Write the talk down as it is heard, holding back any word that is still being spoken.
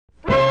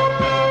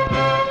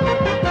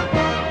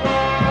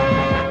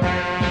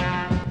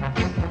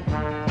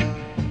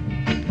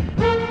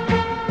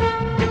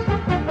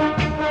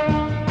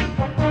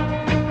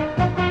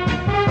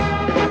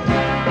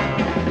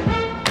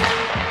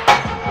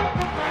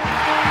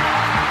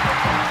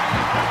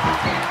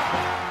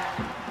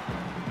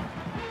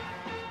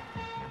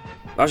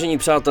Vážení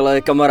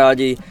přátelé,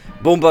 kamarádi,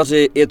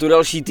 bombaři, je tu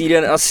další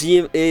týden a s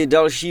ním i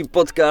další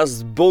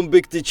podcast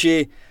Bomby k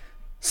tyči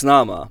s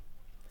náma.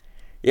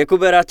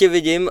 Jakube, rád tě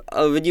vidím,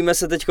 vidíme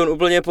se teďkon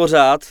úplně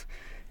pořád,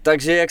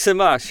 takže jak se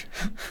máš?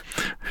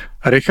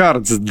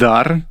 Richard,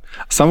 zdar.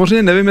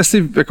 Samozřejmě nevím,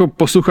 jestli jako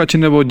posluchači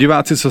nebo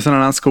diváci, co se na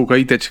nás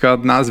koukají teďka,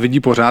 nás vidí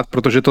pořád,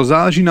 protože to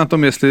záleží na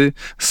tom, jestli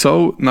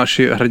jsou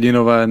naši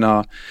hrdinové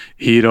na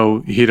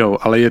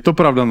Hero, ale je to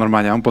pravda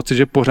normálně. Já mám pocit,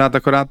 že pořád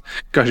akorát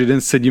každý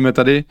den sedíme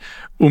tady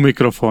u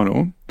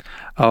mikrofonu,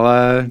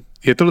 ale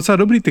je to docela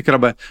dobrý, ty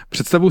krabe.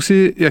 Představuji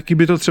si, jaký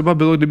by to třeba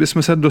bylo, kdyby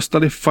jsme se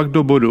dostali fakt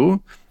do bodu,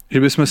 že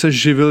bychom se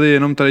živili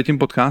jenom tady tím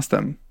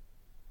podcastem.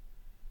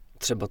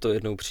 Třeba to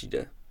jednou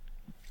přijde.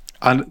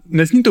 A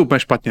nezní to úplně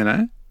špatně,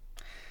 ne?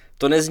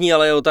 To nezní,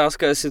 ale je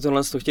otázka, jestli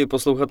tohle to chtějí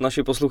poslouchat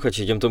naši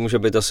posluchači. Těm to může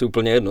být asi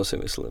úplně jedno, si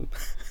myslím.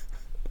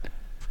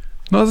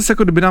 No a zase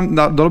jako kdyby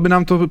dalo by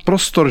nám to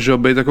prostor, že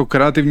být jako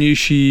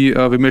kreativnější,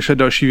 vymýšlet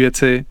další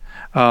věci.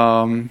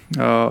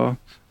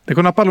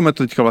 Jako napadlo mě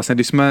to teďka vlastně,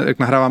 když jak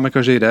nahráváme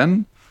každý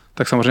den,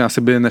 tak samozřejmě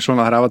asi by nešlo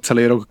nahrávat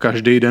celý rok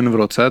každý den v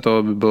roce,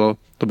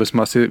 to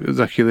bychom asi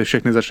za chvíli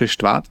všechny začali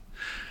štvát.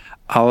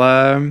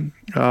 Ale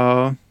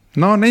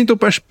no, není to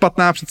úplně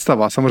špatná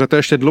představa. Samozřejmě to je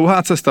ještě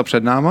dlouhá cesta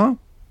před náma,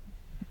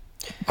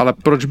 ale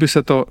proč by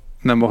se to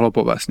nemohlo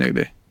povést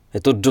někdy?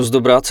 Je to dost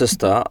dobrá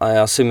cesta a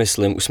já si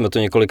myslím, už jsme to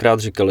několikrát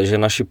říkali, že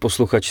naši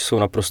posluchači jsou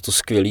naprosto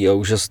skvělí a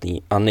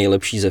úžasní a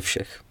nejlepší ze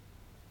všech.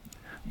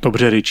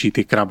 Dobře, Richie,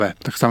 ty krabe.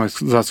 Tak tam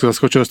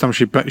zaskočil tam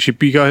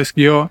šipíka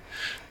hezkýho.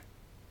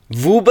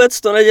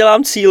 Vůbec to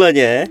nedělám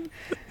cíleně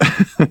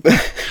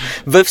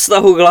ve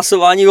vztahu k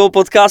hlasování o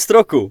podcast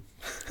roku.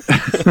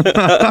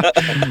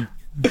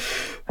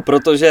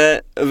 Protože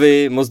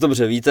vy moc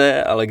dobře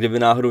víte, ale kdyby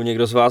náhodou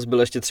někdo z vás byl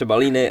ještě třeba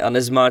línej a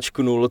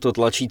nezmáčknul to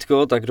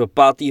tlačítko, tak do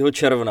 5.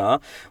 června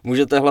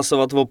můžete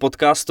hlasovat o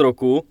podcast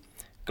roku,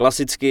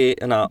 klasicky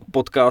na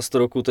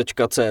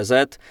podcastroku.cz.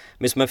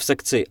 My jsme v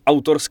sekci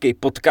autorský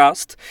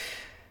podcast.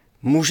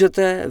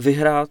 Můžete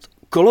vyhrát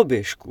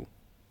koloběžku,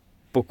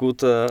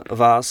 pokud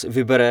vás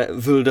vybere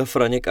Vilda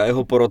Franěk a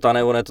jeho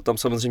porotané, on je to tam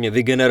samozřejmě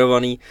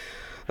vygenerovaný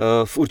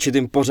v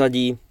určitém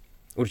pořadí,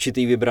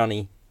 určitý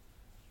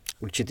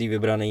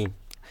vybraný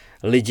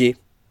lidi,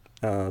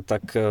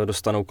 tak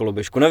dostanou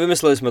koloběžku.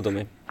 Nevymysleli jsme to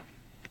my.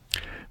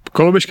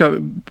 Koloběžka,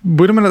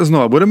 budeme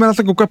na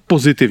to koukat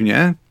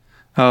pozitivně.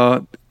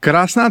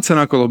 Krásná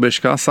cena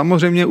koloběžka,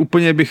 samozřejmě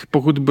úplně bych,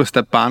 pokud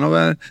byste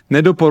pánové,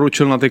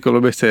 nedoporučil na ty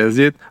koloběžce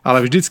jezdit,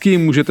 ale vždycky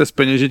můžete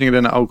zpeněžit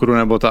někde na aukru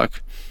nebo tak.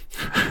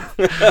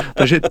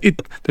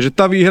 takže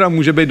ta výhra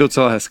může být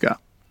docela hezká.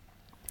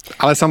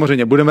 Ale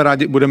samozřejmě,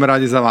 budeme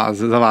rádi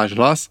za váš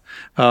hlas.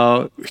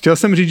 Chtěl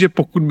jsem říct, že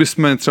pokud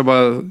bychom třeba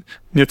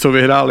něco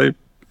vyhráli,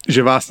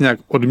 že vás nějak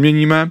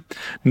odměníme,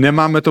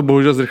 nemáme to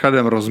bohužel s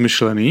Richardem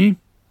rozmyšlený,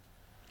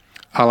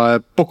 ale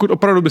pokud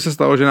opravdu by se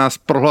stalo, že nás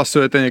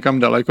prohlasujete někam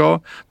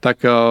daleko, tak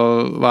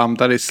vám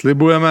tady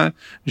slibujeme,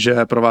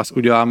 že pro vás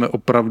uděláme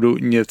opravdu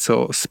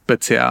něco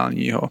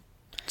speciálního.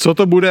 Co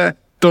to bude,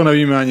 to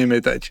nevíme ani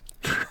my teď.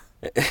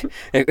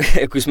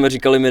 Jak už jsme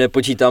říkali, my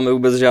nepočítáme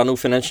vůbec žádnou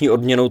finanční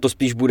odměnou, to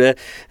spíš bude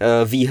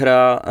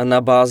výhra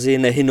na bázi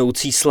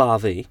nehynoucí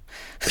slávy.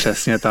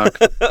 Přesně tak.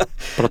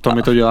 Proto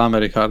my to děláme,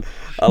 Richard.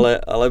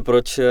 Ale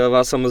proč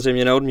vás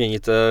samozřejmě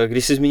neodměnit?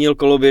 Když jsi zmínil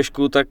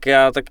koloběžku, tak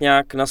já tak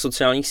nějak na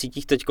sociálních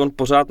sítích teďkon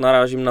pořád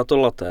narážím na to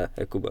latte,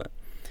 Jakube.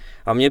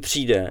 A mně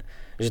přijde,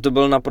 že to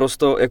byl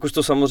naprosto, jak už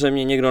to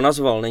samozřejmě někdo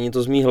nazval, není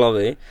to z mý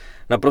hlavy,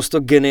 naprosto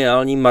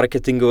geniální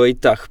marketingový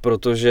tah,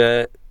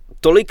 protože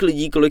tolik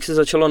lidí, kolik se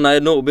začalo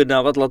najednou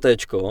objednávat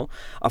latéčko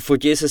a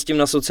fotí se s tím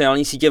na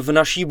sociální sítě v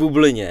naší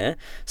bublině,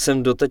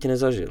 jsem doteď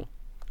nezažil.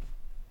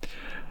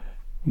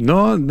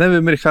 No,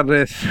 nevím,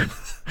 Richarde,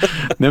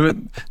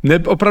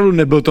 opravdu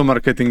nebyl to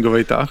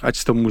marketingový tah,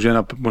 ať to může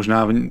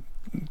možná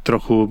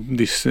trochu,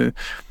 když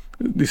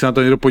se na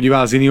to někdo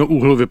podívá z jiného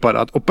úhlu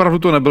vypadat. Opravdu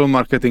to nebyl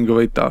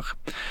marketingový tah,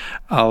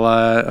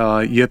 ale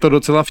je to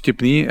docela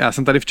vtipný. Já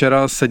jsem tady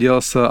včera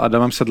seděl s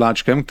Adamem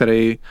Sedláčkem,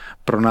 který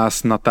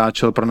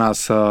natáčel pro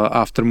nás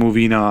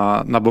aftermovie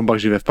na Bombách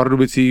živě v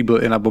Pardubicích,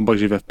 byl i na Bombách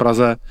živě v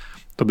Praze.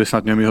 To by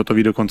snad měl mít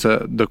hotový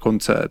do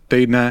konce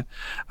týdne.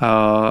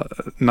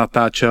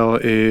 Natáčel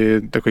i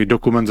takový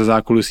dokument ze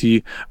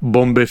zákulisí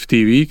Bomby v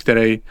TV,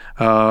 který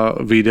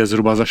vyjde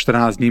zhruba za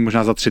 14 dní,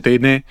 možná za 3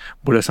 týdny.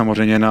 Bude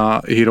samozřejmě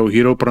na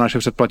Hero pro naše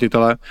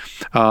předplatitele.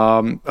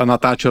 A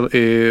natáčel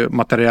i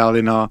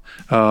materiály na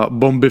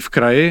Bomby v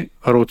kraji,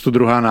 Road to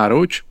druhá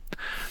náruč.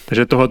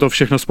 Takže tohleto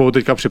všechno spolu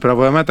teďka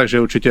připravujeme, takže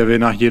určitě vy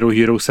na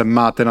Hero se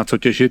máte na co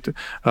těšit.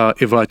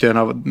 I v létě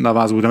na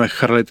vás budeme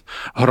chrlit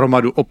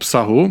hromadu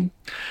obsahu.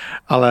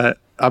 Ale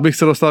abych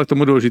se dostal k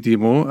tomu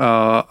důležitému,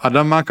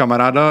 Adam má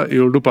kamaráda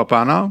Juldu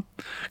Papána,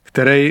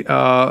 který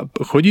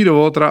chodí do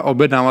Voltra,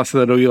 objednává se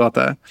ledový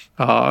latte.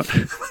 A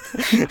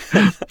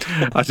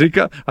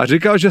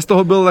říkal, že z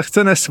toho byl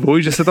lehce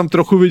nesvůj, že se tam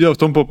trochu viděl v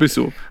tom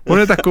popisu. On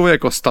je takový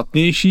jako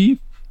statnější,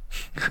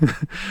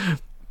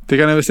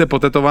 teďka nevím, jestli je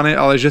potetovaný,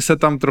 ale že se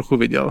tam trochu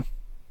viděl.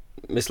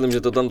 Myslím,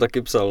 že to tam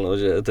taky psal, no,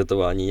 že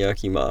tetování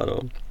nějaký má, no.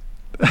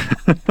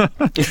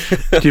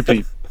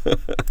 Vtipný.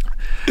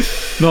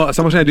 No a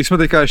samozřejmě, když jsme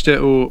teďka ještě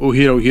u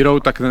Hero Hero,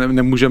 tak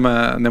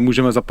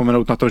nemůžeme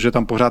zapomenout na to, že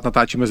tam pořád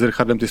natáčíme s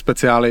Richardem ty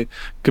speciály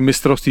k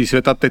mistrovství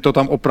světa. Teď to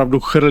tam opravdu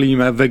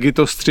chrlíme. Vegi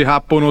to střihá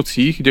po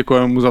nocích,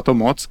 děkujeme mu za to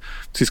moc.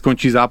 Si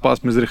skončí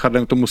zápas, my s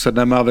Richardem k tomu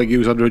sedneme a Vegi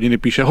už za 2 hodiny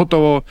píše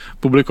hotovo,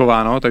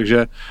 publikováno,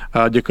 takže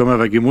děkujeme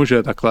Vegimu,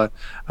 že takhle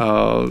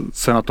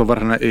se na to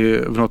vrhne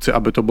i v noci,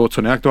 aby to bylo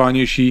co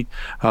nejaktuálnější.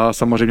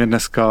 Samozřejmě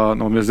dneska,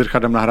 no my s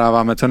Richardem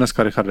nahráváme, co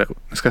dneska, Richarde?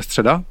 Dneska je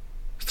středa?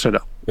 Středa.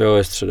 Jo,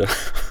 je středa.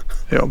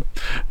 Jo.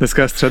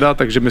 Dneska je středa,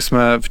 takže my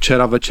jsme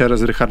včera večer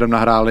s Richardem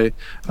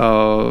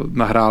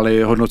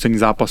nahráli hodnocení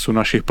zápasu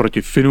našich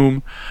proti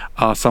Finům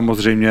a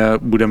samozřejmě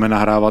budeme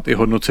nahrávat i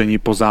hodnocení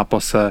po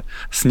zápase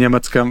s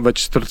Německem ve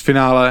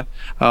čtvrtfinále.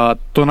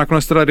 To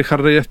nakonec teda,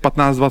 Richarde, je v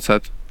 15:20.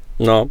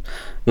 No,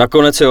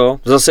 nakonec jo.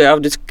 Zase já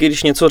vždycky,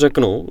 když něco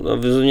řeknu,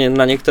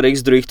 na některých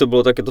zdrojích to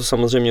bylo, tak je to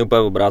samozřejmě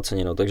úplně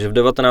obráceně. No. Takže v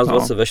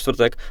 19:20 ve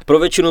čtvrtek. Pro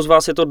většinu z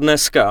vás je to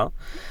dneska,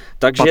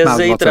 takže 15,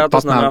 zítra 20,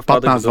 to znamená v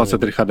pátek.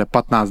 15:20, Richarde,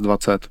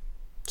 15:20.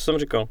 Co jsem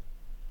říkal?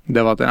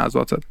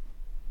 19:20.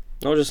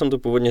 No, že jsem to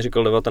původně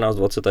říkal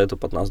 19:20 a je to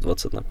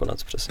 15:20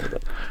 nakonec, přesně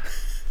tak.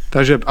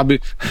 Takže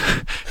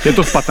je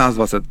to v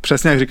 15:20.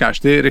 Přesně jak říkáš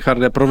ty,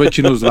 Richarde, pro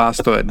většinu z vás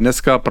to je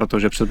dneska,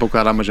 protože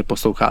předpokládáme, že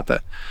posloucháte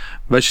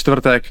ve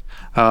čtvrtek.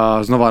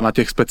 Znova na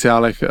těch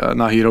speciálech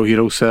na Hero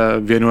Hero se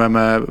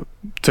věnujeme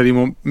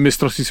celému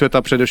mistrovství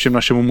světa, především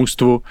našemu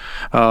mužstvu.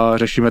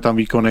 Řešíme tam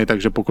výkony,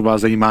 takže pokud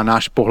vás zajímá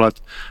náš pohled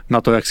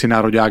na to, jak si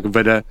nároďák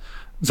vede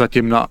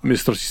zatím na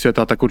mistrovství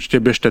světa, tak určitě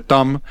běžte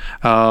tam.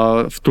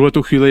 V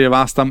tuhletu chvíli je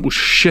vás tam už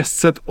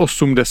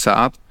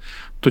 680.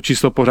 To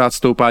číslo pořád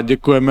stoupá.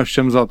 Děkujeme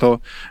všem za to,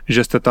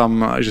 že jste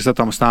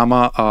tam s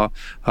náma a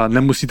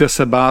nemusíte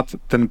se bát,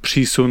 ten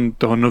přísun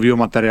toho nového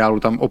materiálu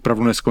tam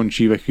opravdu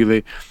neskončí ve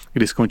chvíli,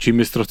 kdy skončí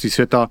mistrovství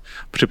světa.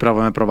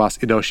 Připravujeme pro vás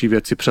i další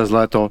věci přes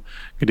léto,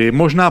 kdy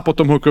možná po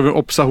tom hokejovém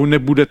obsahu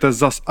nebudete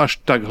zas až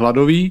tak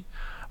hladoví,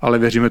 ale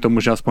věříme tomu,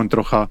 že aspoň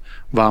trocha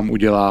vám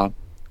udělá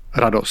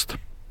radost.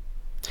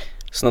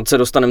 Snad se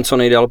dostaneme co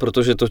nejdál,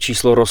 protože to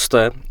číslo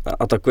roste a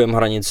atakujeme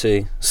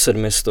hranici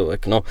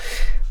 700. No,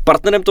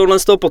 partnerem tohle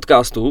z toho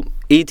podcastu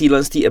i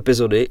téhle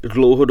epizody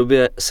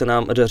dlouhodobě se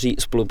nám daří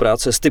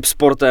spolupráce s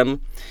Tipsportem,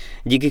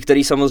 díky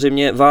který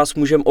samozřejmě vás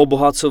můžeme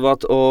obohacovat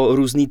o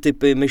různý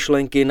typy,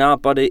 myšlenky,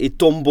 nápady i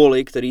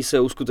tomboly, které se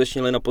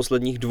uskutečnily na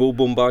posledních 2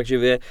 bombách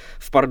živě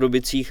v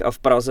Pardubicích a v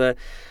Praze.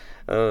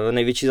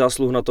 Největší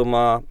zásluh na to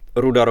má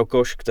Ruda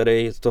Rokoš,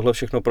 který tohle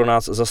všechno pro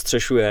nás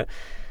zastřešuje.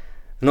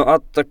 No a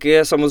tak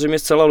je samozřejmě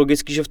zcela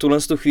logický, že v tuhle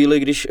chvíli,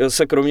 když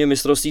se kromě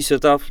mistrovství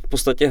světa v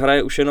podstatě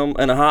hraje už jenom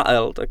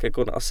NHL, tak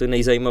jako asi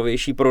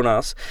nejzajímavější pro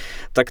nás,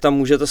 tak tam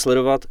můžete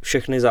sledovat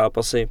všechny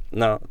zápasy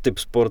na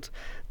Tipsport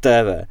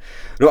TV.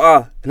 No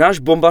a náš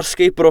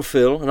bombařský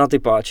profil na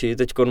tipáči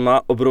teďkon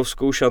má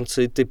obrovskou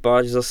šanci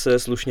tipáč zase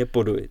slušně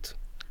podojit.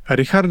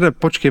 Richarde,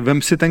 počkej,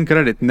 vem si ten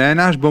kredit. Ne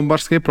náš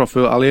bombařský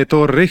profil, ale je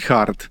to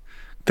Richard,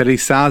 který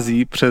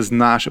sází přes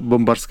náš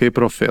bombařský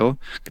profil,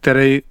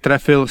 který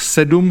trefil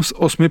 7 z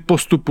 8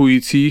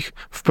 postupujících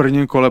v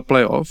prvním kole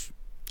playoff.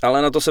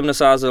 Ale na to jsem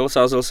nesázel,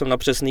 sázel jsem na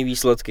přesné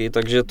výsledky,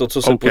 takže to,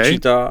 co se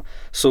počítá,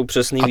 jsou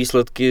přesné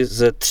výsledky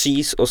ze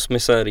 3 z 8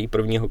 sérií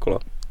prvního kola.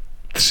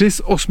 3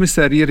 z 8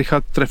 sérií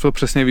Richard trefil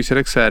přesně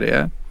výsledek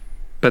série,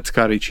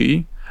 Pecka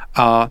Richie,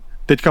 a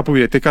teďka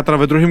povídej, teďka teda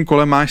ve druhém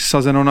kole máš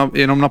sazeno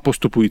jenom na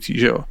postupující,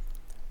 že jo?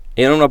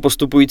 Jenom na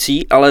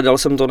postupující, ale dal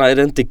jsem to na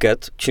jeden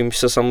tiket, čímž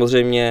se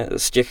samozřejmě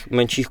z těch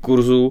menších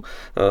kurzů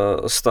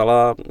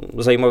stala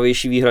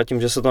zajímavější výhra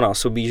tím, že se to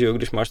násobí, že jo,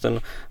 když máš ten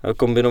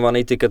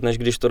kombinovaný tiket, než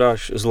když to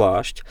dáš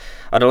zvlášť.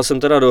 A dal jsem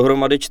teda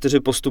dohromady 4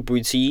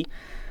 postupující,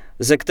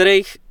 ze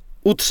kterých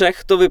u 3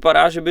 to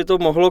vypadá, že by to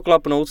mohlo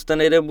klapnout,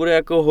 ten jeden bude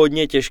jako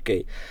hodně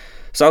těžký.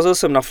 Sázel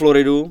jsem na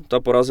Floridu, ta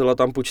porazila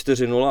Tampu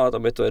 4-0 a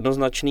tam je to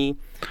jednoznačný.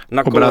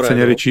 Na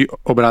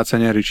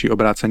Obráceně Richie,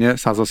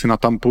 sázel si na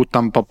Tampu,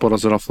 Tampa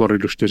porazila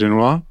Floridu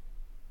 4-0.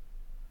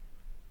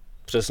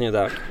 Přesně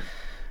tak.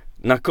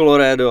 Na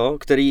Colorado,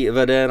 který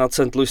vede nad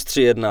St. Louis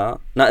 3-1,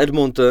 na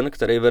Edmonton,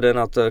 který vede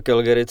nad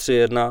Calgary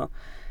 3-1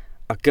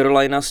 a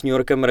Carolina s New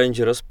Yorkem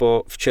Rangers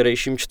po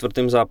včerejším 4.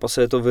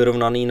 zápase je to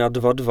vyrovnaný na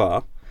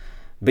 2-2,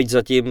 byť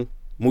zatím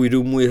můj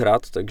dům, můj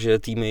hrad, takže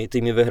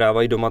týmy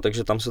vyhrávají doma,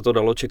 takže tam se to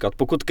dalo čekat.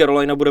 Pokud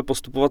Carolina bude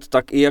postupovat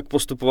tak, i jak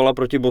postupovala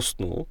proti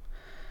Bostonu,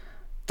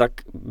 tak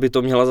by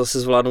to měla zase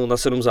zvládnout na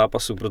 7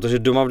 zápasů, protože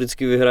doma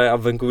vždycky vyhraje a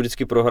venku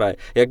vždycky prohraje.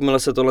 Jakmile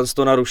se tohle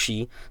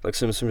naruší, tak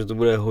si myslím, že to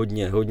bude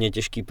hodně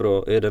těžký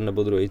pro jeden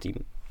nebo druhý tým.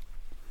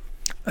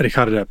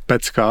 Richarde,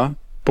 Pecka,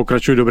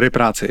 pokračuj dobré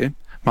práci,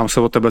 mám se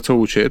od tebe co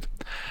učit.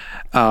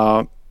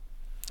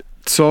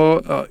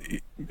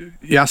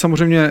 Já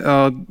samozřejmě,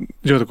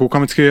 že to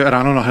koukám vždycky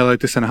ráno na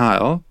highlighty z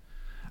NHL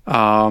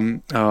a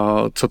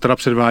co teda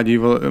předvádí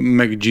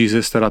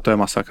McJesus, teda to je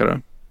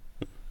masakr.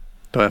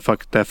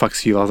 To je fakt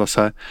síla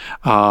zase.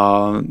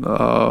 A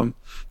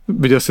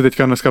viděl jsi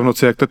teďka dneska v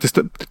noci, jak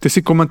ty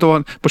jsi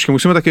komentoval, počkej,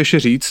 musíme taky ještě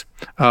říct,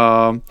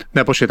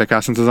 tak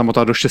já jsem se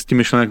zamotal do 6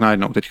 myšlenek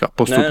najednou teďka,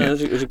 postupně. Ne,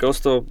 říkal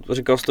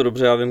jsi to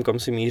dobře, já vím, kam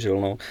jsi mířil,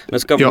 no.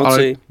 Dneska v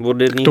noci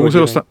od 1 hodiny.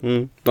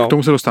 K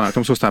tomu se dostane.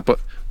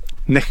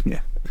 Nech mě.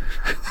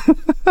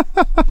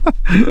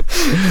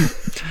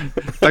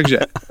 Takže.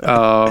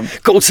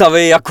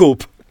 Kousavý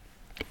Jakub.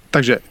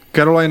 Takže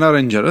Carolina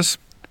Rangers.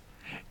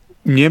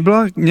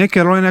 Mě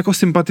Carolina jako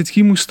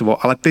sympatický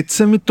mužstvo, ale teď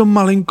se mi to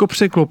malinko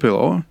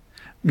překlopilo.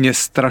 Mně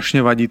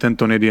strašně vadí ten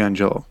Tony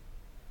DeAngelo.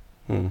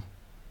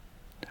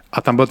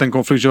 A tam byl ten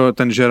konflikt, že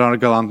ten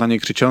Gerard Gallant na něj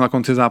křičel na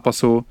konci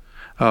zápasu.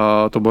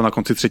 To bylo na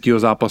konci 3.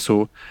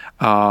 zápasu.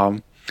 A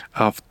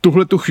v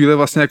tuhle tu chvíli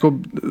vlastně jako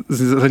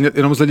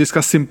jenom z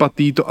hlediska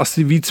sympatí to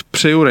asi víc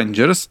přeju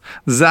Rangers.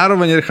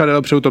 Zároveň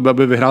Richard přeju tobě,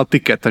 aby vyhrál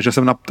tiket, takže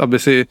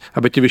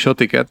aby ti vyšel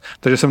tiket,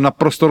 takže jsem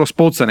naprosto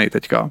rozpolcený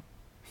teďka.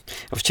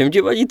 A v čem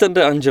ti vadí ten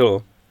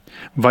DeAngelo?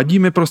 Vadí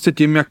mi prostě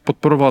tím, jak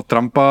podporoval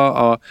Trumpa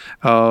a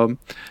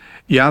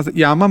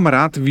já mám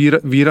rád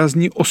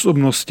výrazní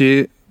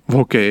osobnosti v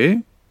hokeji.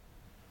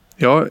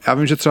 Jo, já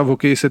vím, že třeba v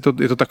hokeji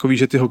je to takový,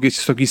 že ty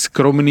hokejisti jsou takový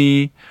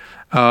skromný,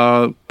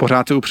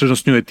 pořád se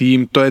upřednostňuje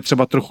tým, to je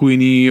třeba trochu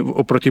jiný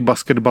oproti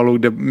basketbalu,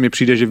 kde mi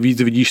přijde, že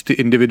víc vidíš ty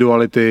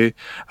individuality,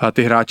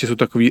 ty hráči jsou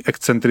takový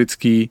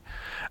excentrický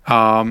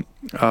a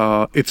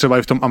i třeba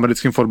i v tom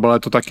americkém fotbale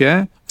to tak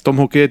je. V tom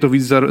hokeji je to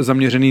víc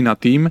zaměřený na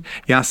tým.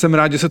 Já jsem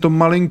rád, že se to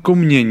malinko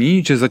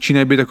mění, že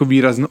začínají být jako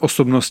výrazné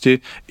osobnosti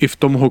i v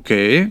tom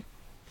hokeji,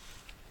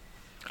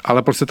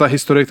 ale prostě ta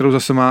historie, kterou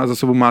za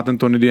sebou má ten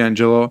Tony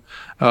DeAngelo,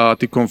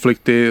 ty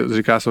konflikty,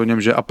 říká se o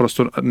něm, že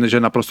je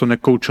naprosto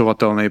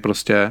nekoučovatelný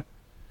prostě.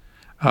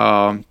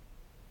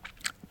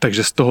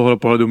 Takže z tohohle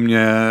pohledu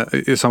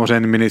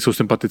samozřejmě mi nejsou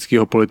sympatický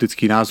jeho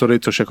politický názory,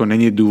 což jako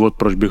není důvod,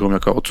 proč bych ho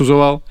jako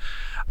odsuzoval,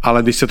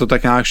 ale když se to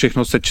tak nějak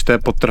všechno sečte,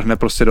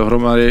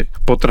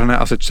 potrhne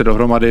a sečte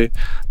dohromady,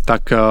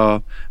 tak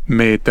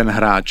mi ten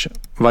hráč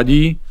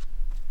vadí.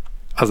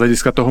 A z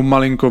hlediska toho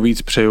malinko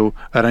víc přeju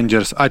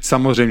Rangers, ať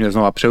samozřejmě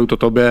znova přeju to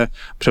tobě,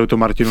 přeju to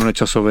Martinu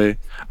Nečasovi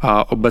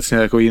a obecně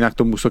jako jinak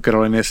tomu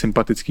Carolina je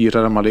sympatický,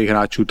 řada mladých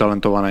hráčů,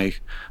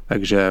 talentovaných,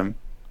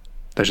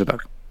 takže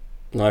tak.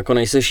 No jako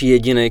nejseš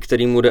jediný,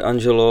 který mu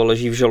DeAngelo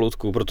leží v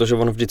žaludku, protože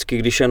on vždycky,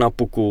 když je na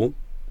puku,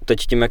 teď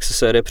tím, jak se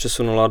série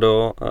přesunula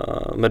do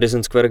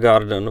Madison Square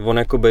Garden, on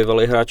jako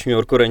bývalý hráč New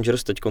York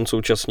Rangers, teď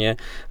současně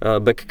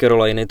back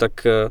Caroliny, tak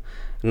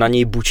na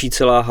něj bučí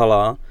celá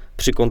hala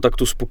při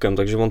kontaktu s pukem,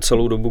 takže on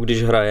celou dobu,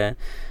 když hraje,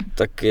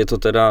 tak je to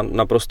teda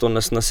naprosto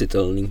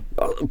nesnesitelný.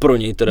 A pro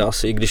něj teda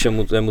asi, i když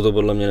mu to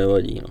podle mě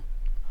nevadí.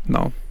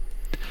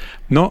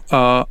 No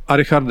a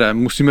Richarde,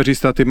 musíme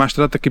říct, ty máš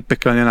teda taky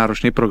pekelně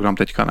náročný program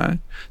teďka, ne?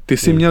 Ty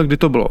jsi měl, kdy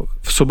to bylo?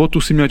 V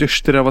sobotu jsi měl těch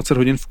 24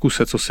 hodin v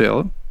kuse, co jsi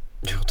jel?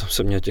 Jo, tam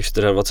jsem měl těch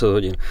 24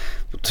 hodin.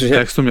 Protože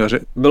jak jsi to měl?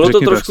 Bylo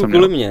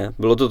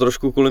to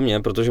trošku kvůli mě,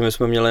 protože my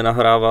jsme měli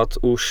nahrávat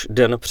už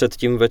den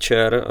předtím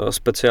večer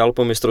speciál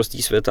po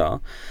mistrovství světa,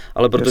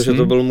 ale protože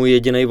to byl můj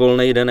jediný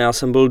volný den, já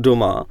jsem byl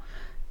doma.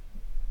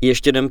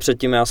 Ještě den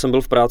předtím já jsem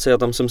byl v práci a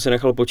tam jsem si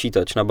nechal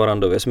počítač na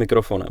Barandově s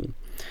mikrofonem.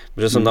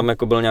 Protože jsem tam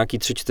jako byl nějaký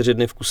 3-4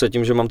 dny v kuse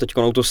tím, že mám teď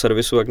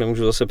autoservisu, jak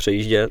nemůžu zase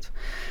přejíždět.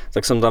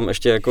 Tak jsem tam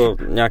ještě jako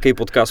nějaký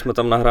podcast jsme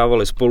tam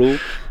nahrávali spolu.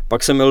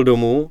 Pak jsem jel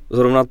domů,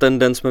 zrovna ten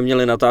den jsme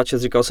měli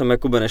natáčet, říkal jsem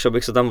Jakube, než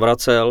abych se tam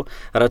vracel,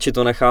 radši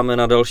to necháme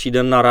na další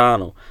den na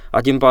ráno.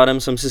 A tím pádem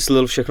jsem si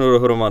slil všechno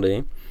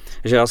dohromady,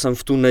 že já jsem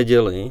v tu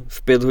neděli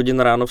v 5 hodin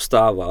ráno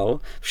vstával,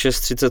 v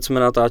 6:30 jsme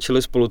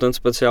natáčeli spolu ten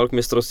speciál k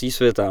mistrovství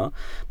světa,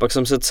 pak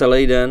jsem se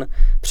celý den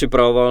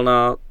připravoval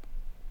na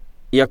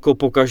jako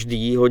po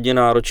každý hodně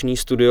náročný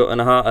studio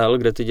NHL,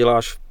 kde ty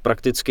děláš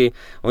prakticky,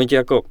 oni ti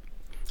jako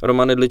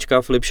Roman Nedlička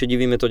a Filip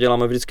Šedivý, my to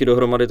děláme vždycky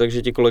dohromady,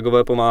 takže ti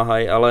kolegové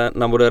pomáhají, ale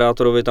na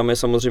moderátorovi tam je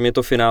samozřejmě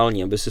to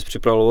finální, aby si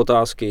připravil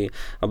otázky,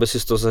 aby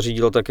si to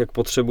zařídil tak, jak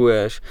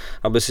potřebuješ,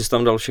 aby si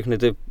tam dal všechny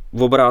ty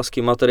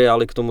obrázky,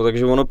 materiály k tomu,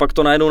 takže ono pak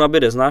to najednou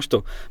nabíde, znáš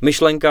to.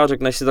 Myšlenka,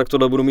 řekneš si, tak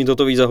tohle budu mít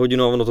hotový za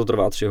hodinu a ono to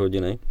trvá 3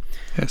 hodiny.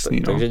 Jasný,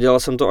 no. Takže dělal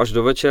jsem to až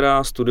do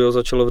večera, studio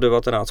začalo v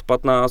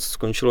 19:15,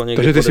 skončilo někdy.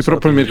 Takže ty si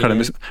pro mě,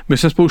 my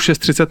jsme spolu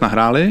 6:30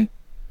 nahráli.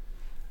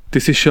 Ty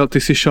jsi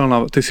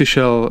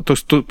šel,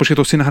 počkej,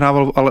 to jsi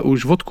nahrával, ale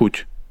už odkud?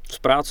 Z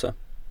práce.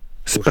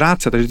 Z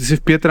práce, takže ty jsi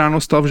v 5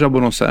 ráno stal v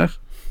Žabonosech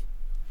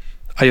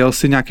a jel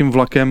si nějakým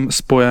vlakem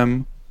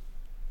spojem.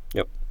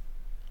 Jo.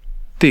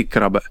 Ty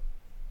krabe.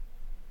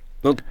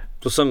 No,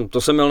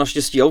 to jsem měl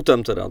naštěstí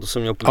autem teda, to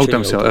jsem měl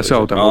půjčený autem.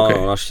 Autem, no,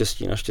 okay.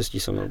 naštěstí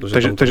jsem měl.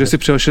 Takže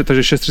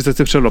 6:30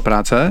 si přijel do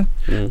práce,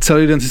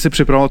 celý den si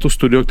připravoval tu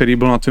studio, který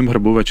byl na tvém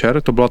hrbu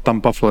večer, to byla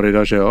Tampa,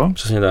 Florida, že jo?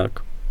 Přesně tak.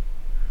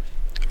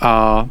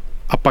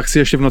 A pak si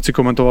ještě v noci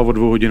komentoval o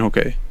 2 hodin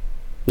hokej.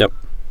 Jo.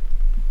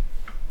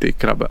 Ty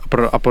krabe.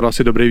 A podal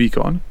si dobrý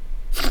výkon?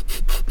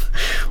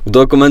 U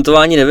toho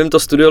komentování nevím, to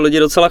studio lidi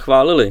docela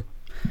chválili.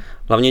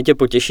 Hlavně tě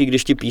potěší,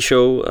 když ti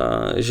píšou,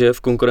 že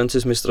v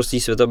konkurenci s mistrovství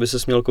světa by se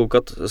směl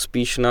koukat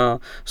spíš na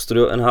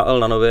studio NHL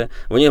na Nově.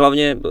 Oni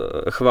hlavně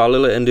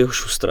chválili Andyho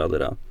Schustera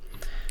teda,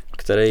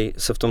 který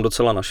se v tom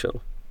docela našel.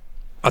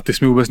 A ty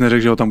jsi mi vůbec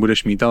neřekl, že ho tam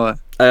budeš mít, ale...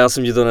 A já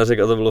jsem ti to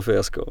neřekl a to bylo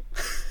fiasko.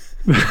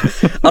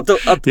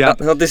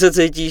 a ty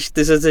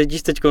se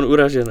cítíš teďkon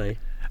uražený.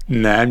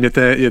 Ne, mě to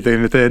je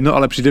jedno,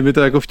 ale přijde mi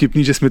to jako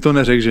vtipný, že jsi mi to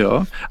neřekl, že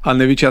jo? A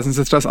nevíš, já jsem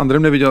se třeba s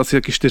Andrem neviděl asi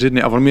taky 4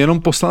 dny a on mi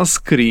jenom poslal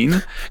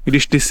screen,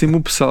 když ty si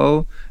mu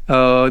psal,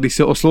 když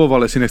si ho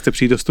oslovoval, jestli nechce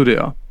přijít do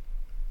studia.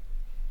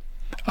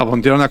 A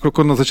on dělal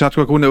jako na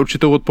začátku takovou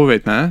neurčitou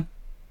odpověď, ne?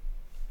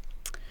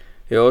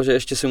 Jo, že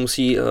ještě si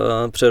musí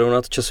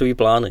přerovnat časový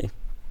plány.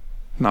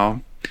 No,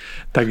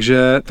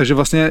 takže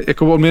vlastně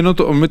jako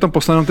on mi tam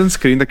poslal ten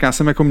screen, tak já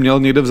jsem jako měl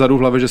někde vzadu v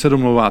hlavě, že se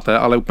domlouváte,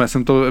 ale úplně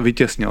jsem to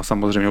vytěsnil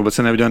samozřejmě, vůbec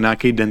se neviděl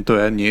nějaký den, to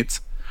je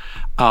nic.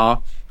 A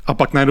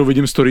pak najednou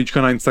vidím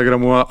storíčka na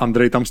Instagramu a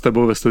Andrej tam s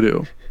tebou ve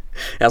studiu.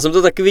 Já jsem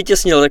to taky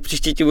vytěsnil, tak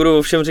příště ti budu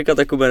o všem říkat,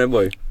 Jakube,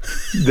 neboj.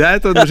 Ne,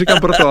 to neříkám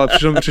proto, ale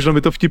přišlo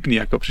mi to vtipný,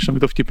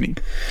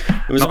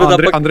 No,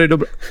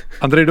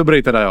 Andrej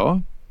dobrý teda, jo?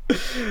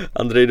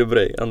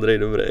 Andrej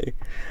dobrý.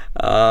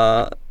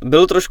 A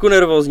byl trošku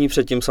nervózní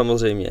předtím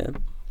samozřejmě,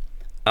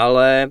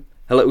 ale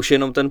hele, už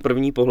jenom ten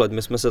první pohled,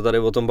 my jsme se tady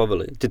o tom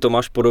bavili. Ty to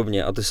máš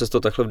podobně a ty ses to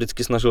takhle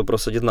vždycky snažil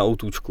prosadit na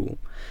autůčku,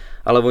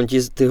 ale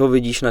ty ho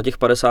vidíš na těch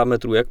 50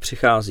 metrů, jak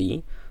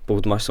přichází,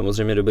 pokud máš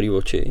samozřejmě dobrý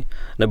oči,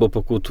 nebo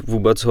pokud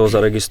vůbec ho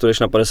zaregistruješ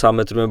na 50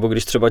 metrů, nebo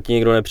když třeba ti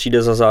někdo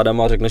nepřijde za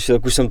zádama a řekneš si,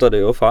 tak už jsem tady,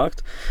 jo,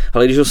 fakt.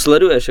 Ale když ho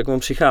sleduješ, jak on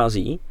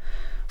přichází,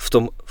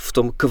 v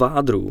tom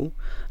kvádru,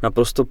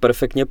 naprosto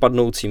perfektně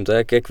padnoucím. To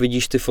je jak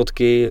vidíš ty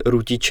fotky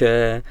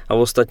Rutiče a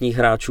ostatních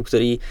hráčů,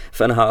 kteří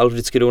v NHL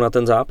vždycky jdou na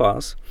ten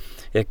zápas,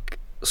 jak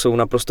jsou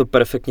naprosto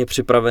perfektně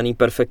připravený,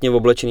 perfektně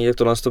oblečený, tak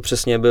tohle to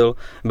přesně byl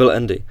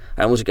Andy.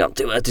 A já mu říkám,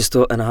 ty z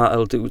toho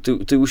NHL,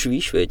 ty už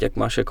víš, viď, jak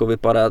máš jako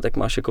vypadat, jak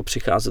máš jako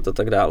přicházet a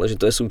tak dále, že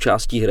to je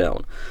součástí hry. A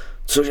on,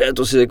 cože,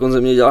 to si jako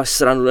ze mě děláš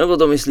srandu, nebo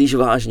to myslíš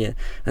vážně?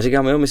 A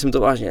říkám, jo, myslím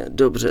to vážně,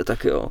 dobře,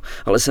 tak jo,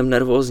 ale jsem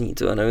nervózní,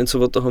 nevím, co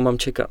od toho mám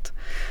čekat.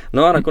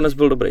 No a nakonec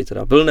byl dobrý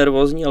teda, byl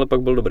nervózní, ale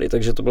pak byl dobrý,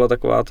 takže to byla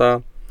taková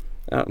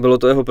bylo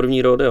to jeho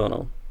první rodeo,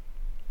 no.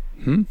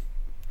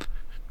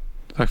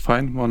 Tak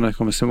fajn, on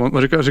jako myslím,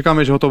 říká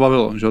mi, že ho to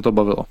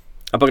bavilo.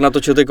 A pak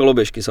natočil ty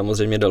koloběžky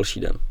samozřejmě další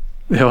den.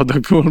 Jo,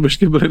 tak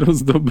koloběžky byly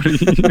dost dobrý.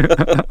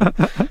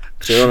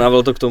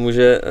 Přirovnával to k tomu,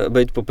 že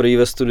být poprvé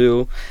ve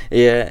studiu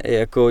je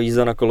jako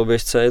jízda na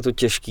koloběžce, je to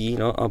těžký,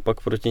 no a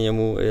pak proti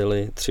němu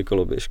jeli 3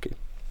 koloběžky.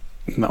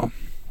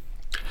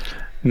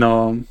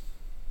 No,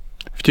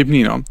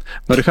 vtipný, no.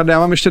 No, Richard, já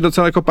mám ještě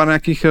docela jako pár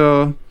nějakých,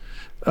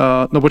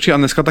 no počkej, a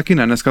dneska taky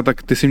ne,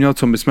 tak ty jsi měl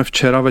co, my jsme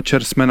včera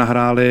večer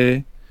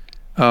nahráli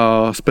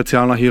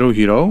speciál na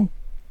Hero.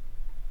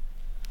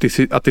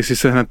 Ty jsi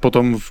se hned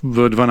potom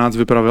v 12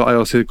 vypravil a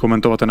jel si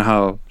komentovat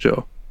NHL, že jo?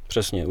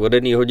 Přesně, od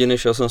 1 hodiny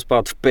šel jsem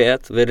spát v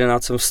 5, v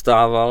 11 jsem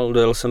vstával,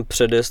 dojel jsem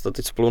předjezd a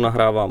teď spolu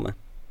nahráváme.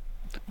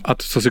 A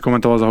co jsi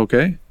komentoval za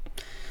hokej?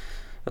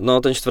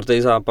 No, ten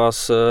 4.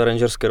 zápas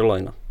Rangers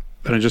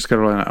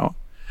Carolina, jo.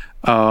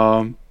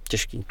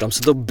 Těžký, tam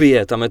se to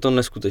bije, tam je to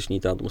neskutečný,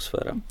 ta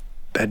atmosféra.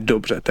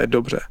 To je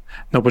dobře.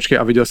 No počkej,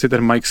 a viděl jsi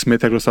ten Mike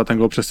Smith, jak dostal ten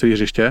gól přes celý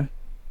hřiště?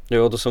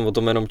 Jo, to jsem o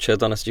tom jenom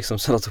čet a nestihl jsem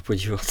se na to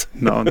podívat.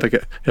 No, tak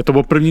já to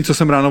bylo první, co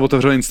jsem ráno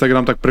otevřel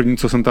Instagram, tak první,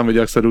 co jsem tam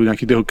viděl, jak sleduju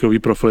nějaký ty hokejový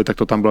profily, tak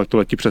to tam bylo, jak to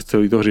letí přes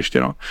celý to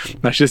hřiště, no.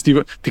 Naštěstí,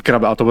 ty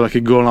krabe, a to byl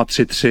taky gól na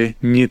 3-3,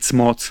 nic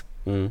moc.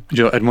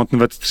 Že jo, Edmonton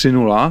vedl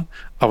 3-0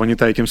 a oni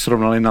tady tím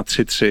srovnali na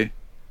 3-3.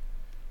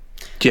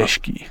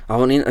 Těžký.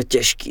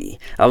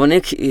 A on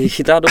je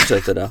chytá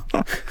dobře teda.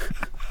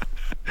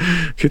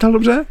 Chytal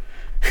dobře?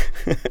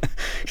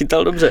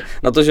 Chytal dobře.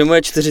 Na to, že mu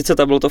je 40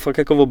 a byl to fakt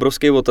jako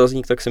obrovský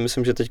otazník, tak si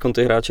myslím, že teď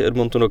ty hráči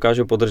Edmontonu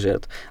dokáže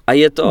podržet. A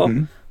je to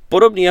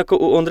podobný jako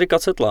u Ondry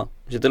Kacetla,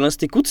 že tenhle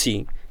ty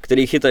kucí,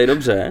 který chytají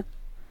dobře,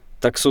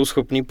 tak jsou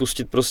schopní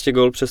pustit prostě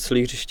gól přes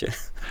celý hřiště.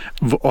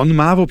 On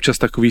má občas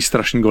takový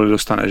strašný góly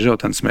dostane, že jo,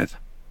 ten Smith?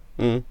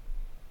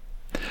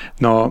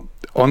 No,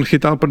 on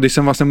chytal, když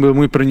jsem vlastně byl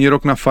můj první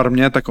rok na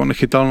farmě, tak on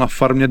chytal na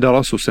farmě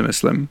Dallasu, si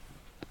myslím.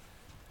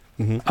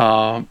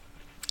 A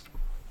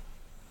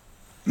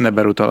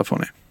neberu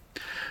telefony.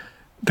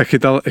 Tak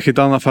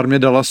chytal na farmě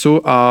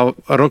Dallasu a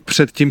rok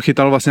předtím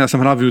chytal vlastně, já jsem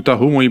hrál v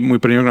Utahu, můj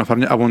první rok na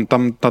farmě a on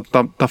tam,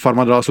 ta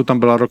farma Dallasu tam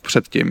byla rok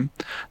předtím.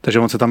 Takže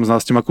on se tam znal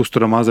s těma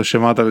kustodama, se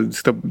všema,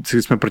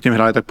 když jsme proti ním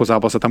hráli, tak po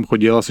zápase tam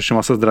chodil a se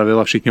všema se zdravil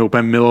a všichni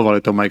úplně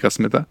milovali toho Mikea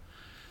Smitha.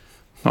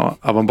 No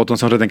a on potom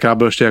samozřejmě tenkrát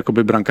byl ještě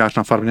jakoby brankář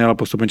na farmě, ale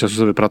postupně času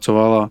se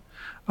vypracoval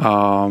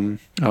a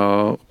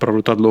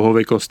opravdu ta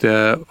dlouhověkost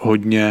je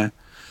hodně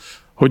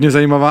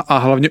zajímavá a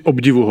hlavně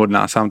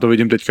obdivuhodná. Sám to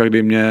vidím teďka,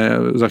 kdy mě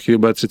za chvíli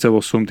bude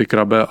 38, ty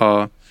krabe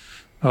a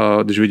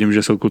když vidím,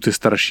 že jsou kluci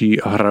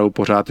starší a hrajou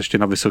pořád ještě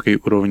na vysoké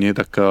úrovni,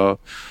 tak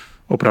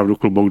opravdu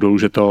klobouk dolů,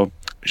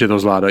 že to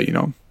zvládají.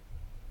 No.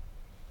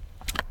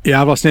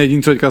 Já vlastně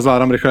jediný, co teďka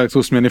zvládám rychle, jak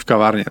jsou směny v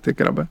kavárně, ty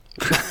krabe.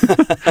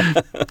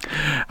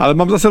 Ale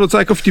mám zase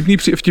docela jako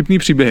vtipný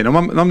příběhy. No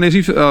mám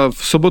nejdřív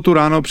v sobotu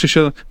ráno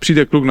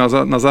přijde kluk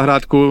na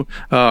zahrádku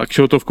k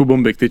šiltovku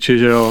bomby k tyči,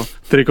 že jo,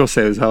 triko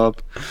saves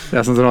help.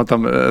 Já jsem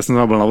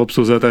tam byl na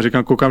obsluze, tak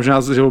říkám, koukám,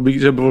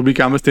 že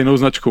oblíkáme stejnou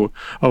značku.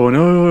 A on,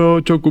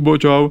 jo, čau Kubo,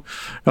 čau,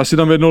 já si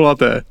tam jednou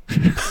latte.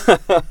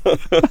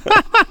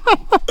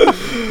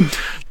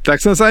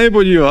 Tak jsem se na ně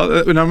podíval,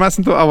 normálně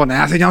jsem to, a on,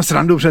 já si dělám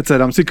srandu přece,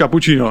 dám si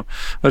cappuccino.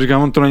 A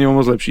říkám, on to není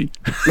moc lepší.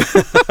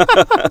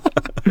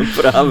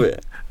 Právě.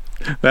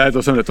 Ne,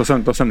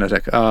 to jsem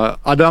neřekl.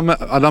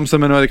 Adam se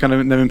jmenuje, teďka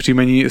nevím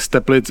příjmení, z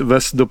Teplic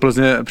vez do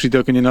Plzně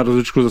přítelkyni na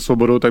rozlučku se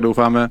Svobodou, tak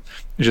doufáme,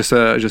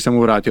 že se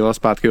mu vrátila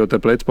zpátky do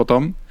Teplic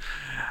potom.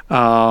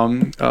 A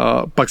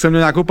pak jsem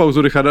měl nějakou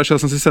pauzu, Richarda, šel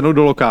jsem si sednout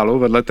do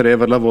lokálu, který je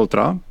vedle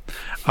Voltra.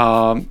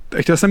 A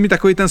chtěl jsem mít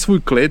takový ten svůj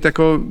klid,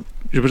 jako,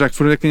 že tak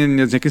furt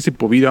s někým si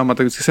povídám a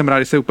tak vždycky jsem rád,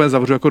 když se úplně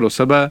zavřu jako do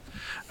sebe.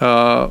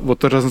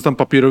 Otevřel jsem tam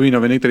papírový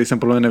noviny, který jsem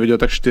podle mě neviděl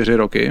tak 4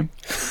 roky.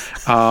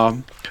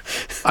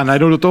 A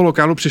najednou do toho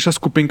lokálu přišla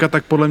skupinka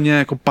tak podle mě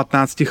jako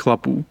 15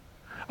 chlapů.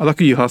 A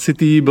takový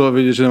hlasitý, bylo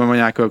vidět, že máme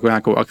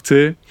nějakou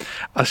akci.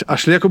 A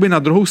šli jakoby na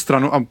druhou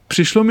stranu a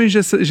přišlo mi,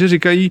 že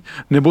říkají,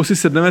 nebo si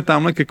sedneme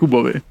tamhle ke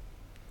Kubovi.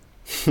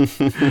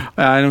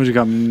 A já jenom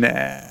říkám,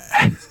 ne.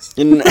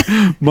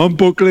 Mám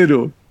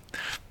poklidu.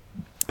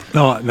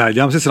 No, ne,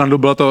 dělám si srandu,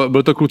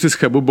 byli to kluci z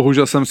Chebu,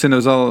 bohužel jsem si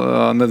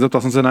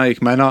nezeptal jsem se na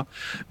jejich jména,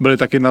 byli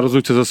taky na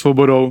rozlučce se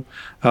Svobodou,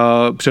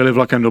 přijeli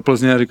vlakem do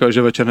Plzně, říkali,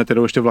 že večer hned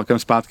jdou ještě vlakem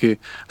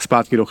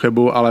zpátky do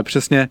Chebu, ale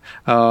přesně,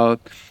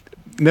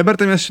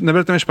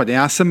 neberte mě špatně,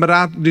 já jsem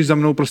rád, když za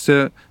mnou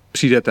prostě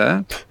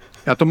přijdete,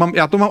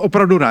 já to mám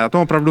opravdu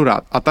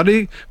rád. A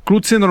tady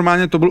kluci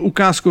normálně to byl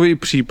ukázkový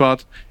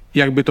případ,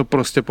 jak by to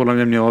prostě podle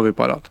mě mělo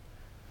vypadat.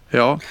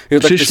 Jo,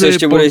 tak ty si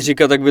ještě budeš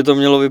říkat, jak by to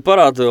mělo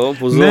vypadat, jo?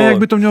 Pozor. Ne, jak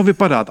by to mělo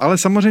vypadat, ale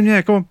samozřejmě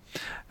jako,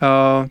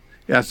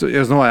 já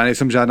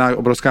nejsem žádná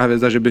obrovská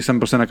hvězda, že bych jsem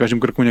prostě na každém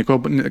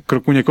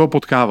kroku někoho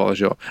potkával,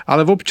 že jo.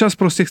 Ale občas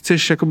prostě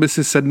chceš jakoby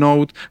si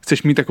sednout,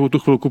 chceš mít takovou tu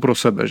chvilku pro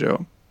sebe, že jo.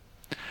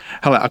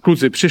 Hele, a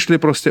kluci přišli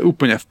prostě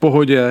úplně v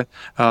pohodě,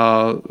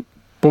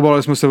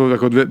 pobavili jsme se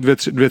jako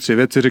dvě, tři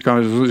věci,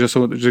 říkali,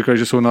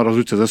 že jsou na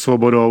rozlučce se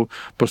Svobodou,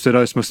 prostě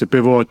dali jsme si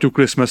pivo,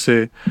 ťukli jsme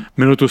si,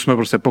 minutu jsme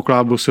prostě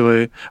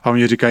poklábusili a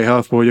oni říkají,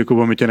 hele, v pohodě,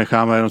 Kubo, my tě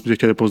necháme, jenom jsme tě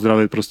chtěli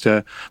pozdravit,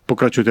 prostě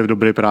pokračujte v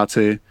dobré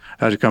práci.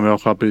 Já říkám, jo,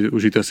 chlapi,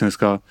 užijte si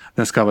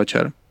dneska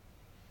večer.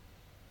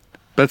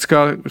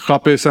 Pecka,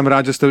 chlapi, jsem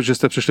rád, že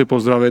jste přišli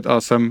pozdravit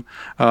a jsem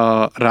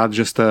rád,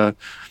 že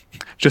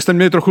jste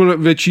měli trochu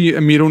větší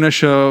míru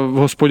než v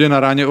hospodě na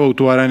ráně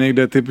O2 Areny,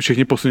 kde ty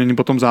všichni posunění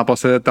po tom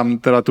zápase, tam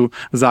teda tu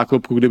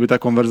záklopku, kdyby ta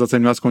konverzace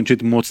měla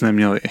skončit, moc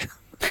neměli.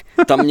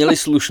 Tam měli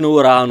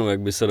slušnou ránu, jak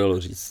by se dalo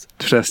říct.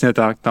 Přesně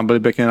tak, tam byli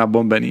pěkně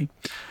nabombený.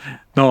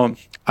 No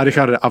a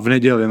Richarde, a v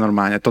neděli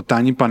normálně,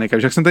 totální panika.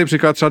 Jak jsem tady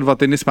říkal třeba 2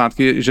 týdny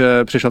zpátky,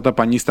 že přišla ta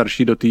paní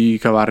starší do té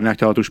kavárny a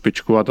chtěla tu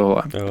špičku a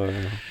tohle. Jo.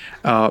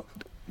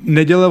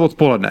 Neděle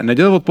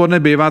odpoledne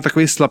bývá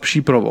takový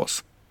slabší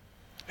provoz.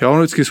 Jo,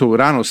 vždycky jsou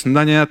ráno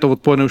snídaně, to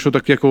odpoledne už jsou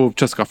taky jako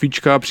čas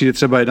kafíčka, přijde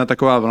třeba jedna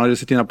taková vlna, že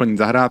se ti naplní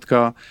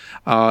zahrádka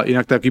a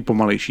jinak to je taky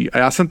pomalejší. A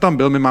já jsem tam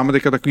byl, my máme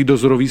teďka takový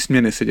dozorový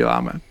směny si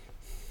děláme.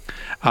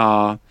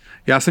 A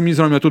já jsem jí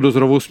zrovna tu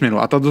dozorovou směnu.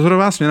 A ta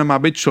dozorová směna má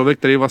být člověk,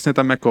 který vlastně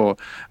tam jako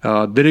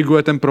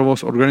diriguje ten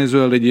provoz,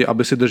 organizuje lidi,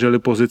 aby si drželi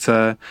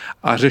pozice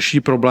a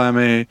řeší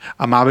problémy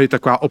a má být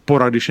taková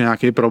opora, když je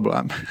nějaký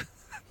problém.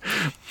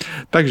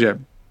 Takže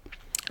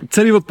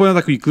celý odpoledne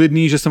takový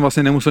klidný, že jsem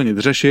vlastně nemusel nic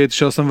řešit,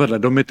 šel jsem vedle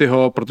do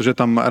Mityho, protože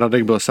tam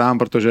Radek byl sám,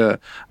 protože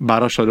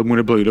Bára šla domů,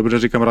 nebylo jí dobře,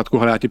 říkám Radku,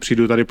 hele, já ti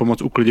přijdu tady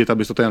pomoct uklidit,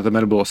 aby to tady na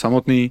tebe nebylo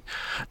samotný.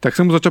 Tak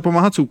jsem mu začal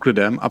pomáhat s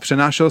úklidem a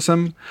přenášel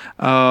jsem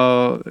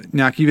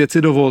nějaký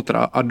věci do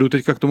Voltra a jdu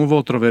teďka k tomu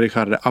Voltrovi,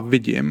 Richarde, a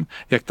vidím,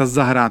 jak ta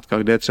zahrádka,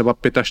 kde je třeba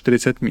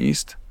 45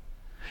 míst,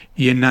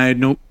 je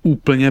najednou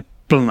úplně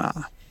plná.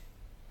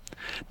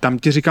 Tam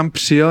ti říkám,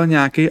 přijel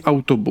nějaký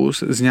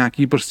autobus z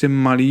nějaký prostě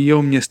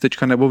malýho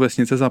městečka nebo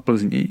vesnice za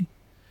Plzní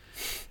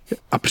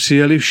a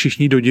přijeli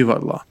všichni do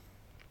divadla.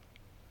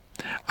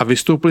 A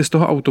vystoupili z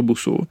toho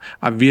autobusu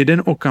a v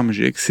jeden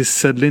okamžik si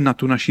sedli na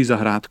tu naší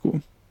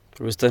zahrádku.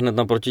 Vy jste hned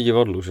naproti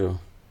divadlu, že jo?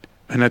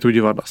 Hned u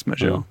divadla jsme,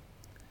 že jo?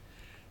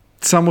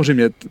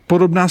 Samozřejmě,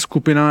 podobná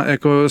skupina,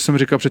 jako jsem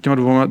říkal před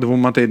těma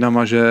dvouma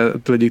týdnama, že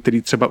ty lidi,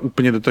 kteří třeba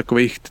úplně do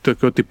takového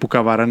typu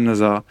kaváren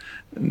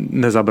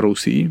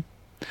nezabrousí.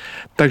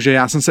 Takže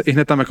já jsem se i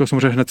hned tam, jako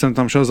samozřejmě hned jsem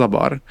tam šel za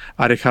bar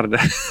a Richarde,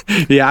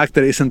 já,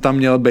 který jsem tam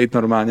měl být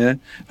normálně,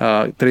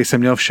 který jsem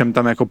měl všem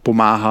tam jako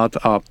pomáhat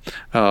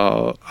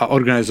a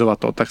organizovat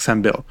to, tak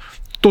jsem byl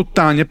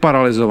totálně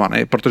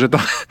paralizovaný, protože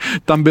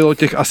tam bylo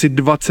těch asi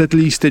 20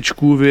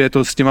 lístečků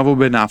to s těma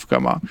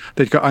objednávkama.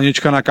 Teďka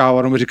Anička na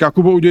kávaru mi říká,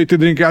 Kubo, udělej ty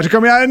drinky. Já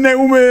říkám, já je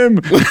neumím.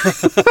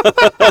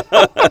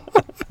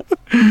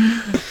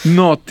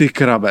 No ty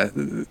krabe,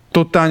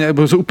 totálně,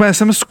 úplně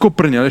jsem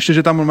skoprnil, ještě,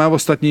 že tam mé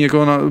ostatní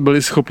jako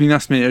byli schopní na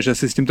směně, že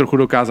si s tím trochu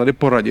dokázali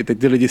poradit. Teď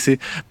ty lidi si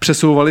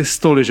přesouvali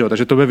stoly, že jo,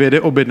 takže to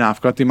vyjede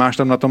objednávka, ty máš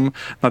tam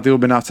na ty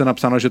objednávce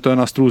napsáno, že to je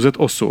na stůl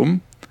Z8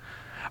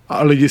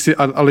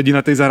 a lidi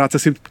na té zahrádce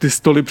si ty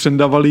stoly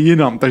přendávali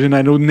jinam, takže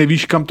najednou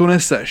nevíš, kam to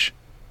neseš.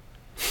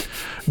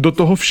 Do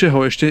toho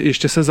všeho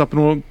ještě se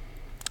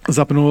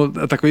zapnul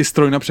takový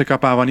stroj na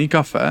překapávaný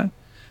kafe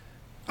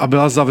a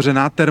byla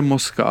zavřená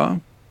termoska,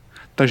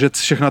 takže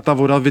všechna ta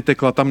voda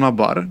vytekla tam na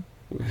bar.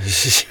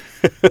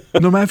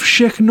 No mé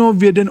všechno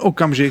v jeden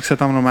okamžik se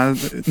tam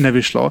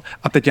nevyšlo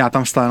a teď já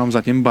tam stál jenom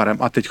za tím barem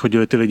a teď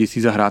chodili ty lidi z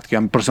té zahrádky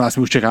a prosím vás,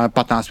 my už čekáme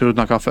 15 minut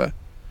na kafe.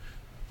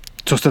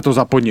 Co jste to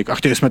za podnik? A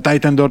chtěli jsme tady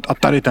ten dort a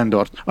tady ten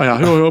dort. A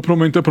já, jo,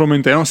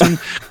 promiňte, jenom jsem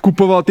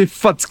kupoval ty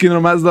facky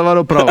normálně zleva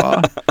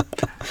doprava.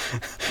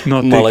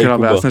 No ty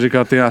krabe, já jsem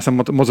říkal, já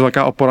jsem moc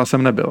velká opora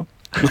jsem nebyl.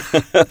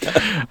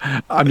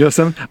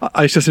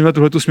 A ještě jsem měl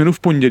tuhletu směnu v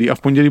pondělí a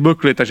v pondělí byl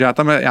klid, takže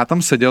já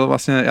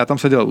tam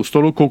seděl u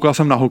stolu, koukal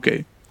jsem na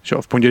hokej.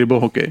 V pondělí byl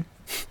hokej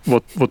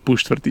od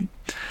 3:30.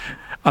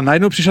 A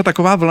najednou přišla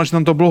taková vlna, že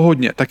tam to bylo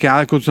hodně, tak já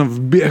jako jsem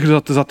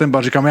vběhl za ten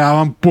bar, říkám, já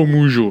vám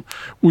pomůžu.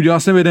 Udělal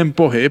jsem jeden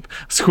pohyb,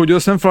 schodil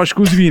jsem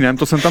flašku s vínem,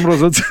 to jsem tam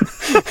rozhodl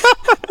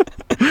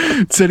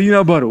celý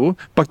na baru,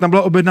 pak tam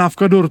byla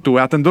objednávka dortu,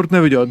 já ten dort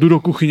neviděl, jdu do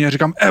kuchyně a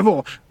říkám,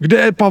 Evo, kde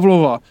je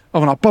Pavlova? A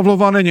ona,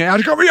 Pavlova není. Já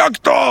říkám, jak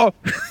to?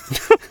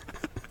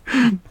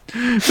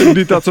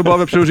 Kdy ta, co byla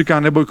vepředu, říká,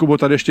 neboj Kubo,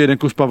 tady ještě jeden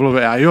kus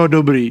Pavlové. A jo,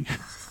 dobrý.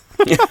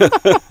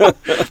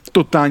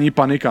 Totální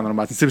panika,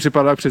 normálně. Teď si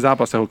připadal jak při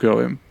zápase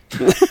hokejovým.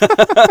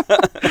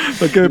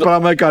 Taky vypadá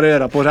moje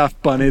kariéra, pořád v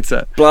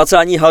panice.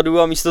 Plácání hadů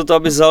a místo toho,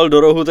 aby vzal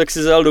do rohu, tak si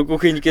vzal do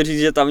kuchyňky říct,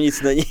 že tam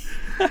nic není.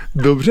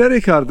 Dobře,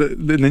 Richard,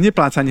 není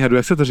plácání hadů,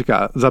 jak se to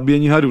říká?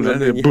 Zabíjení hadů,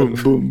 ne? Bum,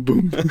 bum,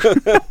 bum.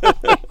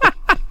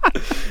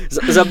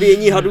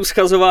 Zabíjení hadů,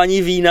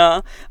 schazování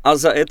vína a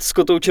zajet s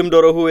kotoučem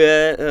do rohu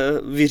je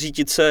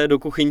vyřítit se do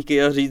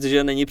kuchyňky a říct,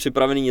 že není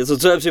připravený něco,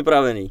 co je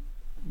připravený.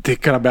 Ty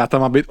krabe, já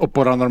tam má být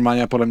opora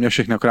normálně a podle mě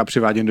všechno akorát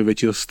přivádím do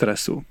většího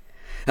stresu.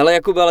 Hele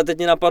Jakube, ale teď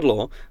mě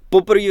napadlo,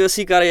 poprvé ve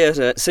své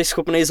kariéře jsi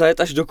schopnej zajet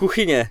až do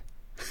kuchyně.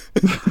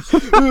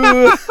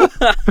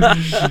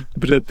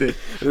 Brety.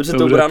 Dobře,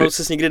 tou bránou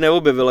ses nikdy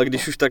neobjevila,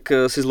 když už tak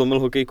si zlomil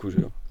hokejku, že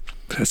jo?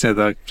 Přesně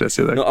tak.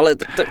 No ale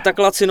tak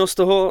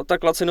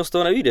lacinost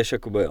toho nevídeš,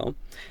 Jakube, jo?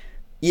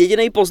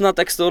 Jediný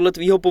poznatek z tohohle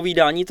tvýho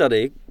povídání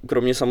tady,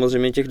 kromě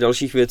samozřejmě těch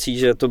dalších věcí,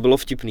 že to bylo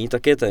vtipný,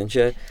 tak je ten,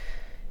 že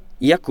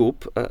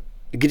Jakub,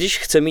 když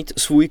chce mít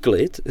svůj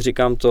klid,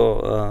 říkám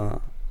to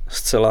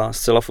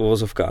zcela v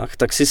uvozovkách,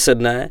 tak si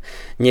sedne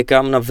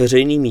někam na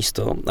veřejné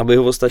místo,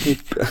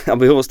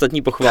 aby ho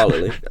ostatní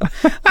pochválili,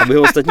 aby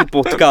ho ostatní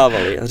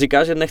potkávali. A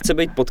říká, že nechce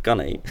být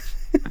potkanej.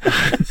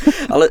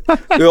 Ale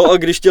jo, a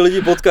když tě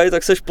lidi potkají,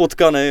 tak seš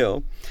potkanej, jo.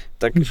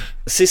 Tak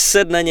si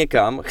sedne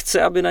někam,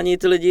 chce, aby na něj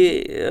ty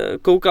lidi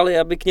koukali,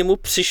 aby k němu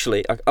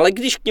přišli. Ale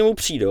když k němu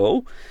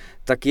přijdou,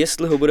 tak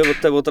jestli ho bude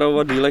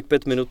otravovat dílek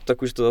 5 minut,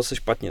 tak už to zase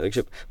špatně.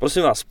 Takže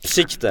prosím vás,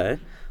 přijďte,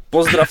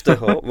 pozdravte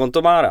ho, on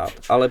to má rád,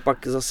 ale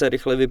pak zase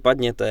rychle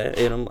vypadněte,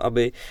 jenom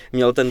aby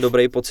měl ten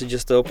dobrý pocit, že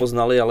jste ho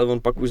poznali, ale on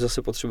pak už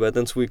zase potřebuje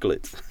ten svůj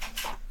klid.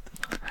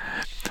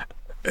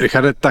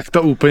 Richarde, tak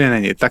to úplně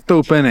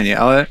není,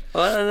 ale...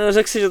 Ale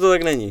řekl si, že to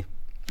tak není.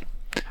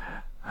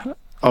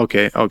 OK.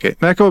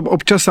 No jako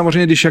občas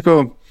samozřejmě, když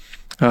jako...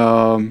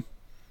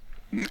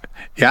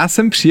 já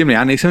jsem příjemný,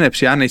 já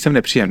nejsem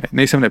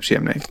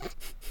nepříjemný.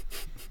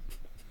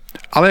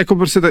 Ale jako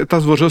prostě ta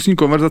zdvořilostní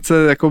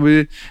konverzace jako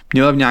by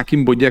měla v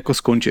nějakém bodě jako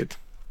skončit.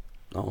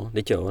 No,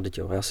 teď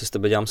jo, já si s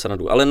tebe dělám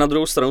srandu. Ale na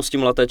druhou stranu s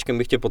tím latéčkem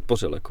bych tě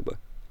podpořil, Jakube.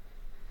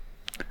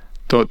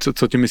 To,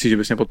 co ti myslíš, že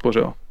bys mě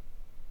podpořil?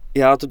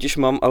 Já totiž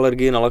mám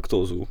alergii na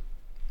laktózu.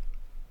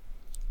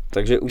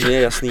 Takže už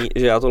je jasný,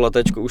 že já to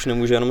latéčko už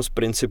nemůžu jenom z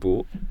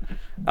principu,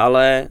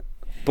 ale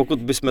pokud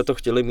bychom to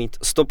chtěli mít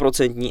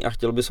 100% a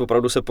chtěl bys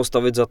opravdu se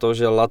postavit za to,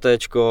 že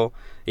latéčko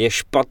je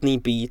špatný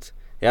pít,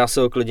 já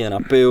se ho klidně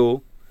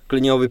napiju,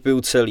 klidně ho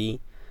vypiju celý,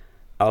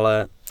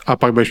 ale... A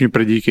pak budeš mít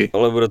prdíky.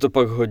 Ale bude to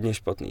pak hodně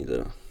špatný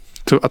teda.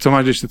 Co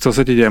máš, co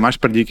se ti děje? Máš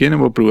prdíky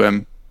nebo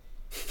průjem?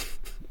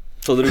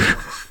 Co druhý?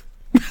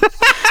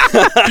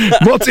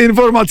 Moc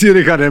informací,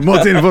 Richarde,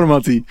 moc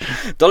informací.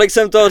 Tolik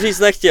jsem toho říct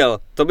nechtěl,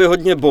 to by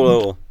hodně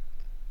bolelo.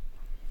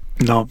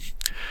 No,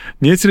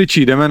 nic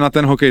ličí, jdeme na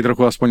ten hokej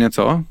trochu aspoň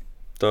něco?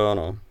 To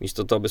ano,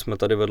 místo toho, aby jsme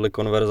tady vedli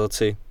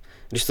konverzaci,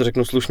 když to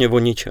řeknu slušně o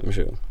ničem,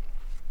 že jo.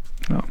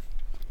 No.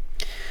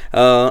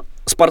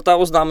 Sparta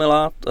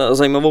oznámila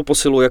zajímavou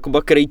posilu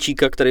Jakuba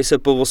Krejčíka, který se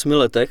po 8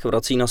 letech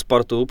vrací na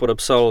Spartu,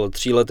 podepsal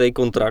 3letý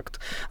kontrakt.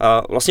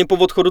 A vlastně po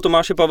odchodu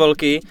Tomáše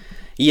Pavelky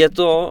je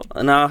to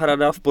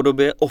náhrada v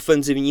podobě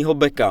ofenzivního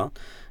beka.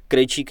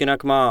 Krejčík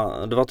jinak má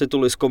 2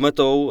 tituly s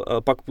Kometou,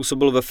 pak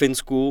působil ve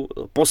Finsku,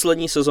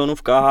 poslední sezonu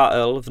v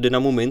KHL v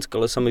Dynamu Minsk,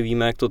 ale sami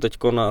víme, jak to teď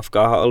v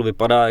KHL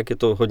vypadá, jak je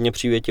to hodně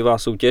přívětivá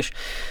soutěž.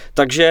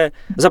 Takže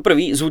za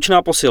prvý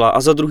zvučná posila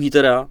a za druhý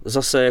teda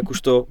zase, jak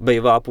už to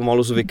bejvá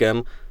pomalu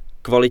zvykem,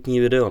 kvalitní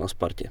video na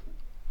Spartě.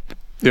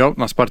 Jo,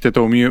 na Spartě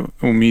to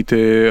umí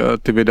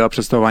ty videa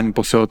představování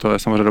posil, to je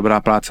samozřejmě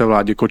dobrá práce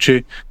Vládě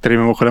Koči, který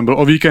mimochodem byl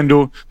o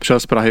víkendu, přišel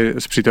z Prahy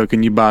s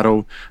přítelkyní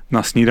Bárou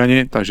na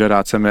snídani, takže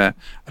rád jsem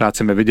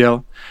je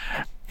viděl.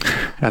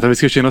 Já to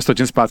vždycky ještě jenom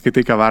stočím zpátky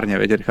ty kavárně,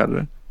 vědět,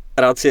 Richarde.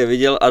 Rád si je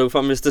viděl a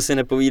doufám, že jste si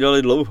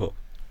nepovídali dlouho.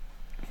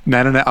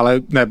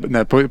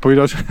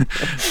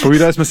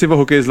 Povídali jsme si o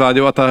hokeji s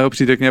Vláďou a ta jeho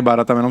přítelkyně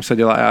Bára tam jenom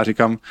seděla a já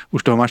říkám,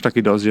 už toho máš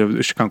taky dost, že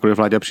kamkoliv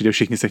Vláďa přijde,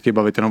 všichni se chtějí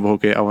bavit jenom o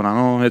hokeji a ona,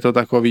 no, je to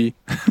takový.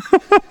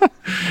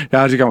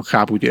 Já říkám,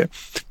 chápu tě.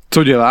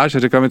 Co děláš?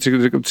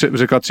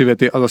 Řekla 3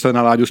 věty a zase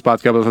na Láďu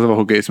zpátky a zase o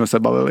hokeji jsme se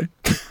bavili.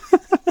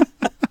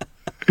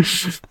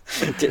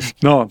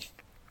 No,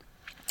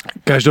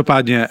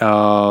 každopádně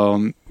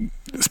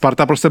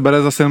Sparta prostě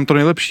bere zase jenom to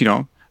nejlepší,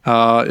 no.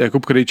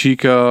 Jakub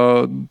Krejčík,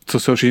 co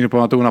se ho všichni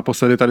pamatují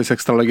naposledy tady z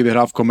Extraligy, kdy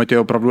hrál v Kometě, je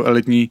opravdu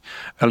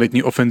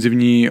elitní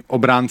ofenzivní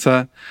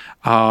obránce.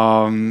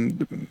 A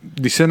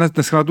když se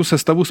dneska na tu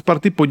sestavu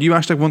Sparty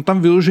podíváš, tak on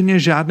tam vyloženě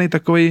žádný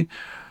takový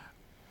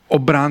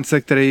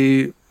obránce,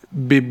 který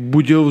by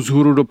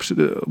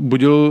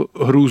budil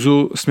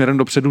hrůzu směrem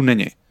dopředu,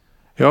 není.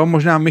 Jo,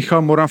 možná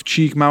Michal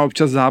Moravčík má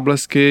občas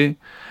záblesky,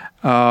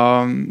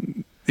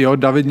 jo,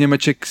 David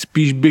Němeček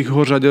spíš bych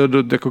ho řadil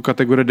do jako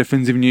kategorie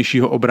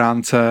defenzivnějšího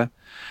obránce.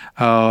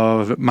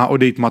 Má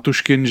odejít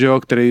Matuškin, že jo,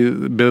 který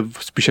byl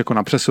spíš jako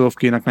na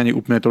přesilovky, jinak na něj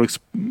úplně tolik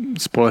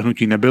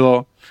spolehnutí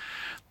nebylo.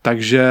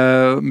 Takže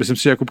myslím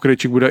si, že Jakub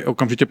Krejčík bude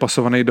okamžitě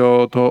pasovaný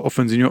do toho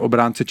ofenzivního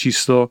obránce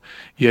číslo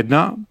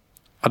 1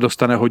 a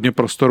dostane hodně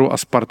prostoru a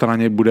Sparta na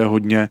něj bude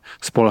hodně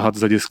spolehat z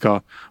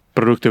hlediska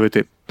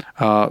produktivity.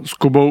 S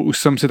Kubou už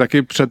jsem si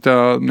taky před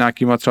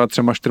nějakýma třeba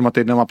 3-4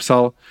 týdnama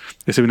psal,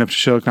 jestli by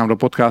nepřišel k nám do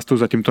podcastu,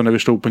 zatím to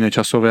nevyšlo úplně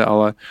časově,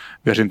 ale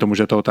věřím tomu,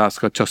 že to je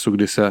otázka času,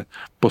 kdy se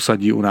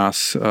posadí u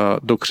nás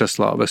do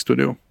křesla ve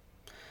studiu.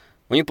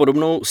 Oni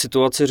podobnou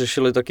situaci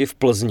řešili taky v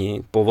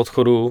Plzni po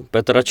odchodu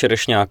Petra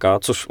Čerešňáka,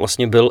 což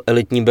vlastně byl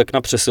elitní bek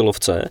na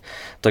přesilovce,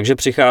 takže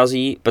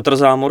přichází Petr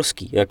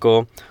Zámorský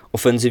jako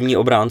ofenzivní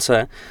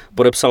obránce,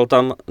 podepsal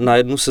tam na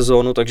 1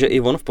 sezónu, takže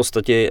i on v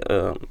podstatě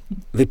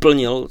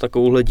vyplnil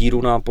takovouhle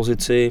díru na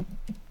pozici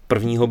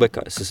prvního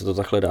beka, jestli se to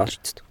takhle dá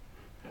říct.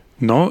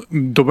 No,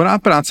 dobrá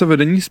práce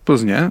vedení z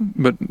Plzně.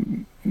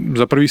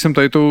 Za prvý jsem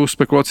tady tu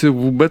spekulaci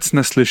vůbec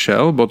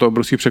neslyšel, bylo to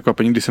obrovský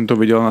překvapení, když jsem to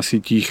viděl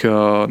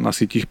na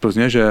sítích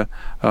Plzně, že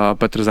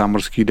Petr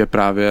Zámorský jde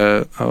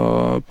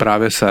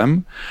právě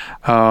sem.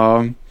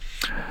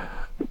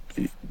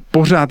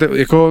 Pořád,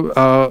 jako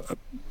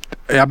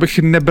já bych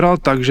nebral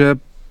tak, že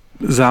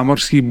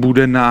Zámorský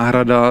bude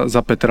náhrada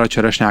za Petra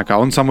Čerešňáka.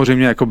 On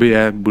samozřejmě jakoby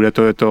je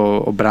to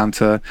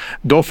obránce.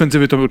 Do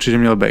ofenzivy to by určitě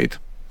měl být.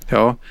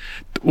 Jo?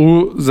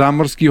 U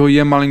Zámorského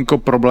je malinko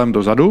problém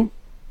dozadu.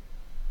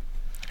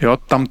 Jo?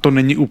 Tam to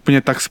není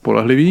úplně tak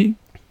spolehlivý.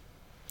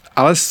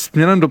 Ale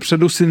směrem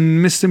dopředu si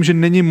myslím, že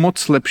není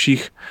moc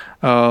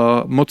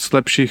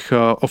lepších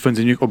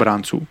ofenzivních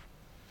obránců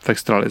v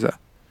extralize.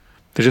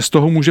 Takže z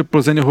toho může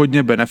Plzeň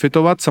hodně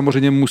benefitovat.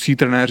 Samozřejmě musí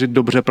trenéři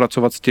dobře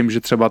pracovat s tím, že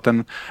třeba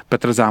ten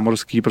Petr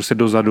Zámorský prostě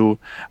dozadu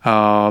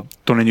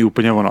to není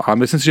úplně ono. Ale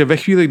myslím si, že ve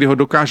chvíli, kdy ho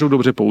dokážou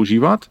dobře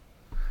používat,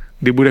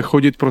 kdy bude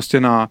chodit prostě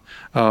na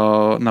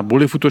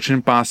bully v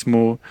útočném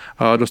pásmu,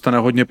 dostane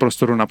hodně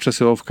prostoru na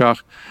přesilovkách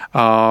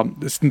a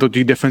do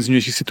těch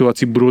defenzivnějších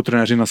situací budou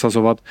trenéři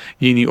nasazovat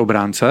jiný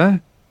obránce,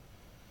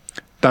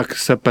 tak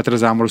se Petr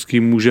Zámorský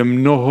může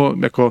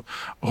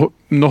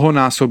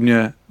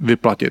mnohonásobně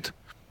vyplatit.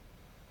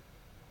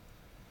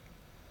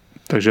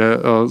 Takže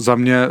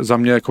za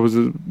mě jako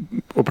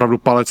opravdu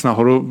palec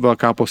nahoru,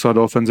 velká posila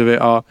do ofenzivy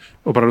a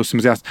opravdu si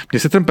myslím, mně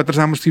se ten Petr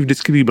Zámorský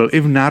vždycky líbil, i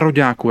v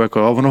nároďáku,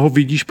 jako, ono ho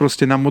vidíš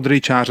prostě na modré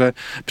čáře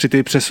při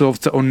té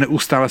přesilovce, on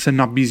neustále se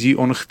nabízí,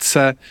 on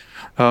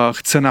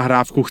chce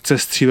nahrávku, chce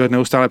střílet,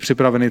 neustále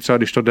připravený, třeba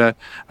když to jde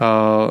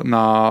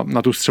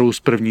na tu střelu z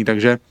první,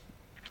 takže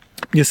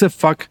mně se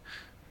fakt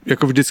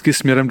jako vždycky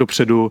směrem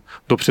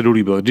dopředu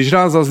líbil. Když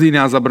hrál za Zlín,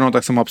 já za Brno,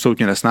 tak jsem ho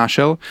absolutně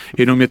nesnášel,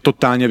 jenom mě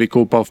totálně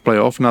vykoupal v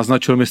playoff,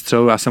 naznačil mi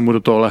střelu, já jsem mu do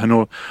toho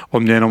lehnul,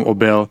 on mě jenom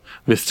objel,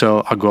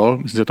 vystřelil a gol.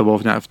 Myslím, že to bylo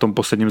v tom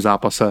posledním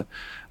zápase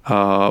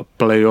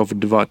playoff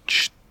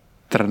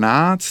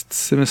 2014,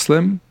 si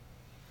myslím,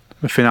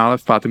 ve finále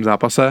v 5.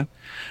 zápase,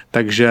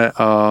 takže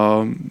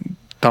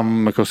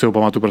tam jako si ho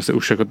pamatuju, prostě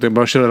už jako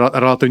byl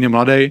relativně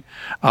mladý,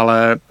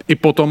 ale i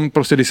potom,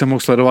 prostě, když jsem mohl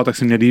sledovat, tak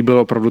se mě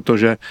líbilo opravdu to,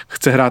 že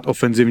chce hrát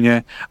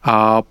ofenzivně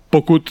a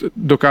pokud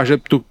dokáže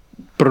tu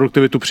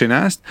produktivitu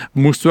přinést, v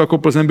mužstvu jako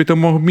Plzeň by to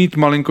mohl mít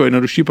malinko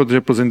jednodušší,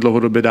 protože Plzeň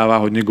dlouhodobě dává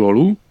hodně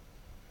gólů,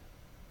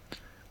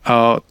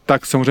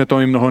 tak samozřejmě to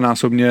jim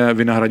mnohonásobně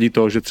vynahradí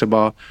to, že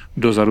třeba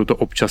dozadu to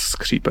občas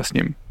skřípe s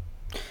ním.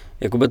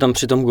 Jakube, tam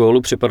při tom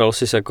gólu připadal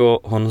jsi jako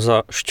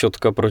Honza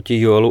Šťotka proti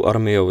Joelu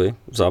Armiovi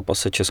v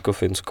zápase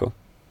Česko-Finsko.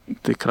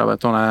 Ty krave,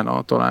 to ne.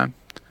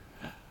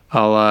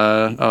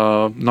 Ale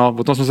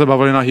o tom jsme se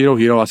bavili na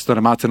Hero, asi to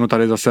nemá cenu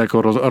tady zase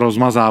jako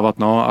rozmazávat,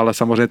 ale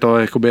samozřejmě to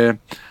jakoby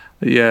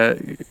je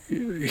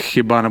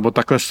chyba, nebo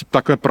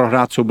takhle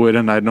prohrát souboj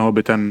 1 na 1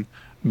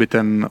 by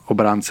ten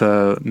obránce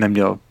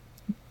neměl.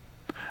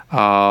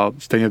 a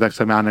stejně tak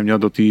jsem já neměl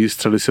do té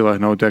střely si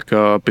lehnout jak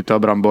pytel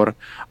brambor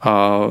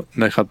a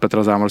nechat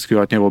Petra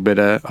Zámorského, ať mě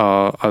objede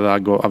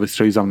a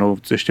vystřelí za mnou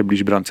ještě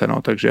blíž brance,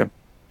 no, takže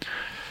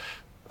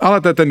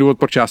ale to je ten důvod,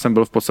 proč já jsem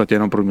byl v podstatě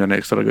jenom průměrný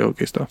extraligový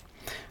hokejista.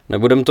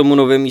 Nebudem tomu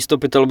nově místo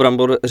pytel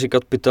brambor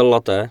říkat pytel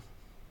laté?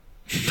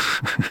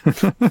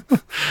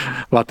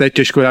 Laté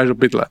těžko dáš do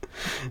pytle.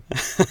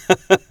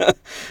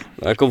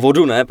 No, jako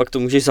vodu ne, pak to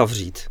můžeš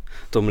zavřít,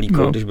 to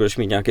mlíko, když budeš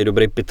mít nějaký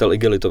dobrý pytel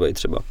igelitovej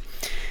třeba.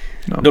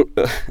 No.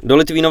 Do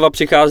Litvínova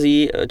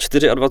přichází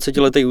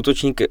 24letý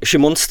útočník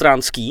Šimon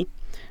Stránský,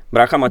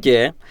 brácha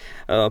Matěje.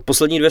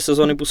 Poslední 2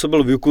 sezony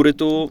působil v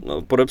Jukuritu,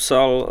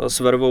 podepsal s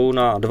vervou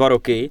na 2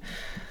 roky.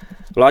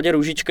 Vláďa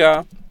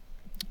Růžička,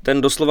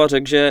 ten doslova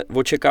řekl, že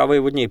očekávají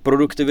od něj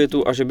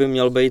produktivitu a že by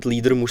měl být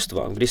lídr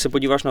mužstva. Když se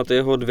podíváš na ty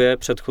jeho 2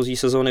 předchozí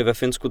sezóny ve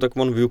Finsku, tak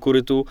on v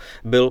Jukuritu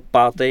byl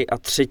 5. a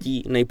 3.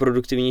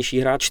 nejproduktivnější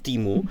hráč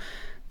týmu.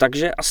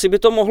 Takže asi by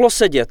to mohlo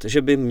sedět,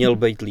 že by měl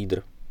být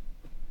lídr.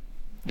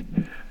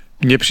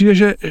 Mně přijde,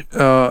 že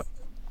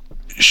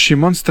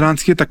Šimon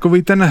Stránský je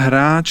takový ten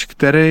hráč,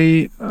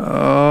 který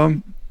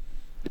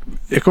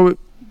jako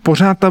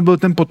pořád tam byl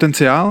ten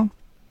potenciál,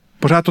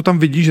 pořád to tam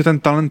vidí, že ten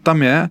talent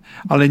tam je,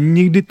 ale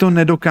nikdy to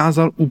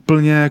nedokázal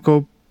úplně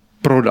jako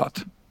prodat.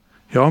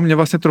 Jo, mě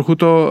vlastně trochu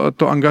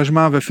to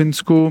angažmá ve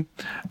Finsku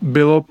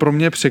bylo pro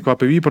mě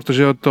překvapivý,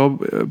 protože to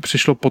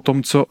přišlo po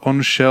tom, co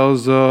on šel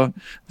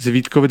z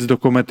Vítkovic do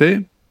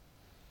Komety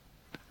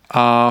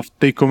a v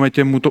té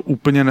Kometě mu to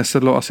úplně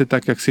nesedlo asi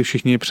tak, jak si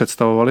všichni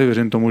představovali.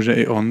 Věřím tomu, že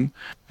i on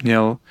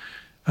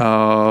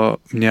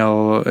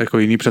měl jako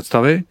jiný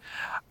představy.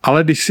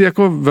 Ale když si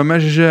jako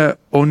vemeš, že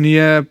on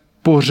je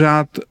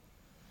pořád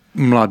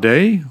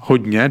mladý,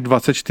 hodně,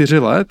 24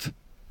 let,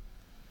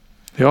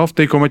 jo, v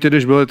té Kometě,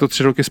 když bylo to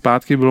 3 roky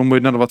zpátky, bylo mu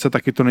 21,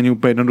 taky to není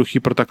úplně jednoduchý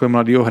pro takhle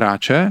mladýho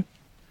hráče.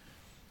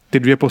 Ty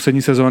 2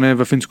 poslední sezóny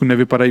ve Finsku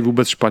nevypadají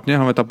vůbec špatně,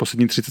 máme tam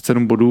poslední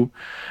 37 bodů.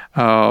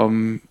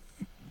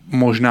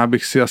 Možná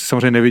bych si, asi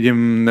samozřejmě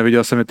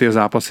neviděl jsem ty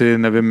zápasy,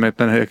 nevím,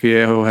 jaký je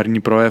jeho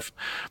herní projev.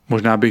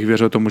 Možná bych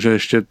věřil tomu, že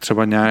ještě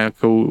třeba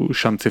nějakou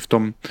šanci v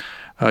tom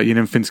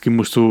jiném finském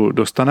mužstvu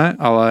dostane,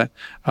 ale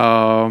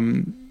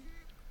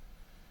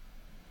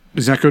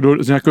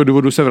z nějakého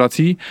důvodu se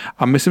vrací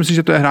a myslím si,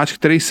 že to je hráč,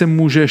 který se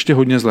může ještě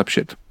hodně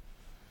zlepšit.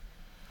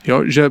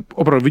 Jo, že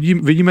opravdu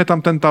vidíme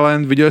tam ten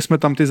talent, viděli jsme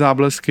tam ty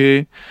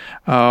záblesky,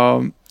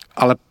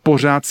 ale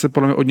pořád se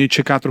podle mě od něj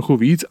čeká trochu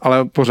víc,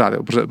 ale pořád,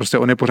 prostě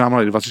on je pořád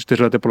malý,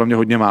 24 let je podle mě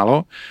hodně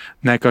málo,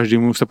 ne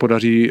každému se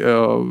podaří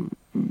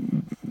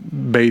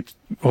být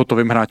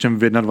hotovým hráčem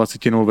v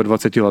 21 nebo ve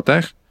 20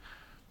 letech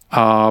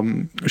a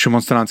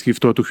Šimon Stránský v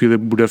tu chvíli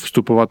bude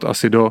vstupovat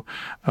asi do,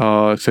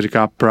 jak se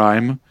říká,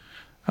 prime,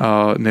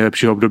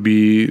 nejlepšího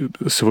období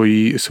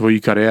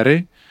svojí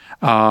kariéry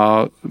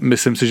a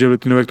myslím si, že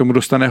Litvínovek k tomu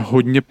dostane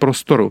hodně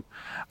prostoru,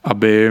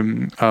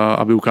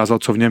 aby ukázal,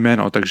 co v něm je.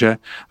 No. Takže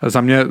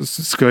za mě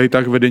skvělý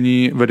tak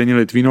vedení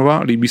Litvínova,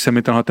 líbí se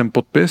mi tenhle ten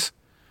podpis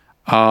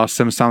a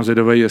jsem sám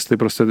zvědavý, jestli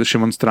prostě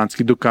Šimon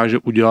Stránský dokáže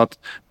udělat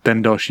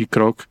ten další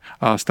krok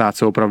a stát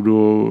se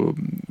opravdu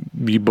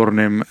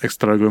výborným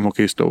extraligovým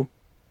hokejistou.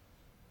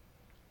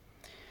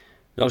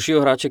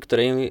 Dalšího hráče,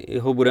 který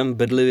ho budeme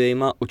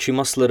bedlivějma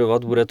očima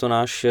sledovat, bude to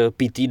náš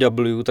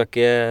PTW, tak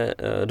je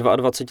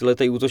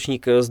 22letý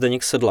útočník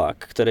Zdeněk Sedlák,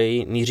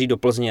 který míří do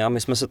Plzně a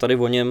my jsme se tady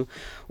o něm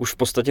už v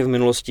podstatě v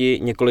minulosti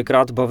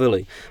několikrát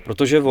bavili,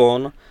 protože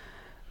on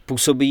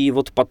působí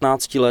od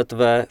 15 let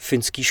ve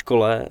finské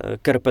škole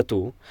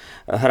Kerpetu,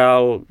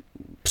 hrál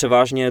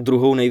převážně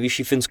 2.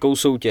 nejvyšší finskou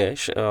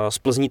soutěž, z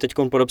Plzní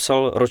teďkon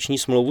podepsal roční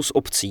smlouvu s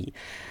Obcí,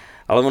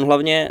 ale on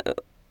hlavně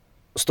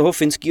z toho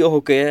finského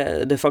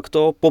hokeje de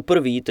facto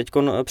poprvé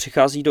teďkon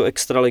přichází do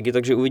extraligy,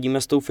 takže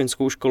uvidíme s tou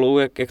finskou školou,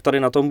 jak tady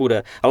na tom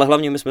bude. Ale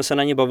hlavně my jsme se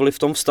na ně bavili v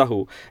tom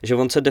vztahu, že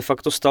on se de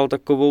facto stal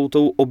takovou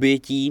tou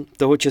obětí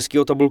toho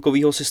českého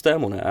tabulkového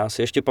systému. Ne? Já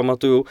si ještě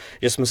pamatuju,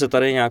 že jsme se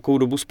tady nějakou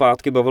dobu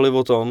zpátky bavili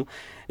o tom,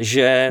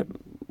 že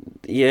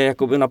je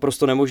jakoby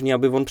naprosto nemožný,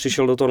 aby on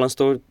přišel do tohle z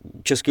toho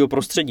českého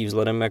prostředí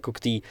vzhledem jako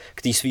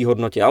k té svý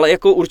hodnotě. Ale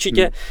jako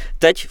určitě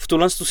teď v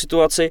tuhle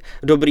situaci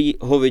dobrý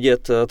ho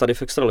vidět tady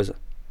v extralize.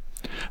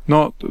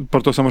 No,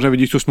 proto samozřejmě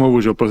vidíš tu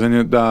smlouvu, že Plzeň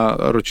dá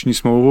roční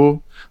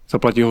smlouvu,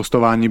 zaplatí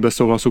hostování bez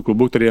souhlasu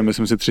klubu, který je,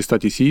 myslím si, 300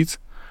 000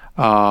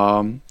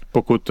 a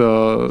pokud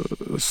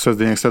se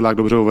Zdeněk Sedlák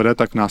dobře uvede,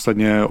 tak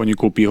následně oni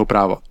koupí jeho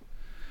práva.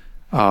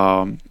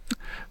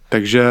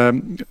 Takže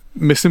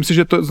myslím si,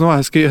 že to je znovu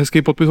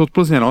hezký podpis od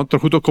Plzně, no.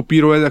 Trochu to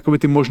kopíruje jakoby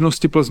ty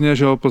možnosti Plzně,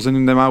 že jo,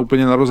 Plzeň nemá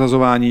úplně na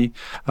rozhazování,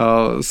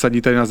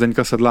 sadí tady na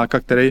Zdeňka Sedláka,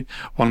 který,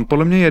 on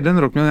podle mě 1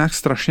 rok měl nějak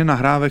strašně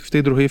nahrávek v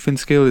té druhé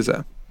finské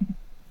lize.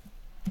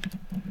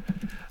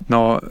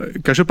 No,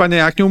 každopádně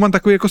já k němu mám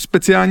takový jako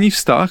speciální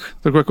vztah,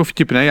 takový jako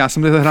vtipný. Já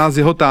jsem hrál s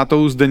jeho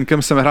tátou, s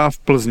Deňkem jsem hrál v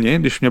Plzni,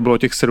 když mě bylo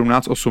těch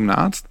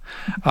 17-18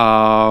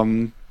 a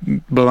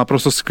byl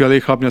naprosto skvělý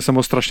chlap, měl jsem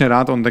ho strašně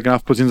rád, on tenkrát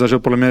v Plzni zažil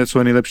podle mě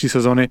svoje nejlepší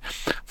sezony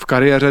v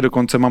kariéře,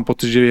 dokonce mám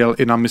pocit, že jel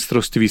i na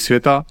mistrovství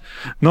světa.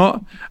 No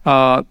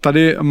a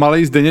tady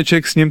malej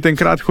Zdeněček s ním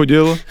tenkrát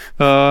chodil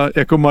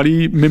jako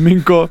malý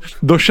miminko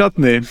do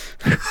šatny.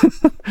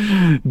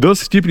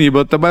 Dost vtipný,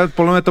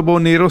 podle mě to bylo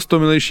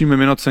nejrostomilejší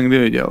mimino, co jsem kdy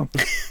viděl.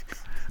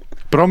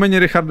 Promiň,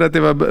 Richarde,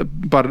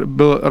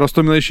 byl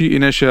rostomilejší i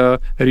než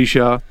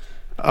Ríša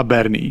a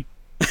Bernie.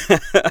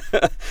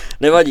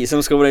 Nevadí,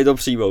 jsem schopný to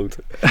přijmout.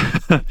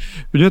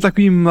 Měl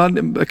takový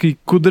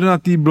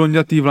kudrnatý,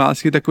 blondětý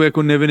vlásky, takový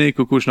jako nevinný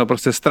kukuš, no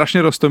prostě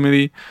strašně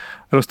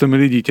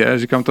rostomilý dítě.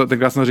 Říkám to,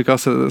 tenkrát jsem říkal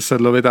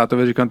Sedlovi,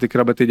 tátovi, říkám, ty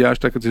krabe, ty děláš,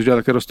 tak ty jsi dělal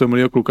taky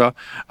rostomilýho kluka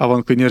a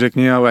on klidně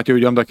řekni, a já tě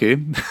udělám taky.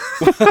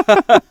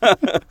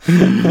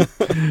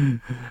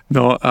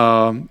 No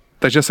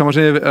takže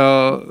samozřejmě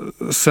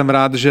jsem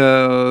rád,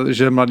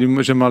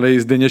 že mladý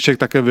Zdeněček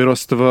také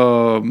vyrost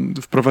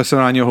v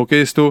profesionálního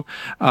hokejistu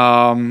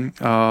a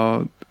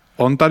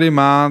on tady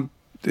má,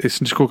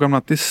 jestli koukám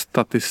na ty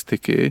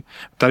statistiky,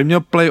 tady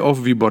měl playoff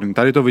výborný,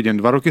 tady to vidím,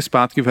 2 roky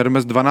zpátky v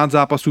Hermes 12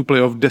 zápasů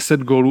playoff, 10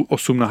 gólů,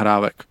 8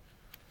 nahrávek,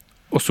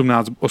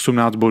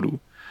 18 bodů.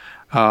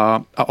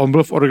 A on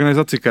byl v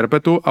organizaci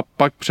Kerpetu a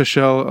pak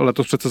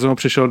letos před sezónou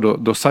přešel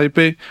do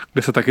Saipy,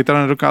 kde se taky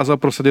teda nedokázal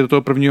prosadit do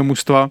toho prvního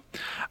mužstva,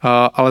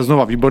 ale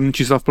znova výborný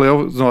čísla v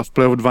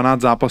playoff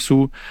 12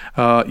 zápasů,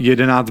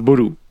 11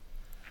 bodů.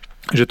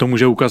 Že to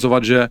může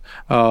ukazovat, že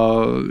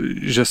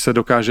se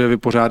dokáže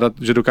vypořádat,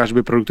 že dokáže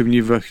být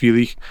produktivní v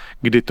chvílích,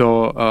 kdy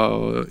to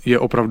je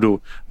opravdu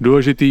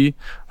důležitý.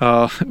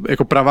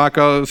 Jako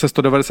praváka se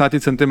 190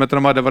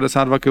 cm a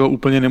 92 kg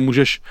úplně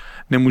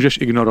nemůžeš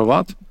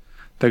ignorovat.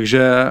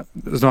 Takže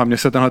znova, mně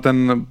se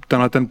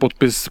tenhle ten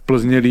podpis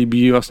Plzně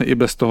líbí vlastně i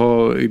bez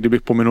toho, i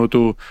kdybych pominul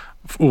tu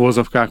v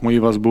uvozovkách moji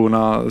vazbu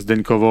na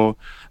Zdeňkovo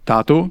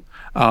tátu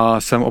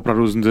a jsem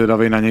opravdu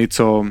zvědavý na něj,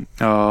 co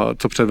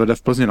předvede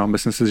v Plzni. No.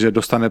 Myslím si, že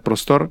dostane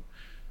prostor,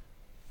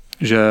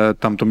 že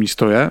tam to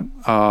místo je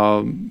a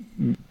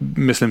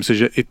myslím si,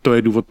 že i to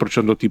je důvod, proč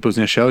on do té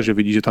Plzně šel, že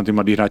vidí, že tam ty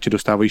mladí hráči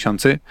dostávají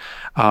šanci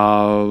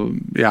a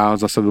já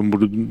zase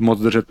budu moc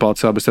držet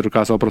palce, aby se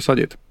dokázal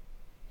prosadit.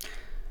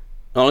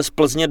 No ale z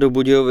Plzně do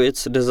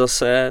Budějovic jde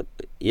zase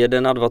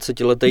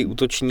 21letý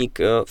útočník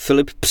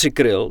Filip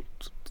Přikryl.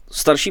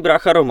 Starší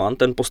brácha Roman,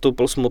 ten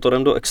postoupil s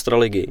Motorem do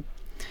extraligy.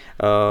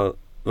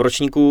 V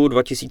ročníku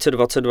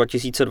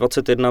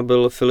 2020-2021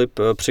 byl Filip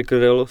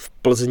Přikryl v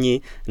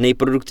Plzni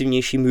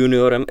nejproduktivnějším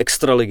juniorem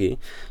extraligy.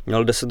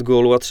 Měl 10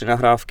 gólů a 3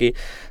 nahrávky,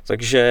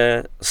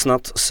 takže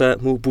snad se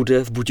mu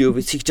bude v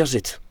Budějovicích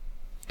dařit.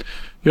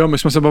 Jo, my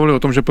jsme se bavili o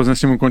tom, že Plzeň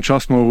s ním ukončila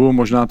smlouvu,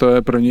 možná to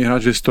je první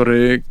hráč v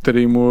historii,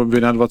 který mu v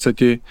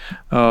 21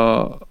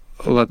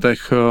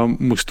 letech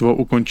mužstvo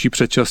ukončí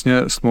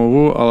předčasně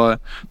smlouvu, ale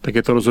tak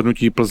je to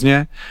rozhodnutí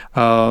Plzně.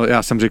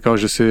 Já jsem říkal,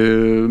 že si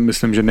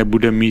myslím, že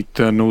nebude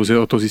mít nouzi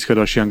o to získat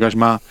další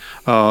angažmá.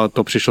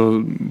 To přišlo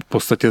v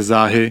podstatě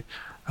záhy,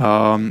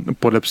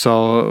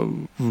 podepsal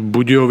v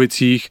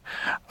Budějovicích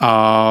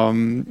a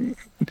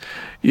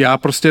já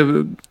prostě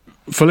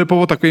Filip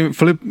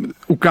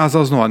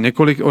ukázal znova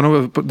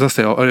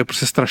je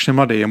prostě strašně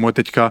mladý, je mu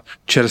teďka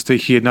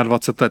čerstvých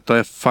 21 let, to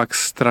je fakt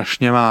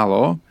strašně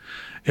málo,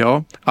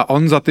 jo, a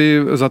on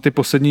za ty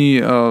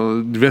poslední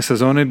 2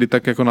 sezóny, kdy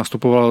tak jako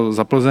nastupoval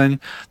za Plzeň,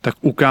 tak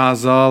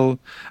ukázal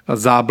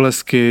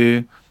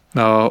záblesky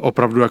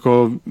opravdu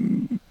jako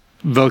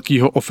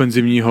velkého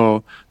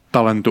ofenzivního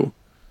talentu.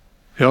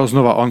 Jo,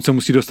 znova, on se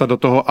musí dostat do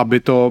toho, aby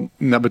to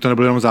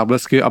nebyly jenom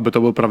záblesky, aby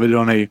to byl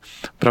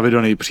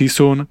pravidelný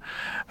přísun.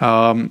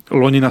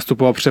 Loni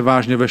nastupoval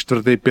převážně ve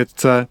 4.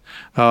 5.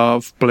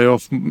 V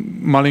playoff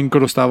malinko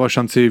dostával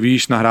šanci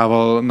výš,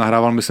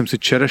 nahrával myslím si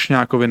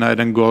Čerešňákovi na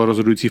 1 gól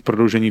rozhodující v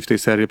prodloužení v té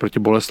sérii proti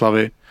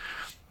Boleslavi.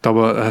 To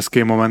byl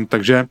hezký moment,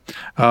 takže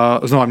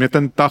znova, mě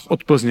ten tah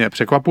od Plzně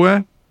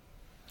překvapuje,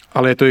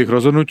 ale je to jejich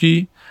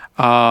rozhodnutí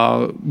a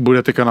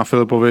bude teďka na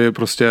Filipovi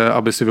prostě,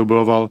 aby si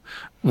vybojoval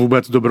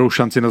vůbec dobrou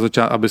šanci na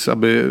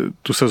aby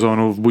tu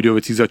sezónu v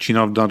Budějovicích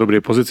začínal na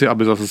dobré pozici,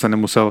 aby zase se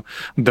nemusel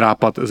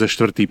drápat ze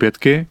 4. 5.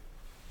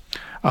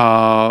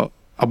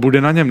 A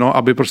bude na něm, no,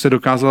 aby prostě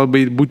dokázal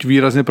být buď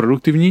výrazně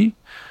produktivní,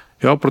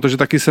 jo, protože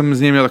taky jsem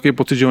z něj měl takový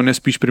pocit, že on je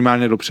spíš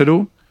primárně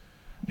dopředu,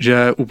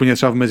 že úplně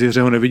třeba v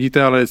mezihře ho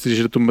nevidíte, ale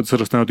jestliže se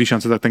dostane do té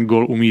šance, tak ten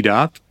gól umí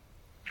dát.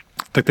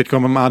 Tak teďka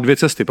má 2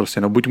 cesty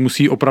prostě, no, buď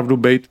musí opravdu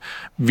být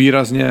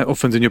výrazně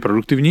ofenzivně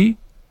produktivní,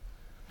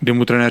 kdy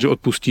mu trenéři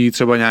odpustí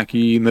třeba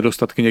nějaký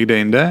nedostatky někde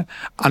jinde,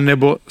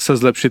 anebo se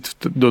zlepšit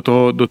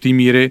do té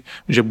míry,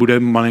 že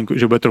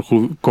bude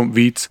trochu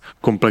víc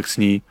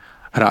komplexní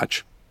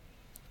hráč.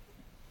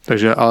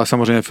 Takže, ale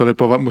samozřejmě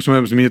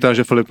musíme zmínit,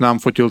 že Filip nám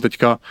fotil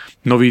teďka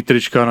nový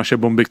trička naše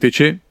Bomby k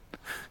tyči,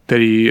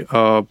 který,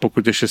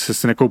 pokud ještě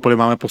si nekoupili,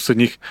 máme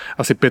posledních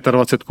asi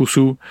 25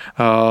 kusů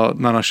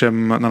na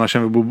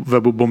našem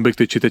webu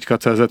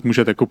bombyktyči.cz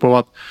můžete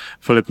kupovat.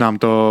 Filip nám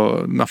to,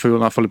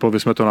 na Filipovi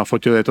jsme to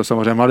nafotili, je to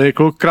samozřejmě mladý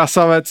kluk,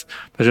 krasavec,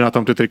 takže na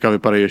tom ty trika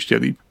vypadají ještě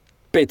líp.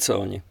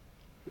 Piconi.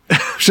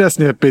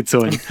 Přesně,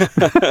 Picoň.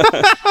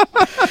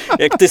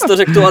 Jak ty jsi to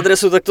řekl tu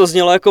adresu, tak to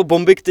znělo jako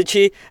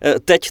bombiktyči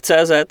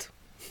teď.cz.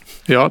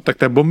 Jo, tak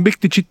to je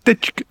bombiktyči teď.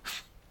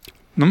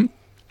 No,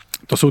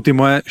 to jsou ty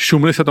moje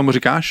šumly, se tomu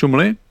říká?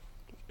 Šumly.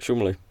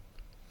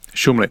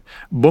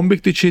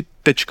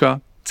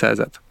 bombiktyči.cz.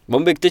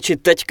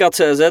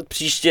 bombiktyči.cz,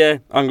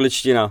 příště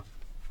angličtina.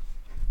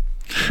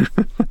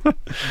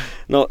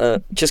 No,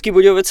 Český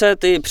Budějovice,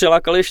 ty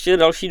přilákaly ještě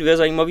další 2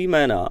 zajímavý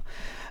jména.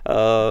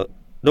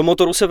 Do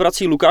Motoru se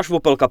vrací Lukáš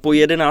Vopelka po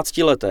 11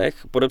 letech,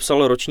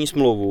 podepsal roční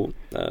smlouvu,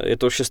 je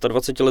to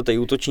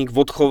 26letý útočník,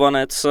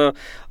 odchovanec,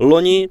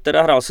 loni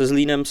teda hrál se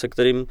Zlínem, se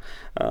kterým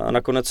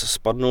nakonec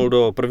spadnul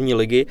do první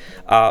ligy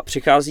a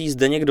přichází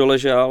Zdeněk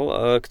Doležal,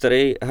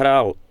 který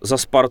hrál za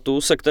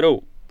Spartu, se kterou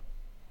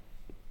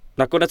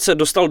nakonec se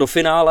dostal do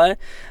finále,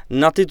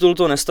 na titul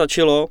to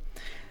nestačilo.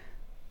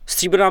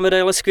 Stříbrná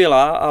medaile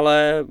skvělá,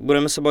 ale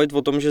budeme se bavit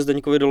o tom, že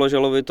Zdeňkovi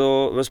Doležalovi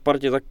to ve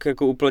Spartě tak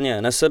jako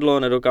úplně nesedlo,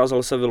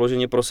 nedokázal se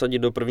vyloženě prosadit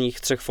do prvních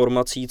 3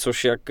 formací,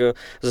 což jak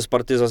ze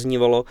Sparty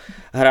zaznívalo,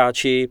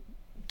 hráči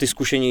ty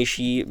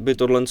zkušenější by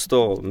tohle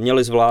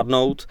měli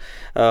zvládnout.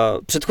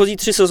 Předchozí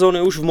 3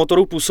 sezóny už v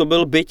Motoru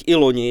působil, byť i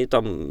loni,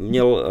 tam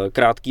měl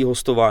krátký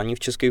hostování v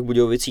Českých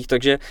Budějovicích,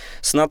 takže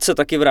snad se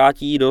taky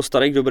vrátí do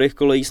starých dobrých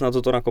kolejí, snad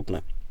to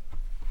nakopne.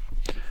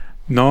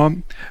 No,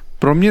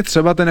 pro mě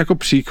třeba ten jako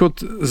příchod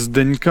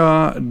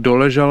Zdeňka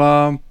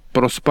Doležala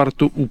pro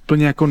Spartu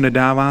úplně jako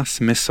nedává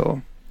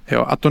smysl.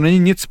 Jo? A to není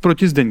nic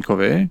proti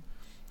Zdeňkovi,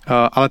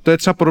 ale to je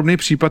třeba podobný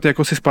případ,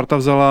 jako si Sparta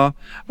vzala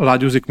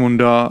Láďu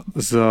Zikmunda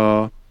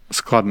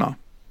z Kladna.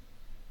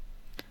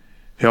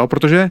 Jo,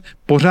 protože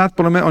pořád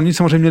podle mě oni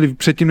samozřejmě měli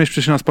předtím, než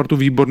přišli na Spartu,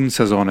 výborné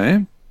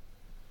sezóny.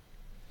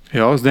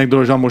 Jo, Zdeněk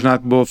Doležal možná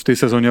bylo v té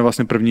sezóně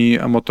vlastně první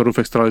Motoru v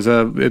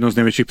extralize jedno z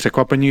největších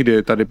překvapení, kdy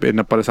je tady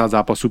 51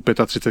 zápasů,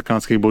 35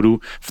 kanadských bodů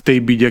v té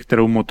bídě,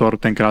 kterou Motor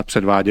tenkrát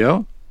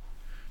předváděl.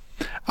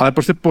 Ale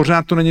prostě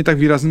pořád to není tak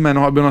výrazný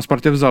jméno, aby ho na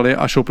Spartě vzali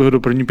a šoupli ho do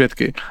první 5.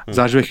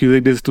 Záž ve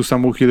chvíli, kdy tu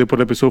samou chvíli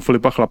podepisují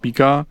Filipa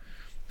Chlapíka,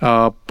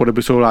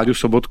 podepisují Láďu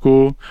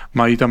Sobotku,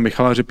 mají tam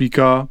Michala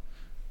Řepíka,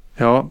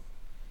 jo.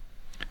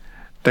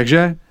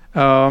 Takže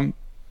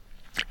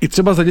i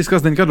třeba z hlediska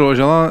Zdeňka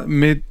Doležala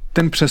mi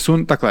ten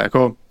přesun takhle,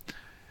 jako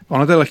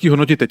ono to je lehký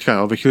hodnotit teďka,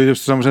 jo. Ve chvíli, že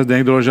samozřejmě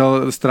Zdeněk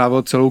Doležal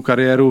strávil celou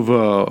kariéru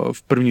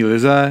v první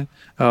lize,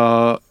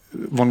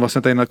 on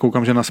vlastně tady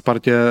koukám, že na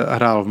Spartě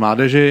hrál v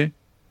mládeži,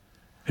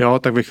 jo,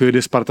 tak ve chvíli,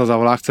 kdy Sparta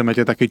zavolá, chceme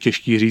tě, taky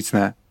těžký říct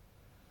ne.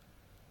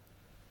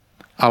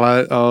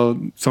 Ale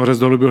samozřejmě z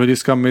dlouhodobého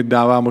hlediska mi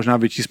dává možná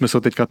větší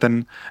smysl teďka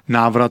ten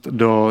návrat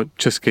do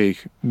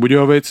Českých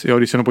Budějovic. Jo,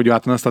 když se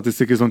podíváte na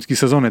statistiky z loňské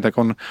sezony, tak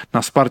on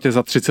na Spartě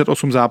za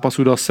 38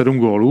 zápasů dal 7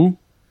 gólů,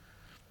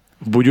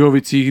 v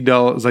Budějovicích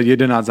dal za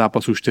 11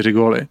 zápasů 4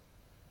 góly.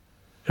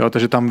 Jo,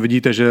 takže tam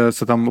vidíte, že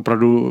se tam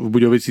opravdu v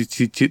Budějovicích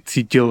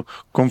cítil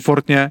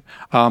komfortně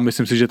a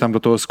myslím si, že tam do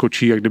toho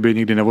skočí, jak kdyby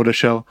nikdy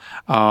neodešel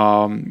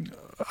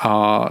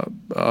a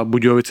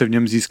Budějovice v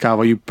něm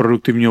získávají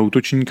produktivního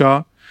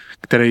útočníka,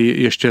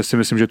 který ještě si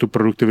myslím, že tu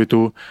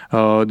produktivitu,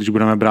 když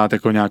budeme brát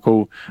jako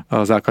nějakou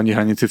základní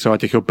hranici třeba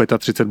těch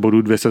 35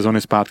 bodů 2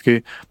 sezony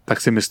zpátky,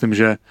 tak si myslím,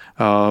 že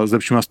s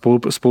lepšíma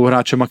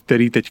spoluhráčema,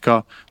 který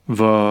teďka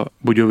v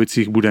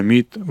Budějovicích bude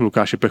mít,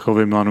 Lukáši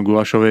Pechovi, Milanu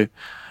Gulašovi,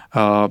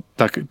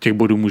 tak těch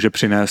bodů může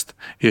přinést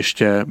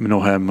ještě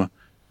mnohem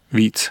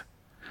víc.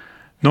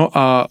 No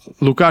a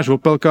Lukáš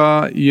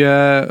Vopelka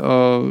je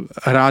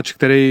hráč,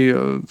 který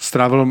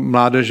strávil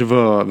mládež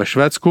ve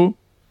Švédsku,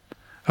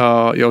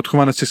 je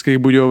odchovanec Českých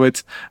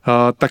Budějovic,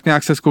 tak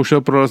nějak se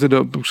zkoušel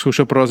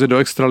prorazit do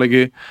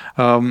extraligy.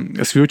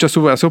 Svýho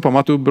času, já si ho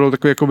pamatuju, bylo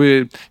takový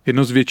jakoby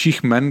jedno z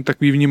větších men,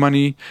 takový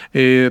vnímaný.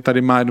 I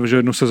tady má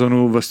jednu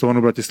sezonu ve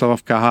Slovanu Bratislava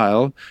v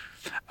KHL,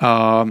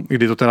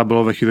 kdy to teda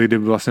bylo ve chvíli, kdy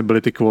vlastně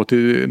byly ty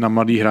kvóty na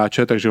mladý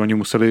hráče, takže oni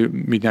museli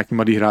mít nějaký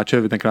mladý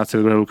hráče, tenkrát se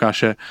vybrali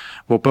Lukáše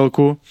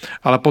Vopelku,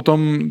 ale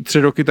potom 3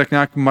 roky tak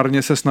nějak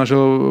marně se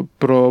snažil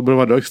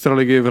probovat do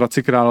extraligy v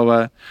Hradci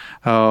Králové,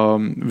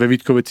 ve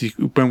Vítkovicích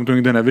úplně mu to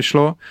nikde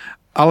nevyšlo,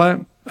 ale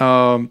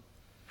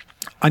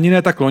ani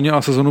ne tak loni,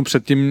 ale sezonu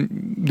předtím,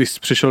 když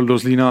přišel do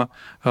Zlína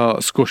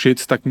z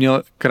Košic, tak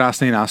měl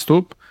krásný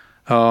nástup.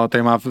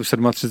 Tady má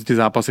v 37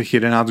 zápasech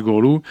 11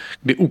 gólů,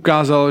 kdy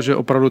ukázal, že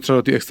opravdu třeba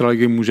do té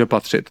extraligy může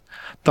patřit.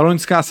 Ta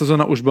loňská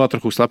sezona už byla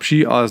trochu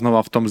slabší, ale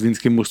znova v tom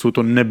zlínském mužstvu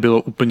to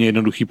nebylo úplně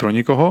jednoduchý pro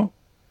nikoho.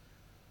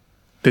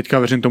 Teďka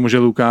věřím tomu, že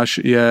Lukáš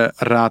je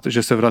rád,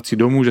 že se vrací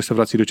domů, že se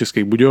vrací do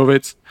Českých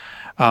Budějovic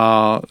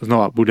a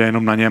znova bude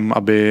jenom na něm,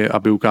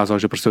 aby ukázal,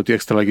 že prostě do té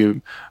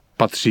extraligy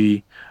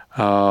patří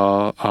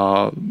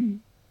a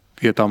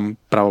je tam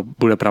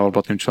bude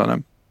právoplatným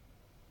členem.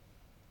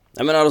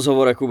 Jdeme na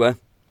rozhovor, Jakube.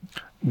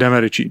 Jdeme,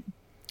 Richie.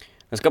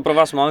 Dneska pro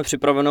vás máme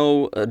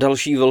připravenou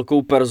další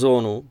velkou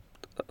personu.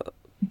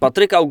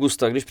 Patrik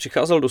Augusta, když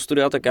přicházel do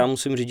studia, tak já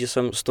musím říct, že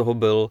jsem z toho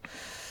byl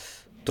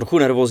trochu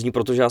nervózní,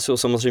 protože já si ho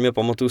samozřejmě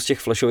pamatuju z těch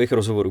flashových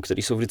rozhovorů,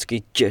 které jsou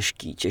vždycky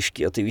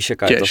těžký a ty víš,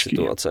 jaká je ta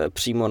situace.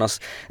 Přímo na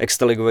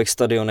extraligových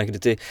stadionech, kdy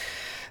ty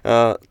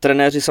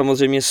Trenéři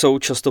samozřejmě jsou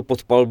často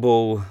pod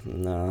palbou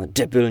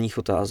debilních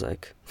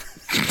otázek.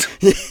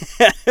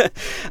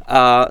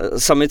 A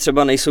sami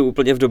třeba nejsou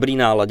úplně v dobrý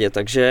náladě,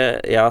 takže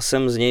já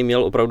jsem z něj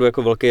měl opravdu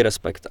jako velký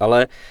respekt,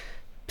 ale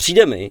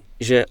přijde mi,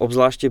 že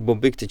obzvláště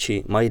Bobby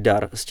Ktiči mají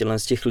dar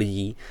z těch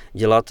lidí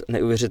dělat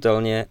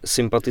neuvěřitelně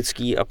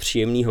sympatický a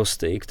příjemný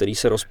hosty, který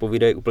se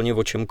rozpovídají úplně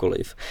o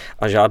čemkoliv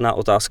a žádná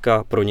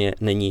otázka pro ně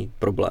není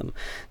problém.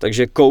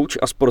 Takže coach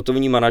a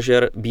sportovní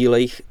manažer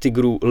Bílejch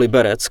Tigrů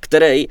Liberec,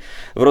 který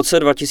v roce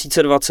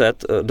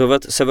 2020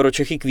 dovedl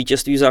Severočechy k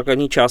vítězství v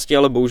základní části,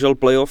 ale bohužel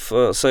playoff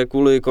se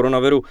kvůli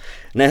koronaviru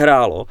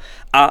nehrálo.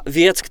 A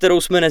věc,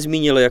 kterou jsme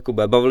nezmínili,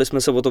 Jakube, bavili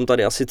jsme se o tom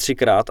tady asi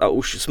 3krát a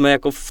už jsme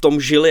jako v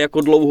tom žili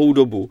jako dlouhou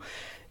dobu,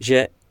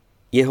 že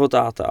jeho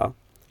táta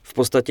v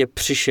podstatě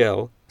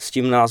přišel s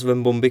tím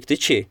názvem Bomby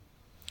Ktiči.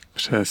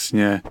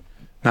 Přesně.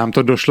 Nám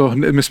to došlo,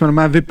 my jsme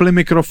normálně vypli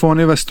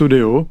mikrofony ve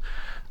studiu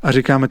a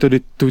říkáme to,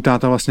 tvůj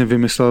táta vlastně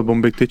vymyslel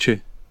Bomby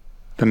Ktiči.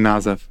 Ten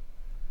název.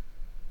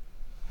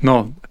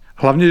 No,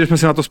 hlavně, že jsme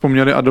si na to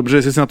vzpomněli a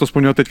dobře, že jsi na to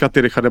vzpomněl teďka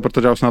ty, Richarde,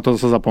 protože já jsem na to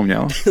zase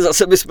zapomněl.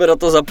 Zase bychom na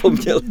to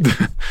zapomněli.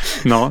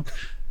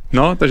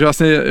 No, takže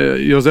vlastně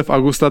Josef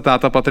Augusta,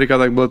 táta Patrika,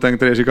 tak byl ten,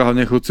 který říkal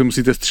hlavně kluci,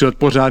 musíte střílet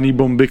pořádný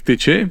bomby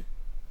Ktiči.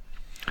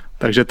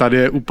 Takže tady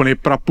je úplný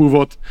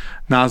prapůvod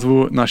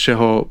názvu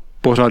našeho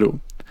pořadu.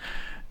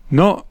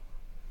 No,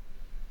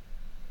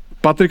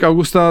 Patrik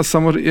Augusta,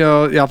 samozřejmě,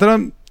 já teda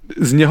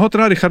z něho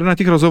teda, Richard, na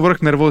těch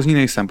rozhovorech nervózní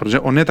nejsem, protože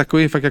on je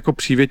takový fakt jako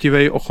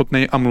přívětivý,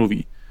 ochotnej a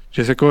mluví.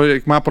 Že se jako,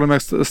 jak má problém,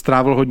 jak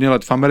strávil hodně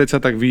let v Americe,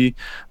 tak ví,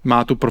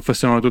 má tu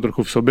profesionalitu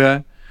trochu v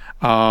sobě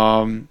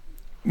a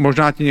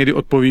možná ti někdy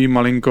odpoví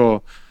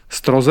malinko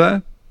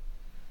stroze,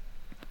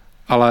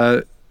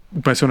 ale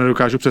úplně si ho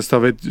nedokážu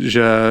představit,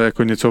 že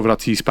jako něco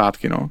vrací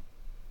zpátky, no.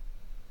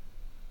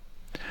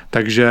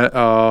 Takže,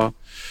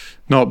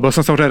 byl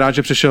jsem samozřejmě rád,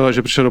 že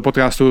přišel do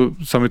podcastu,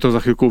 sami to za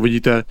chvilku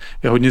uvidíte,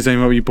 je hodně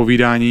zajímavý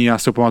povídání, já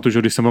si pamatuju, že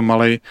když jsem byl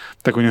malej,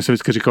 tak o něm se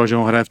vždycky říkal, že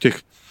on hraje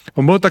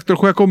on byl tak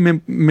trochu jako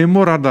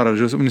mimo radar,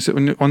 že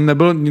on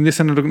nebyl, nikdy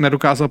se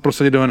nedokázal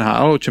prosadit do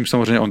NHL, o čem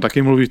samozřejmě on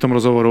taky mluví v tom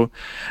rozhovoru,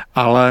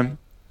 ale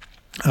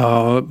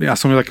já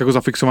jsem měl tak jako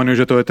zafixovaný,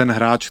 že to je ten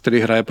hráč, který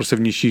hraje prostě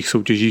v nižších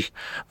soutěžích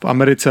v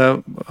Americe.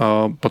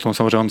 Potom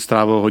samozřejmě on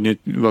strávil hodně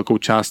velkou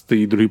část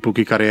té druhé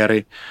půlky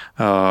kariéry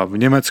v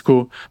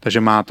Německu,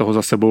 takže má toho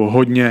za sebou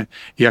hodně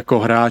jako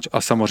hráč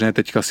a samozřejmě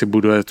teďka si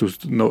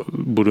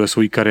buduje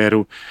svou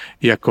kariéru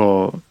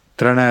jako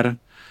trenér.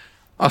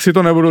 Asi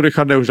to nebudu,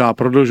 Richarde, už dál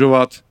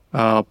prodlužovat.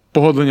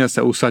 Pohodlně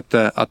se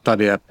usaďte a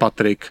tady je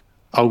Patrik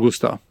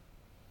Augusta.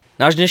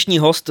 Náš dnešní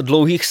host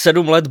dlouhých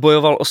 7 let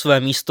bojoval o své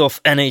místo v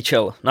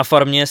NHL. Na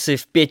farmě si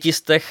v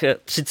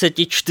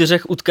 534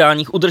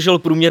 utkáních udržel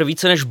průměr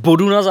více než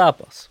bodů na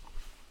zápas.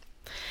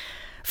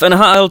 V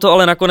NHL to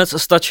ale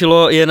nakonec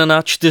stačilo jen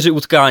na 4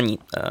 utkání.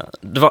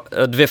 2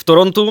 v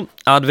Torontu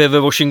a 2 ve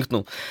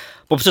Washingtonu.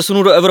 Po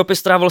přesunu do Evropy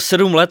strávil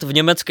 7 let v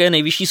německé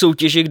nejvyšší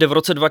soutěži, kde v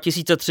roce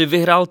 2003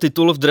 vyhrál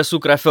titul v dresu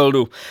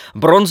Krefeldu.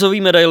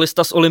 Bronzový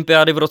medailista z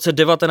olympiády v roce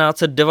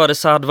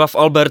 1992 v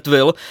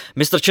Albertville,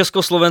 mistr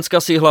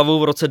Československa s Jihlavou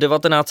v roce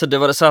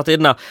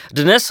 1991.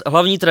 Dnes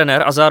hlavní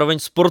trenér a zároveň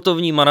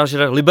sportovní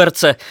manažer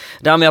Liberce.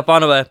 Dámy a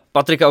pánové,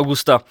 Patrik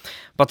Augusta.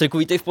 Patriku,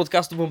 vítej v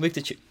podcastu Bomby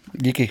Ktiči.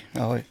 Díky,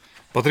 ahoj.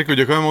 Patriku,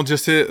 děkujeme moc, že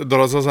jsi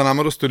dorazil za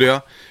náma do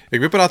studia.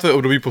 Jak vypadá tvoje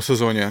období po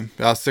sezóně?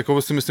 Já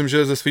si myslím,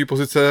 že ze své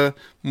pozice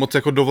moc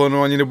jako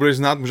dovolenou ani nebudeš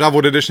znát. Možná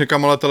odejdeš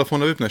někam, ale telefon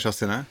nevypneš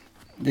asi, ne?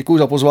 Děkuju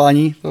za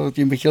pozvání,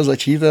 tím bych chtěl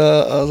začít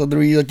a za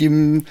druhý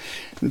zatím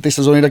ty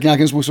sezóny tak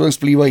nějakým způsobem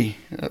splývají,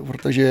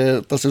 protože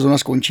ta sezóna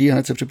skončí a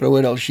hned se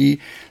připravuje další.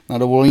 Na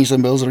dovolení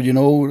jsem byl s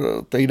rodinou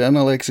týden,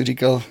 ale jak si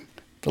říkal,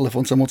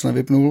 telefon jsem moc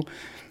nevypnul.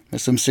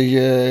 Myslím si,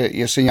 že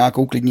jestli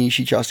nějakou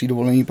klidnější částí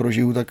dovolení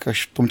prožiju, tak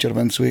až v tom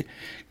červenci,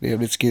 kdy je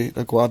vždycky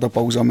taková ta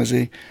pauza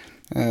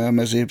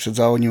mezi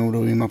předzávodním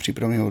obdobím a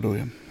přípravným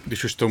obdobím.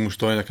 Když už to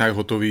mužstvo je tak nějak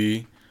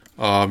hotový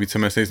a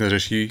víceméně se nic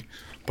neřeší,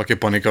 pak je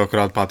panika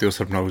akorát 5.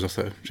 srpna už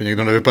zase, že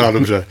někdo nevypadá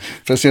dobře.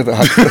 Přesně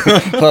tak.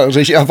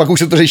 A pak už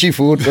se to řeší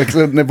furt, tak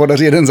se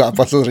nepodaří jeden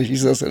zápas a řeší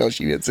se zase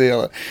další věci,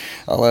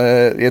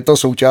 ale je to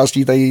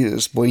součástí tady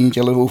spojení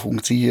těchto dvou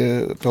funkcí,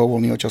 že toho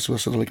volného času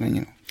zase tolik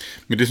není.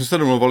 My když jsme se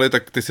domluvali,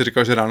 tak ty si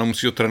říkal, že ráno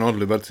musíš odtrénovat v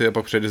Liberci a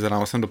pak přejdeš za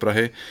náma sem do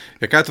Prahy.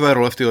 Jaká je tvoje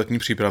role v té letní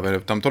přípravě?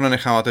 Tam to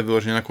nenecháváte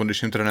vyloženě na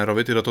kondičním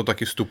trenérovi, ty do toho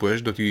taky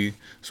vstupuješ, do té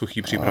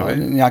suché přípravy?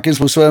 Nějakým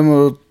způsobem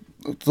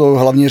to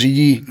hlavně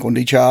řídí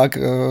kondičák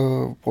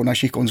po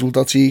našich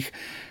konzultacích.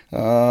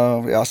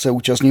 Já se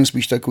účastním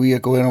spíš takový,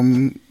 jako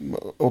jenom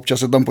občas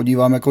se tam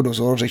podívám jako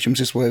dozor, řeším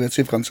si svoje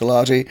věci v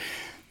kanceláři.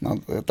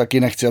 Taky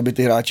nechci, aby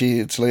ty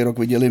hráči celý rok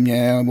viděli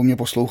mě nebo mě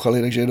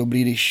poslouchali, takže je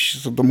dobrý, když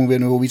se tomu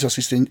věnují víc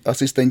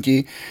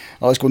asistenti,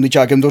 ale s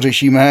kondičákem to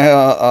řešíme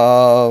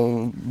a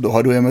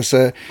dohadujeme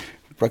se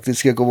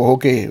prakticky jako o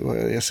hokeji,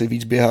 jestli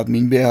víc běhat,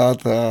 míň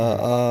běhat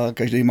a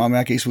každý máme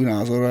nějaký svůj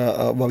názor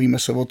a bavíme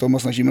se o tom a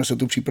snažíme se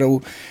tu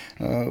přípravu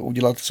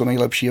udělat co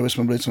nejlepší, aby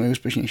jsme byli co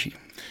nejúspěšnější.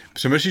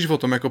 Přemýšlíš o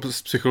tom jako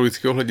z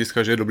psychologického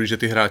hlediska, že je dobrý, že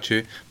ty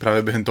hráči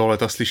právě během toho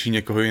léta slyší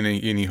někoho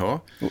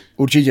jinýho?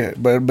 Určitě,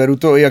 beru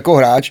to i jako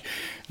hráč.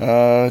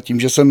 Tím,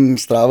 že jsem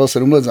strávil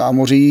 7 let v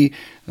zámoří,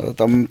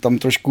 tam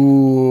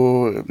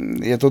trošku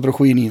je to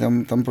trochu jiný.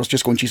 Tam prostě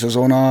skončí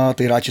sezóna,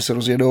 ty hráči se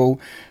rozjedou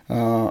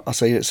a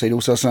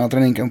sejdou se zase na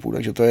trénink campu.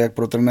 Takže to je jak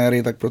pro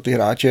trenéry, tak pro ty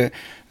hráče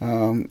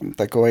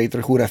takovej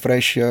trochu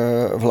refresh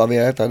v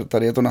hlavě.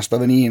 Tady je to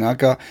nastavený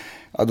jinak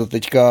a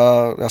doteďka,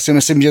 já si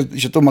myslím,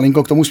 že to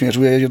malinko k tomu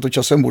směřuje, že to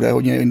časem bude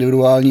hodně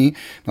individuální.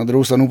 Na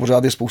druhou stranu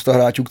pořád je spousta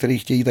hráčů, kteří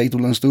chtějí tady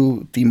tuhle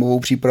týmovou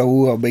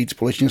přípravu a být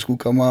společně s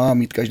klukama a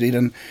mít každý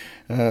den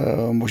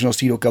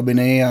možností do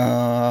kabiny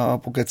a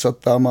pokecat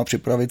tam a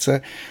připravit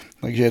se.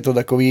 Takže je to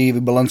takový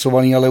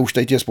vybalancovaný, ale už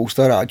teď je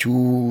spousta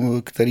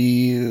hráčů,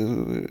 který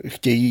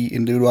chtějí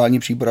individuální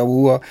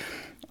přípravu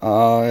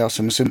a já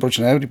si myslím, proč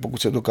ne,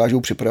 pokud se dokážou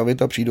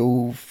připravit a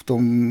přijdou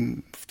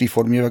v té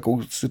formě,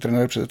 jakou si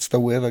trenér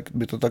představuje, tak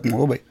by to tak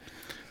mohlo být.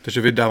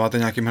 Takže vy dáváte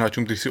nějakým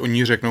hráčům, kteří si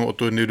oni řeknou o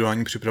tu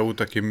individuální přípravu,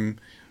 tak jim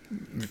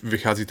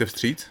vycházíte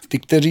vstříc? Ty,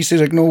 kteří si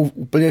řeknou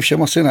úplně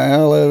všem asi ne,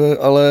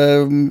 ale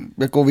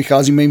jako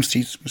vycházíme jim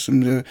vstříc.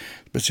 Myslím, že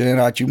speciálně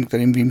hráčům,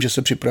 kterým vím, že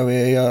se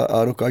připraví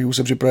a dokážou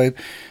se připravit,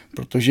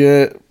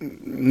 protože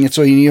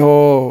něco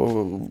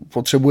jiného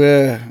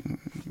potřebuje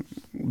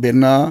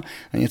bědna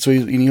a něco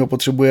jiného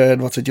potřebuje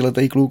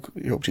 20letý kluk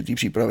při té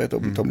přípravě.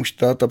 Tam už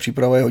ta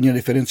příprava je hodně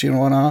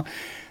diferenciovaná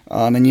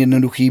a není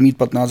jednoduchý mít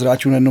 15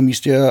 hráčů na jednom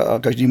místě a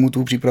každému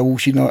tu přípravu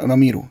ušít na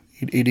míru.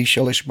 I když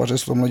Aleš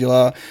Bařez v tomhle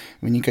dělá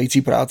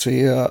vynikající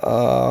práci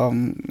a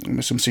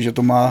myslím si, že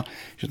to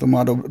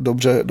má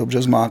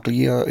dobře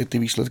zmáklý a i ty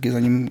výsledky za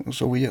ním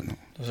jsou vidět. No.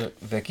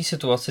 V jaký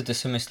situaci ty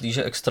si myslíš,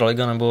 že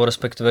Extraliga nebo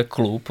respektive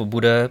klub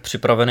bude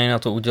připravený na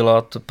to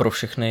udělat pro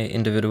všechny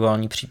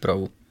individuální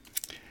přípravu?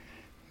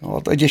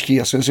 No, to je těžký.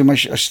 Já si myslím,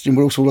 až s tím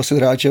budou souhlasit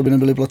hráči, aby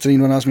nebyli placeni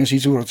 12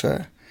 měsíců v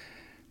roce.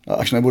 A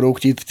až nebudou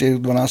chtít těch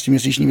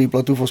 12měsíční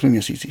výplatu v 8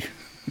 měsících.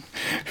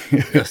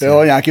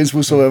 Jo, nějakým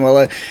způsobem,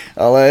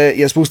 ale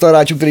je spousta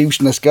hráčů, kteří už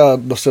dneska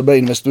do sebe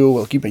investují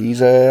velké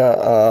peníze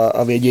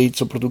a vědějí,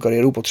 co pro tu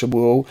kariéru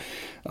potřebují.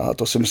 A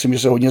to si myslím, že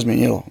se hodně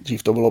změnilo.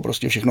 Dřív to bylo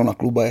prostě všechno na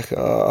klubech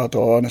a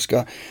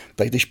dneska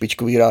tady ty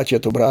špičkoví hráči a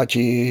top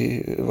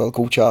hráči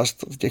velkou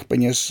část těch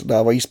peněz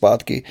dávají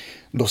zpátky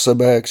do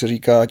sebe, jak se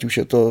říká, ať už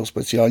je to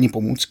speciální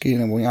pomůcky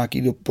nebo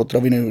nějaký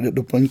potraviny,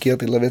 doplňky a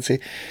tyhle věci.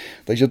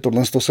 Takže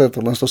tohle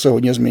se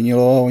hodně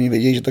změnilo a oni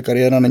vědí, že ta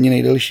kariéra není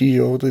nejdelší.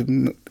 Jo?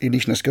 I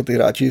když dneska ty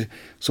hráči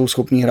jsou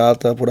schopní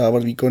hrát a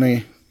podávat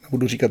výkony,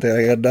 budu říkat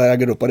jak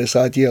je do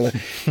 50, ale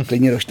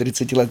klidně do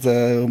 40 let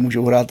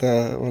můžou hrát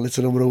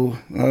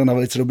na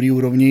velice dobrý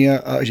úrovni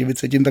a živit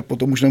se tím, tak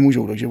potom už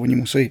nemůžou. Takže oni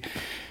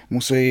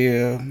musí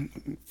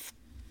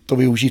to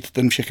využít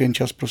ten všechen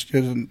čas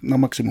prostě na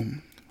maximum.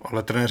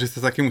 Ale trenéři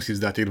se taky musí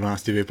vzdát těch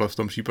 12 výplat v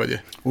tom případě.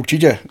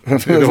 Určitě.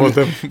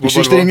 Když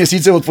 4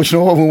 měsíce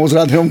odpočnou a moc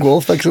hrát jenom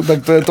golf, tak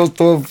to je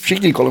to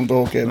všichni kolem toho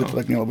hokeje, by to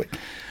tak mělo být.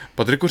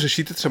 Patriku,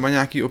 řešíte třeba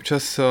nějaký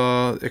občas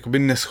jakoby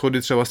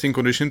neschody třeba s tím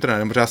kondičním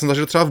trenérem? Protože já jsem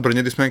zažil třeba v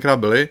Brně, když jsme některá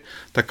byli,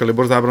 tak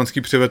Libor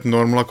Zábranský přived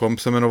Normula.com,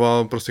 se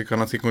jmenoval prostě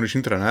kanadský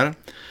kondiční trenér.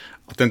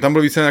 A ten tam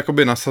byl více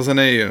jakoby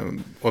nasazený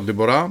od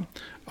Libora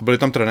a byli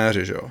tam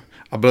trenéři, že jo?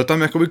 A byl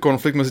tam jakoby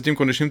konflikt mezi tím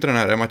kondičním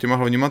trenérem a těma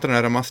hlavníma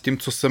trenérama s tím,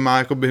 co se má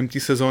jako během té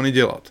sezóny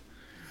dělat.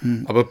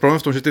 A byl problém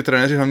v tom, že ty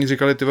trenéři hlavně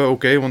říkali,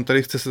 OK, on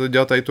tady chce se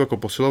dělat tady tu jako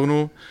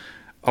posilovnu,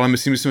 ale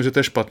myslím, že to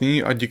je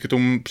špatný a díky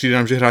tomu přijde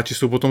nám, že hráči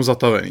jsou potom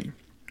zatavení.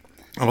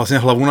 A vlastně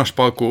hlavu na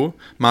špalku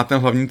má ten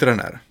hlavní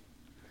trenér.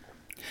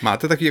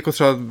 Máte taky jako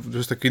třeba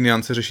taky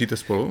nuance řešíte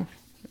spolu?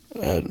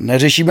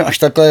 Neřešíme až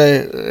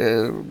takhle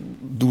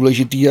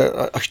důležitý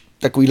a až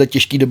takovýhle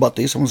těžký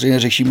debaty. Samozřejmě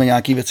řešíme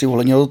nějaké věci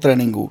ohledně toho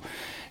tréninku.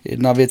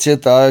 Jedna věc je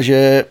ta,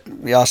 že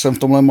já jsem v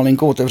tomhle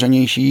malinko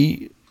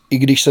otevřenější, i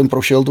když jsem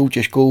prošel tou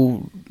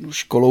těžkou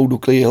školou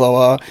Dukly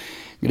Jihlava,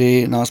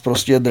 kdy nás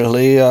prostě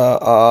drhli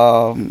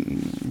a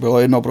bylo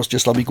jedno, prostě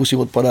slabý kusy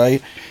odpadají.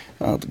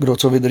 A kdo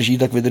co vydrží,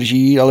 tak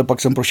vydrží, ale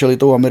pak jsem prošel i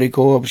tou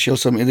Amerikou a přišel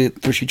jsem i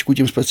trošičku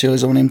tím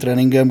specializovaným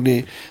tréninkem,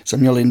 kdy jsem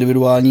měl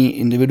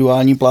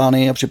individuální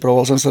plány a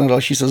připravoval jsem se na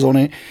další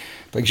sezony.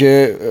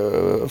 Takže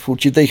v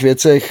určitých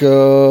věcech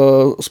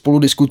spolu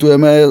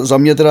diskutujeme. Za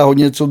mě teda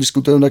hodně, co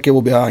diskutujeme, tak je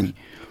o běhání.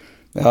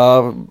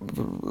 Já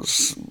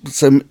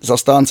jsem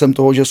zastáncem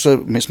toho, že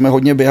my jsme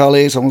hodně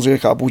běhali, samozřejmě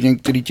chápu, že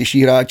některý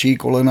těžší hráči,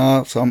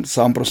 kolena,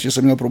 sám prostě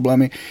jsem měl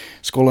problémy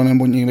s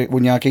kolenem od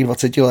nějakých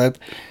 20 let.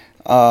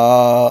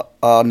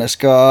 A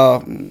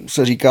dneska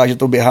se říká, že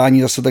to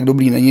běhání zase tak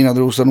dobrý není. Na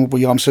druhou stranu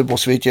podívám se po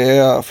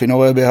světě a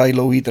Finové běhají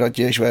dlouhý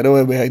tratě,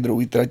 Švédové běhají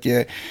dlouhý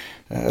tratě,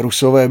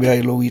 Rusové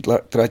běhají dlouhý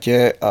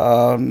tratě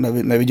a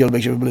neviděl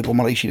bych, že by byli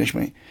pomalejší než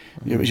my.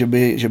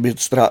 Že by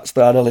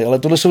strádali. Ale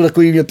tohle jsou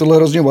takový, mě tohle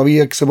hrozně baví,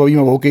 jak se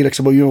bavíme o hokeji, tak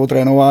se bavíme o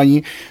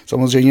trénování.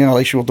 Samozřejmě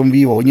Aleš o tom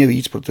ví hodně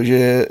víc,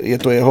 protože je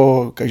to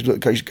jeho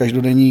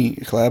každodenní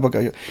chléb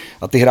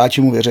a ty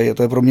hráči mu věřejí.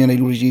 To je pro mě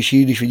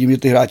nejdůležitější, když vidím, že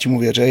ty hráči mu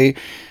věřejí.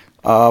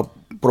 A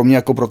pro mě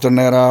jako pro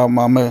trenéra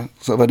máme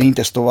zavedené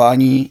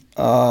testování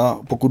a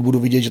pokud budu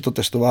vidět, že to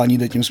testování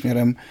jde tím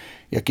směrem,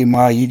 jaký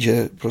má jít,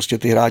 že prostě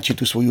ty hráči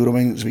tu svou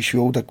úroveň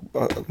zvyšují, tak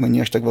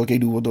není až tak velký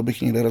důvod,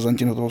 abych někde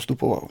razantně do toho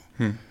vstupoval.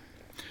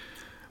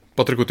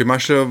 Patriku, ty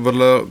máš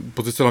vedle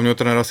pozice hlavního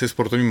trenéra si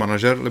sportovní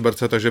manažer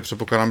Liberce, takže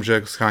předpokládám,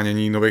 že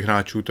schánění nových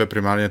hráčů, to je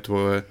primárně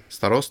tvoje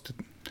starost.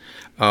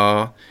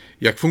 A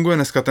jak funguje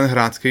dneska ten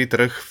hráčský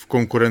trh v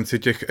konkurenci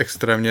těch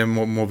extrémně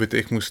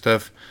movitých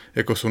mužstev,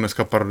 jako jsou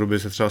dneska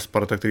Pardubice, třeba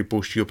Sparta, který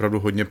pouští opravdu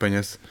hodně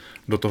peněz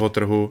do toho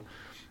trhu?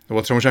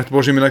 Nebo třeba možná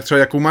položím jinak, třeba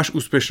jakou máš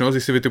úspěšnost,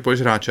 když si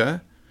vytipuješ hráče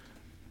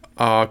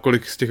a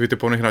kolik z těch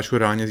vytipovaných hráčů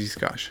reálně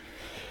získáš?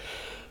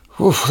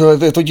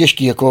 Je to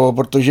těžký, jako,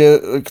 protože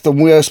k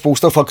tomu je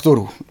spousta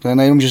faktorů. To je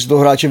nejenom, že si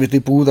toho hráče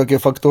vytipuju, tak je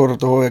faktor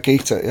toho,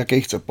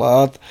 jaký chce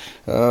plát,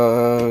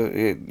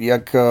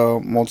 jak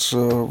moc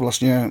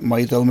vlastně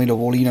majitel mi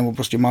dovolí, nebo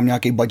prostě mám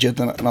nějaký budget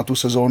na tu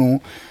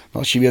sezónu.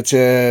 Další věc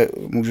je,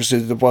 můžu si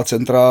vytipovat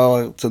centra,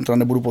 ale centra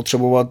nebudu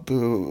potřebovat.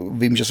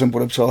 Vím, že jsem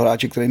podepsal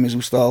hráče, který mi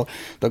zůstal,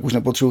 tak už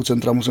nepotřebuji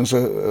centra, musím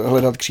se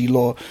hledat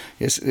křídlo,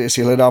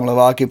 jestli hledám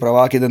leváky,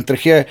 praváky. Ten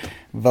trh je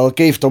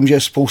velký v tom, že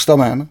je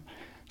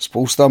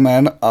spousta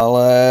men,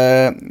 ale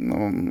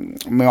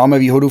my máme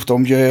výhodu v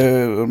tom, že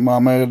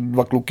máme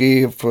 2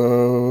 kluky v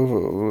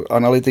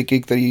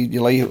analytiky, který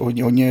dělají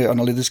hodně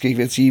analytických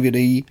věcí,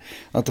 videí,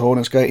 a toho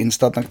dneska je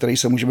Instat, na který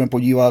se můžeme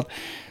podívat.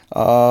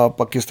 A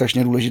pak je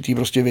strašně důležitý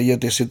prostě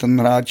vědět, jestli ten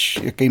hráč,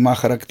 jaký má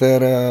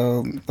charakter,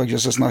 takže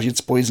se snažit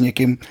spojit s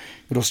někým,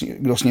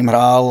 kdo s ním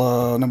hrál,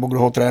 nebo kdo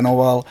ho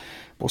trénoval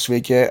po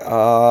světě.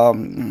 A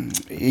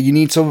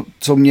jediný,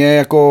 co mě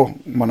jako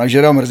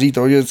manažera mrzí,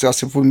 to, že já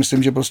si furt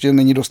myslím, že prostě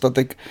není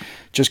dostatek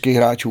českých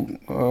hráčů.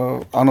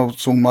 Ano,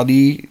 jsou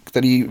mladí,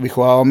 který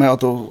vychováváme, a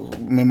to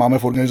my máme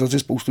v organizaci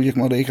spoustu těch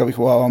mladých a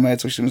vychováváme,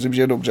 což si myslím,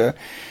 že je dobře.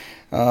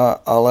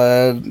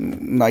 Ale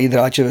najít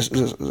hráče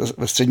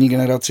ve střední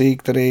generaci,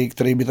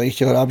 který by tady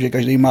chtěl hrát, že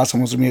každý má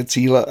samozřejmě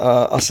cíl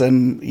a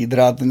sen jít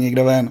hrát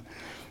někde ven.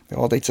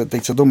 Jo,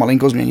 teď se to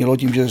malinko změnilo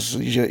tím,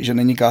 že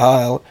není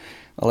KHL,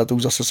 ale to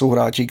už zase jsou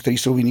hráči, kteří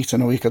jsou v jiných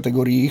cenových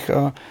kategoriích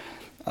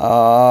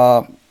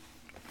a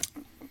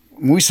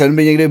můj sen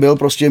by někdy byl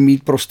prostě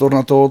mít prostor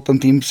na to, ten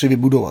tým si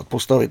vybudovat,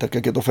 postavit, tak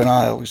jak je to v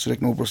NHL, když si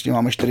řeknou, prostě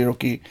máme 4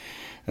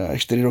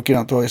 roky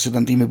na to, jestli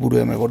ten tým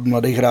vybudujeme od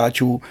mladých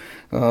hráčů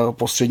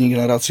po střední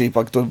generaci,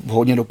 pak to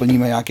hodně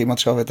doplníme nějakýma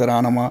třeba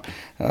veteránama.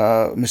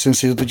 Myslím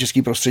si, že to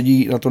český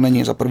prostředí na to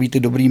není. Za prvý ty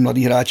dobrý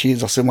mladí hráči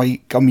zase mají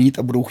kam jít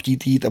a budou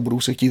chtít jít a budou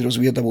se chtít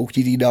rozvíjet a budou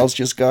chtít jít dál z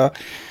Česka.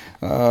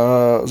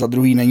 Za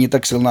druhý není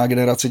tak silná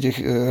generace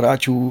těch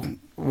hráčů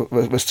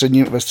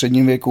ve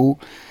středním věku.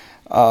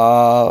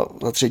 A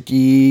za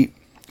třetí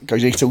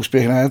každý chce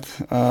úspěch hned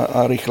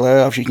a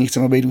rychle a všichni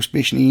chceme být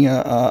úspěšní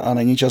a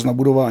není čas na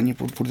budování.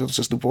 Furt je to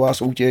sestupová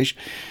soutěž,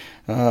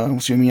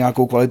 musíme mít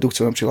nějakou kvalitu,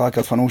 chceme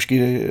přilákat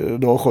fanoušky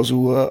do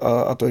ochozu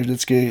a to je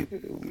vždycky,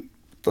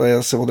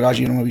 se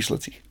odráží jenom na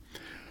výsledcích.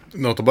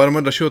 No to bude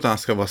moje další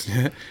otázka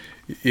vlastně.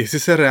 Jestli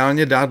se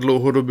reálně dá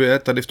dlouhodobě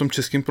tady v tom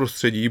českém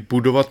prostředí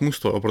budovat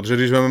mužstvo, protože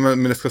když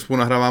my dneska spolu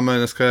nahráváme,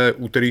 dneska je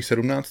úterý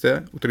 17.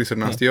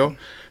 Jo?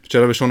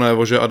 Včera vyšlo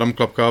najevo, že Adam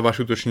Klapka, váš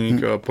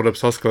útočník,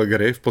 podepsal z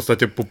Calgary, v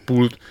podstatě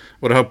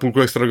odehrál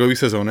půlku extraligové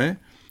sezony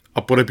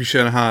a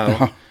podepíše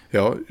NHL.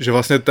 Jo? Že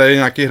vlastně to je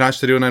nějaký hráč,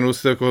 který najednou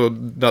si jako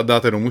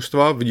dáte do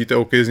mužstva, vidíte,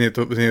 OK, z něj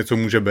něco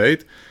může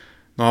být,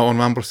 no a on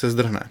vám prostě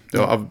zdrhne.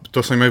 Jo? A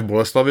to jsme měli v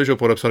Boleslavi, že ho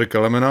podepsali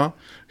Kelemena,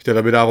 chtěli,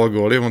 aby dával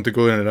góly, on ty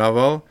góly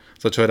nedával,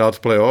 začal dát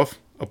playoff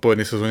a po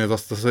jedné sezóně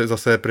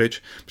zase je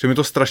pryč. Protože mi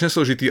to strašně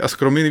složitý a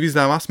skromně nejvíc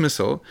dává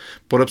smysl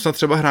podepsat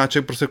třeba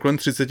hráče prostě kolem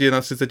 30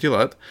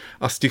 let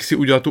a z těch si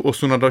udělat tu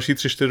osu na další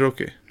 3-4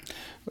 roky.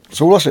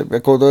 Souhlasím,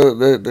 jako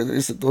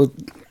to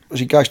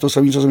říkáš to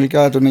samé, co jsem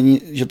říkal, to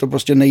není, že to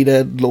prostě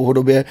nejde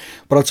dlouhodobě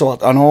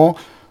pracovat. Ano,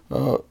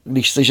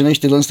 když seženeš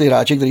tyhle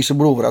hráče, kteří se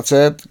budou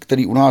vracet,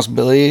 kteří u nás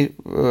byli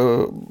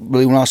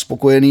u nás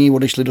spokojení,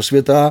 odešli do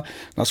světa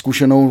na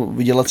zkušenou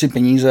vydělat si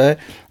peníze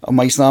a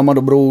mají s náma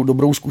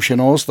dobrou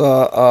zkušenost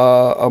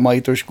a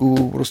mají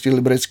trošku prostě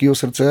libereckého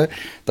srdce,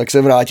 tak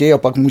se vrátí a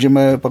pak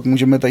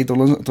můžeme tady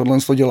tohle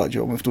dělat.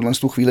 Jo? My v tuhle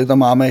chvíli tam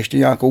máme ještě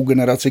nějakou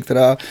generaci,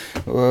 která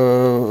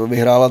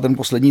vyhrála ten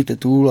poslední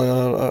titul,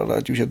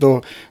 ať už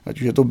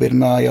je to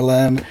Birna,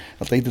 Jelen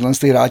a tady tyhle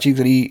hráči,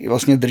 který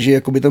vlastně drží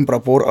jakoby ten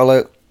prapor,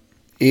 ale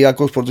i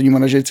jako sportovní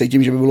manažer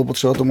cítím, že by bylo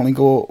potřeba to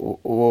malinko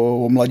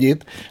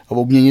omladit a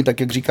obměnit, tak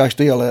jak říkáš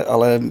ty,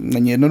 ale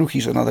není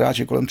jednoduchý se na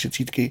hráče kolem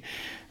 30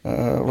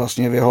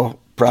 vlastně v jeho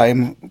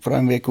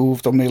prime věku,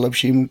 v tom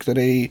nejlepším,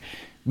 který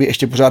by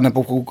ještě pořád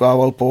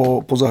nepokoukával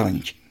po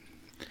zahraničí.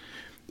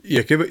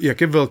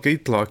 Jak je velký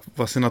tlak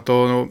vlastně na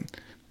to, no,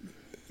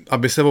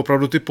 aby se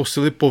opravdu ty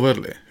posily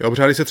povedly. Jo,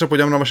 protože když se třeba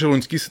podívám na vaše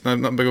loňský,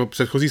 na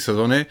předchozí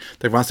sezony,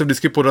 tak vám se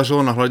vždycky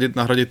podařilo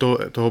nahradit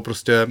toho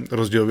prostě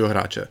rozdílového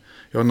hráče.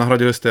 Jo,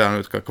 nahradili jste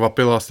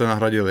Kvapila, jste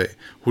nahradili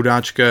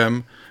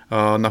Hudáčkem,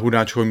 na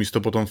Hudáčkovo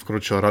místo potom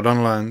vkročil Radan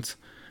Lenz.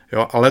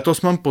 Jo, a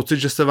letos mám pocit,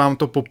 že se vám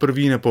to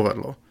poprvé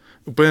nepovedlo.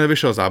 Úplně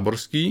nevyšel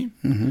Záborský,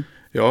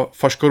 jo,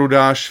 Faško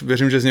Rudáš,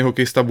 věřím, že z něj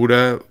hokejista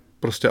bude,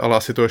 prostě, ale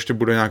asi to ještě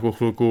bude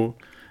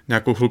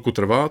nějakou chvilku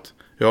trvat.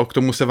 Jo, k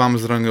tomu se vám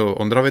zranil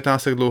Ondra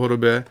Vytásek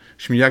dlouhodobě,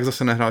 Šmíďák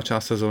zase nehrál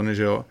část sezóny,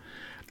 že jo.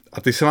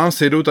 A ty se vám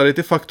sejdou tady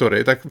ty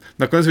faktory, tak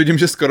nakonec vidím,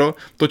 že skoro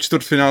to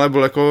čtvrtfinále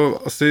byl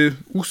jako asi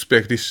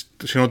úspěch, když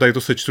všechno tady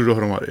to sečtu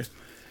dohromady.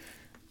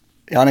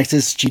 Já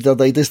nechci sčítat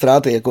tady ty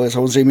ztráty, jako je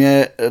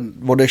samozřejmě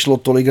odešlo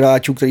tolik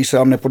hráčů, který se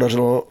nám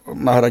nepodařilo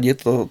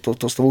nahradit,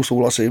 to s tebou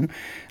souhlasím,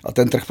 a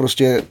ten trh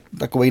prostě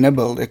takovej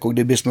nebyl, jako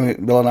kdyby jsme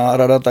byla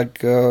náhrada, tak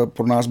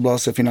pro nás byla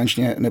se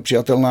finančně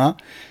nepřijatelná,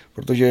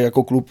 protože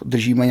jako klub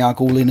držíme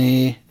nějakou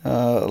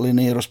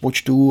linii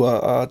rozpočtů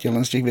a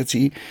těchto z těch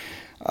věcí.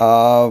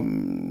 A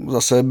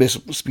zase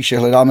spíše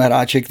hledáme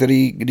hráče,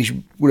 který, když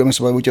budeme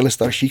se bavit o těch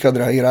starších a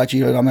drahých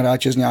hráčích, hledáme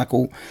hráče s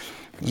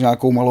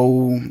nějakou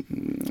malou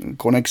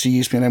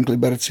konexí směrem k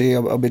Liberci,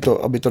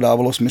 aby to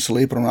dávalo smysl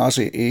i pro nás,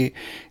 i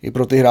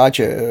pro ty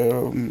hráče.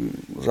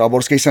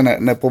 Záborský se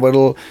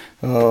nepovedl,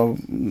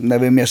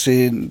 nevím,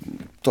 jestli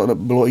to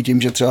bylo i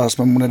tím, že třeba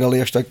jsme mu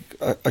nedali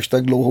až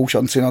tak dlouhou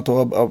šanci na to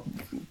a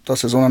ta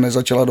sezona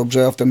nezačala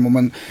dobře a v ten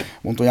moment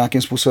on to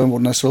nějakým způsobem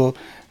odnesl,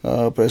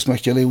 protože jsme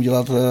chtěli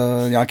udělat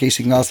nějaký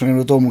signál směrem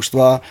do toho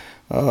mužstva.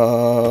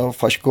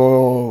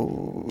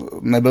 Faško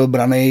nebyl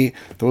braný,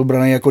 to byl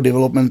braný jako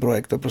development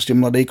projekt, to je prostě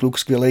mladý kluk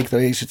skvělý,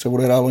 který sice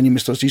odehrál loni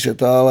mistrovství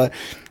světa,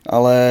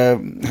 ale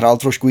hrál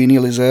trošku jiný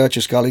lize a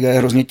Česká liga je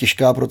hrozně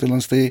těžká pro tyhle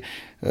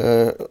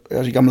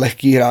já říkám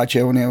lehký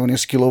hráče, on je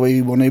skillový,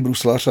 výborný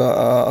bruslař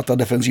a ta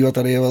defenzíva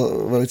tady je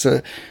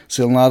velice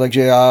silná,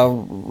 takže já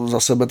za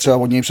sebe třeba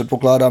od něj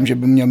předpokládám, že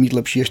by měl mít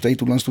lepší až tady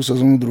tuhle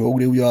sezonu druhou,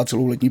 kdy udělá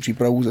celou letní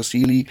přípravu,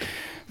 zesílí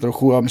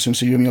trochu a myslím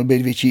si, že by měl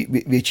být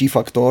větší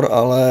faktor,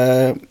 ale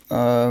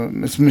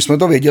my jsme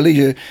to věděli,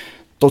 že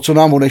to, co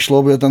nám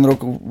odešlo, protože ten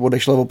rok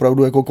odešla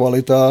opravdu jako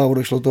kvalita,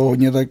 odešlo to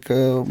hodně, tak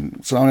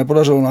se nám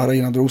nepodařilo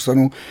nahradit. Na druhou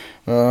stranu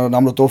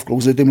nám do toho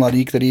vklouzli ty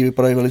mladí, kteří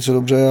vypadají velice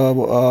dobře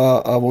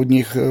a od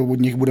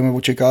nich budeme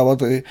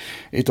očekávat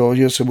i to,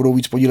 že se budou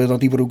víc podílet na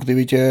té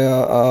produktivitě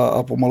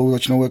a pomalu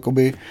začnou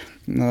jakoby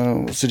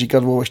si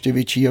říkat o ještě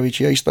větší a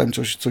větší ice-time,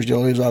 což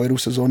dělali v závěru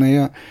sezony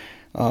a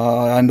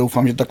já jen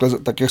doufám, že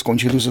tak jak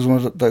skončí tu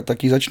sezonu,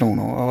 tak ji začnou.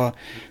 No. Ale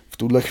v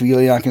tuhle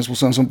chvíli nějakým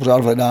způsobem jsem pořád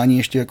v hledání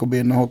ještě jakoby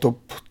jednoho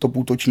top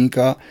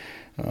útočníka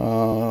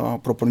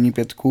pro první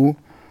pětku.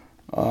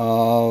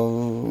 A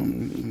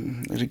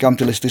říkám,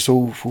 ty listy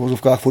jsou v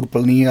uvozovkách furt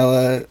plný,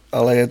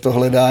 ale je to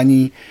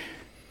hledání,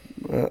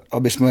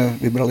 aby jsme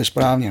vybrali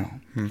správně. No.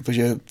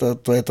 Protože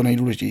to je to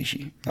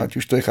nejdůležitější. Ať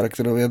už to je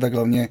charakterově, tak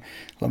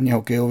hlavně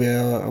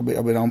hokejově,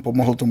 aby nám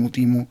pomohl tomu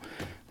týmu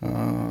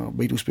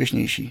být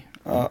úspěšnější.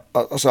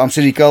 A sám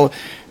si říkal,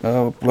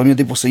 podle mě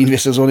ty poslední 2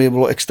 sezony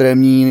bylo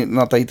extrémní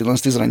na tady tyhle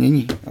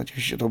zranění. Ať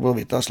už to byl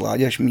Vytas,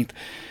 Láďa, Šmíd,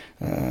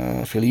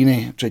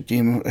 Filíny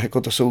předtím,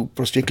 jako to jsou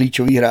prostě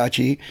klíčoví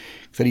hráči,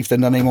 který v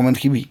ten daný moment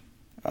chybí.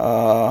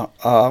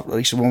 A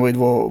když se mluvit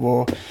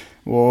o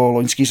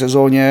loňské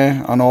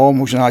sezóně, ano,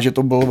 možná, že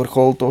to byl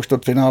vrchol toho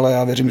čtvrtfinále,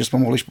 já věřím, že jsme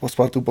mohli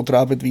Spartu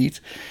potrápit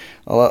víc,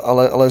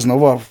 ale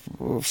znova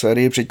v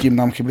sérii předtím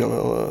nám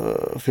chyběl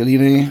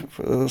Filíny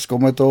s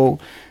Kometou,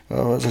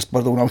 se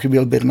Spartou nám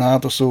chyběl Birna,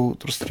 to jsou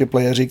prostě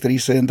playeři, kteří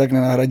se jen tak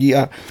nenahradí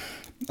a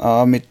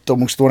my to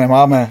mužstvo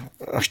nemáme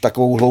až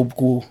takovou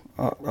hloubku,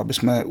 aby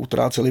jsme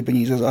utráceli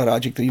peníze za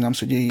hráči, kteří nám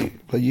sedí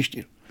v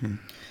hledišti.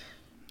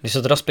 Když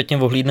se teda zpětně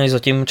ohlídneš za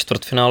tím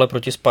čtvrtfinále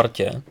proti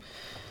Spartě,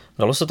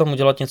 dalo se tam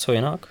udělat něco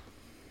jinak?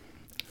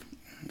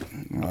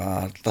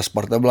 A ta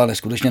Sparta byla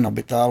neskutečně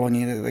nabitá,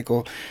 oni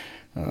jako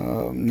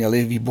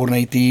měli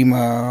výborný tým,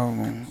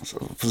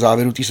 v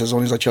závěru té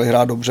sezóny začali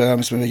hrát dobře a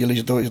my jsme věděli,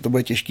 že to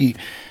bude těžký.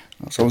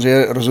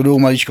 Samozřejmě rozhodují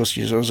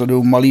maličkosti,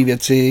 rozhodují malé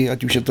věci,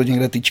 ať už je to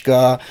někde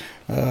tyčka,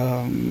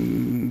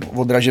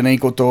 odražený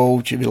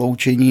kotou či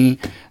vyloučení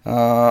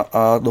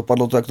a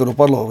dopadlo to, jak to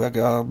dopadlo. Jak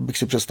já bych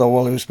si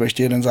představoval, že jsme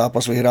ještě jeden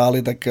zápas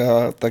vyhráli,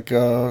 tak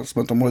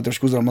jsme to mohli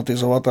trošku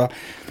zdramatizovat a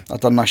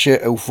ta naše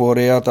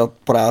euforie a ta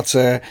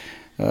práce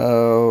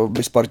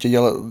by Spartě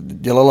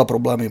dělala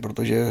problémy,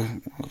 protože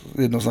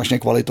jednoznačně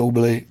kvalitou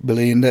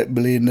byli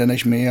jinde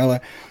než my, ale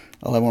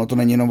ono to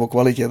není jenom o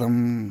kvalitě,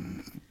 tam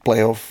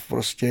playoff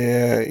prostě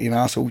je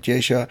jiná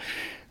soutěž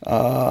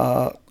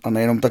a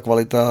nejenom ta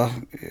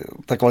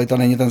kvalita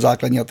není ten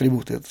základní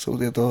atribut,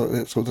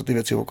 jsou to ty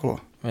věci okolo.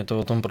 Je to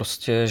o tom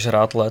prostě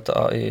žrát let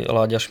a i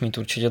Láďa Šmíd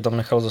určitě tam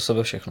nechal za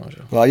sebe všechno. Že?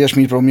 Láďa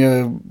Šmíd pro mě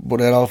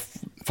odehrál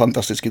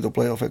fantasticky to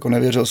playoff, jako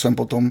nevěřil jsem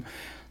potom,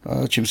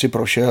 čím si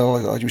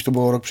prošel, ať už to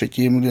bylo rok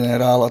předtím, kdy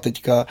nehrál a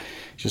teďka,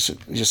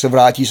 že se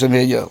vrátí, jsem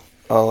věděl,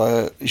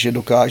 ale že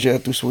dokáže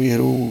tu svoji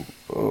hru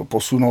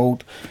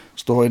posunout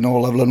z toho jednoho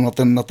levelu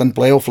na ten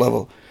playoff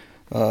level.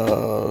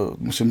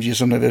 Musím říct, že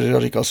jsem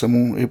nevěřil, říkal jsem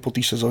mu i po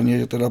té sezóně,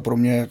 že teda pro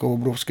mě jako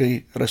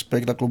obrovský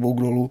respekt a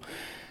klobouk dolů,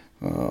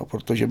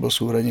 protože byl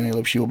suverénně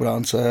nejlepší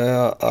obránce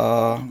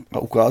a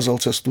ukázal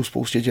cestu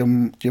spoustě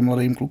těm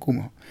mladým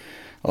klukům.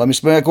 Ale my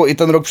jsme jako i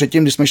ten rok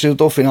předtím, když jsme šli do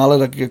toho finále,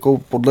 tak jako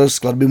podle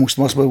skladby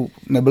mužstva jsme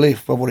nebyli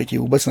favoriti,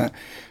 vůbec ne.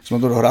 Jsme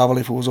to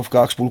dohrávali v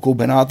uvozovkách s půlkou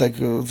Benátek,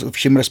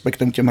 vším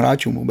respektem k těm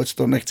hráčům, vůbec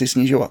to nechci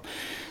snižovat.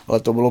 Ale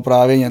to bylo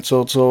právě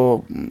něco,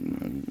 co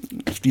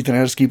v té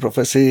trenérské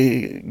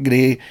profesi,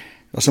 kdy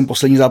já jsem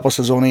poslední zápas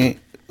sezóny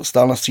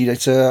stál na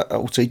střídačce a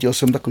ucítil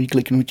jsem takový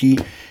kliknutí,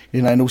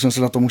 kdy najednou jsem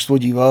se na to mužstvo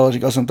díval a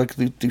říkal jsem, tak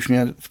ty už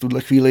mě v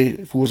tuhle chvíli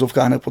v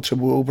uvozovkách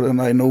nepotřebujou, protože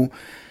najednou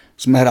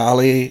jsme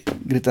hráli,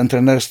 kdy ten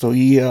trenér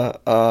stojí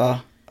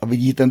a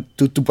vidí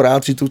tu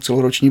práci, tu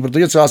celoroční,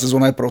 protože celá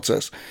sezóna je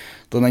proces.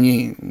 To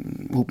není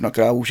hub na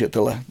krávu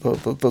žetele.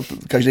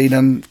 Každý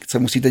den se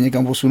musíte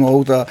někam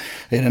posunout a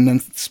jeden den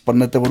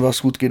spadnete o 2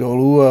 schůdky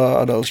dolů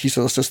a další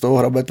se zase z toho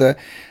hrabete.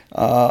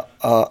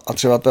 A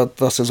třeba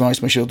ta sezóna, když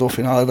jsme šli do toho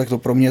finále, tak to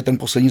pro mě ten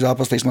poslední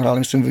zápas, který jsme hráli,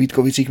 myslím, ve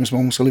Vítkovicích, my jsme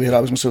ho museli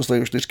vyhrát, jsme se dostali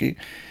do 4.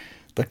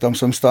 Tak tam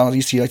jsem stál na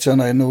té střídačce a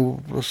najednou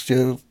prostě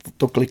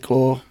to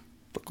kliklo.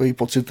 Takový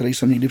pocit, který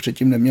jsem nikdy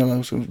předtím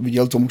neměl, jsem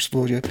viděl to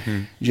mužstvo, že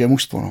je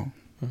mužstvo. No.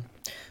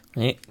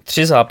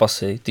 3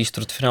 zápasy té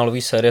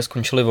čtvrtfinálové série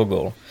skončily o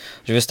gól.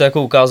 Že vy jste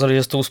jako ukázali,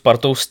 že s tou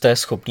Spartou jste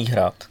schopný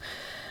hrát.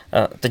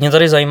 Teď mě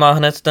tady zajímá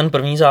hned ten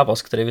první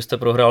zápas, který vy jste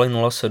prohráli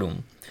 0-7.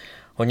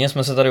 Hodně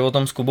jsme se tady o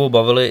tom s Kubou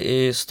bavili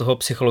i z toho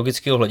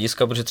psychologického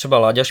hlediska, protože třeba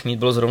Láďa Šmíd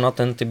byl zrovna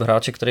ten typ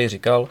hráče, který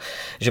říkal,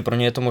 že pro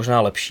ně je to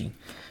možná lepší.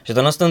 Že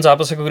ten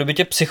zápas, jako kdyby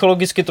tě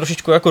psychologicky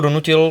trošičku jako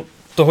donutil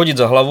to hodit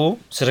za hlavu,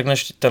 si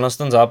řekneš,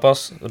 ten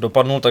zápas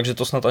dopadnul, takže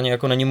to snad ani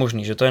jako není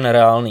možný, že to je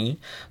nereálný,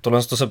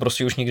 tohle to se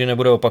prostě už nikdy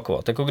nebude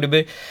opakovat. Jako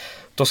kdyby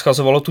to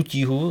schazovalo tu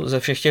tíhu ze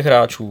všech těch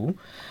hráčů,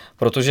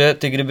 protože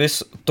ty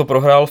kdybys to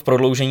prohrál v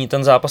prodloužení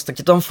ten zápas, tak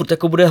ti tam furt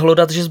jako bude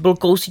hlodat, že jsi byl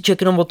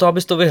kousíček jenom o to,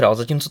 abys to vyhrál.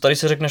 Zatímco tady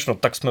si řekneš, no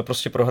tak jsme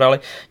prostě prohráli,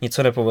 nic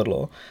se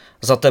nepovedlo.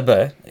 Za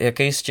tebe,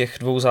 jaký z těch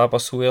 2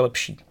 zápasů je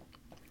lepší?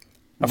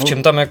 A v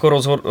čem tam jako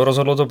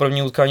rozhodlo to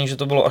první utkání, že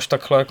to bylo až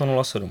takhle jako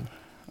 0-7?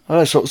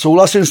 Ale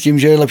souhlasím s tím,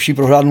 že je lepší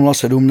prohrát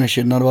 0-7 než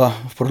 1-2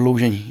 v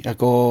prodloužení.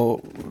 Jako,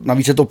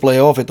 navíc je to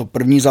playoff, je to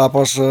první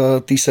zápas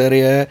té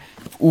série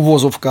v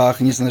úvozovkách,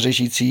 nic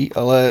neřešící,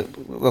 ale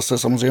zase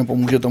samozřejmě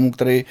pomůže tomu,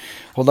 který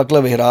ho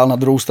takhle vyhrál. Na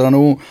druhou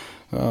stranu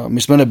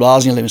my jsme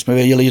nebláznili, my jsme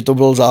věděli, že to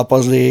byl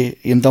zápas, kdy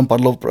jim tam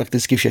padlo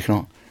prakticky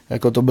všechno.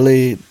 Jako to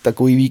byly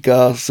takový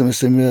výka, si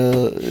myslím,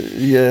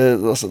 že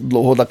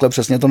dlouho takhle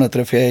přesně to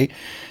netrefějí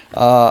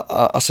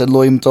a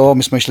sedlo jim to.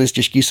 My jsme šli z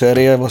těžké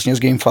série vlastně z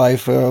Game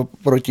 5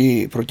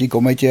 proti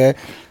Kometě,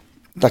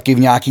 taky v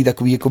nějaký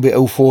takový jakoby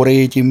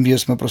euforii tím, že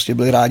jsme prostě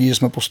byli rádi, že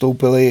jsme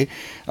postoupili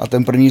a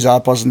ten první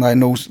zápas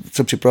najednou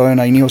se připravuje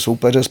na jiného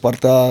soupeře.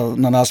 Sparta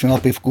na nás měla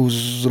pivku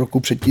z roku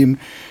předtím,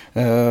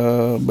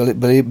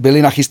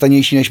 byli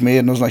nachystanější než my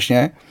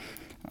jednoznačně,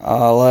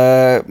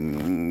 ale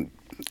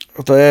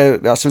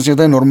já si myslím, že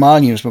to je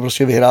normální. My jsme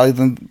prostě vyhráli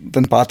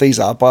ten 5.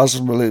 zápas,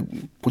 byli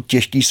po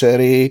těžké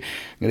sérii,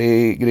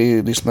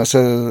 kdy jsme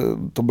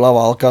to byla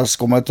válka s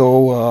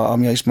Kometou a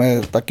měli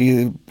jsme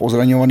taky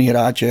pozraňovaný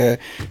hráče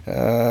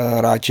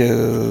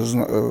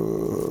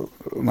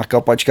na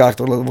kapačkách,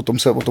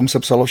 o tom se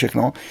psalo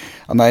všechno.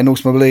 A najednou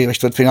jsme byli ve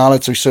čtvrtfinále,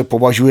 což se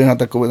považuje na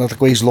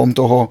takový zlom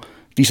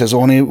té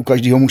sezóny u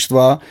každého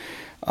mužstva.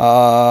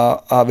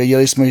 A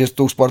věděli jsme, že s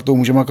tou Spartou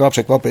můžeme akorát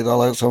překvapit,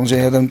 ale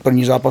samozřejmě ten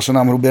první zápas se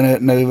nám hrubě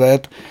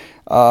nevyvedl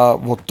a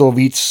o to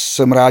víc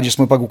jsem rád, že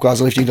jsme pak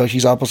ukázali v těch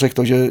dalších zápasech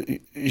to,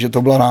 že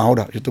to byla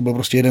náhoda, že to byl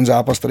prostě jeden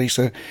zápas,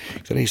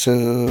 který se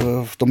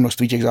v tom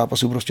množství těch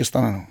zápasů prostě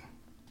stane. No.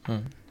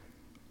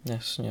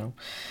 Jasně. No.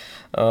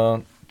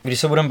 Když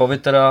se budeme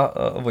bavit teda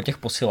o těch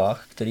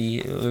posilách,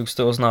 který už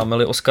jste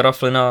oznámili, Oskara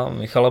Flina,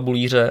 Michala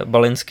Bulíře,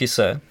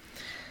 Balinskise,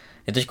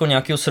 je teďko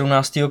nějakého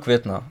 17.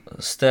 května.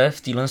 Jste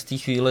v téhle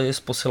chvíli s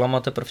posilama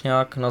teprve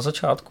nějak na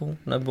začátku?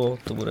 Nebo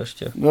to bude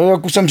ještě? No,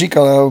 jak už jsem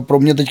říkal, pro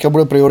mě teďka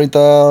bude priorita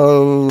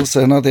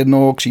sehnat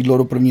jedno křídlo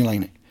do první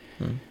lajny.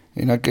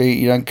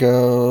 Jinak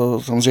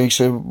samozřejmě, když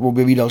se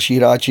objeví další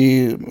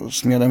hráči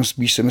směrem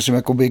spíš si myslím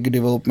jakoby k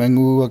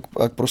developmentu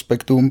a k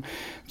prospektům,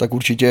 tak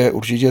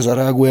určitě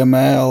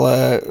zareagujeme,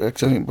 ale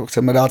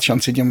chceme dát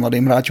šanci těm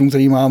mladým hráčům,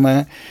 který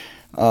máme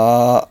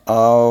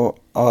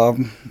a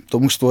to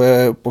mužstvo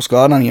je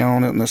poskládaný.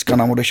 No. Dneska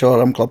nám odešel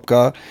Adam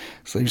Klapka,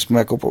 s kterým jsme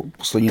jako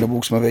poslední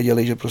dobou jsme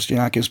věděli, že prostě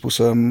nějakým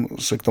způsobem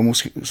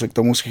se k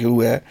tomu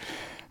schyluje,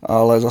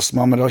 ale zase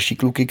máme další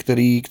kluky,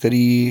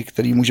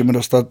 který můžeme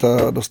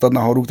dostat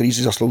nahoru, který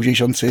si zaslouží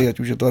šanci, ať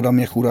už je to Adam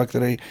Jechura,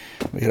 který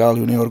vyhrál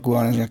juniorku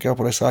a z nějakého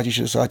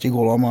 50-60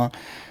 gólama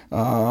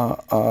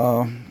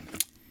a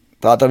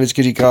táta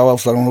vždycky říkával,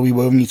 vstanou noví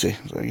bojovníci,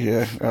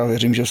 takže já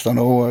věřím, že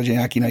vstanou a že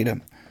nějaký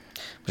najdeme.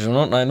 Že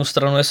no, na jednu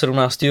stranu je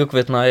 17.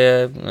 května,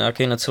 je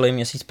nějaký necelý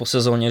měsíc po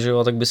sezóně, že jo,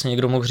 a tak by si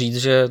někdo mohl říct,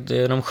 že je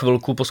jenom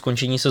chvilku po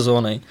skončení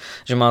sezóny,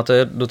 že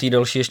máte do té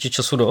další ještě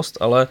času dost,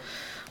 ale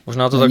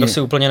Možná to tak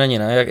asi úplně není,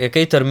 ne?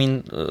 Jaký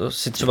termín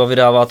si třeba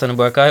vydáváte,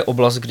 nebo jaká je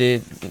oblast,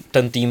 kdy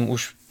ten tým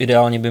už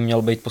ideálně by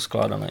měl být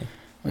poskládaný?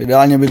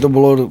 Ideálně by to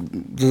bylo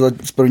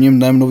s prvním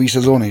dnem nové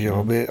sezóny, že?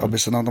 Aby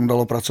se nám tam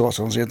dalo pracovat.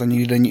 Samozřejmě to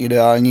nikdy není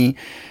ideální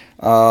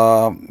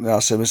a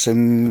já si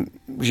myslím,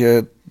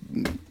 že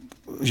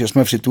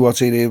jsme v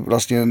situaci, kdy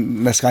vlastně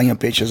nescháníme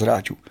 5-6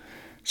 hráčů.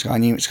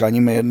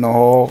 Scháníme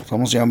jednoho,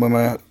 samozřejmě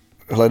budeme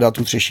hledat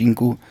tu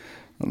třešínku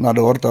na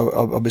dort,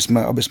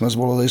 aby jsme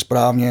zvolili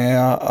správně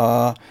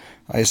a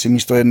jestli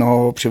místo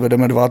jednoho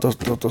přivedeme 2,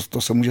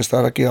 to se může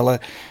stát taky, ale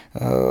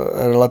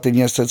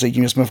relativně se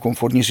cítím, že jsme v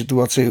komfortní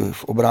situaci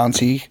v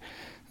obráncích.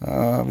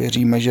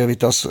 Věříme,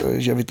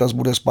 že Vitas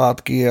bude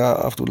zpátky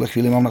a v tuhle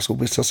chvíli mám na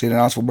soupisce asi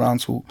 11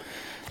 obránců.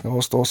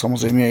 Jo, z toho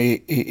samozřejmě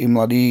i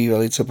mladí,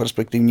 velice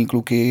perspektivní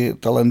kluky,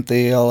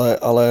 talenty,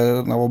 ale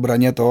na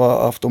obraně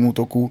to a v tom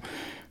útoku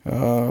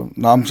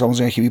nám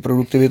samozřejmě chybí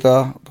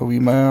produktivita, to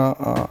víme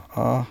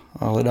a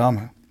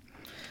hledáme.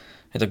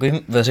 Je takovým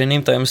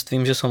veřejným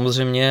tajemstvím, že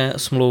samozřejmě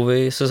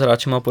smlouvy se s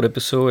hráčema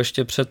podepisují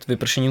ještě před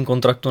vypršením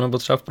kontraktu nebo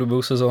třeba v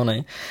průběhu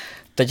sezóny.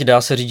 Teď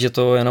dá se říct, že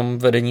to jenom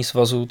vedení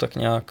svazu tak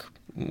nějak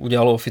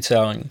udělalo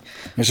oficiální.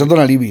 Mně se to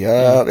nelíbí.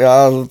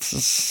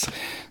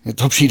 Mně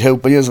to přijde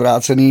úplně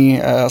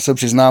zvrácený. Já se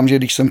přiznám, že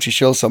když jsem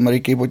přišel z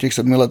Ameriky po těch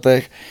 7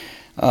 letech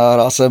a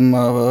hrál jsem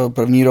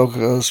první rok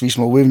svý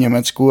smlouvy v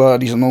Německu a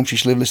když se mnou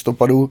přišli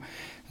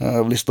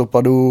v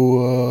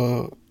listopadu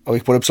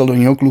abych podepsal do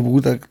jiného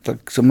klubu,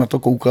 tak jsem na to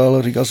koukal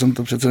a říkal jsem,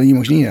 to přece není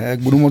možný, jak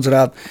budu moc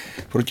hrát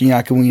proti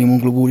nějakému jinému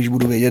klubu, když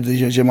budu vědět,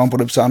 že mám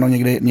podepsáno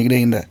někde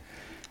jinde.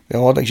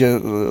 Jo, takže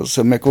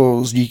jsem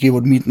jako z díky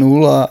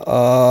odmítnul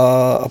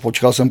a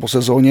počkal jsem po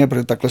sezóně,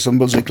 protože takhle jsem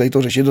byl zvyklý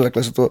to řešit,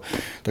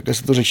 takhle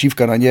se to řeší v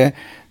Kanadě.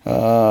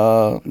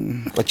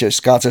 Ta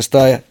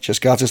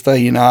česká cesta je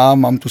jiná,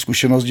 mám tu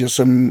zkušenost, že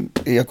jsem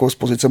i jako z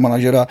pozice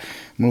manažera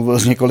mluvil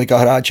s několika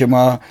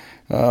hráčema,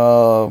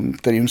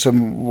 kterým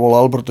jsem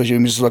volal, protože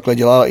mi se to takhle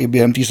dělá i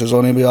během té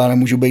sezóny, já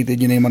nemůžu být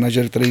jediný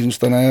manažer, který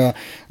zůstane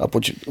a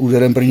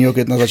úderem 1.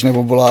 května začne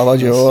obvolávat,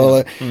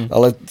 jo,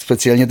 ale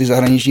speciálně ty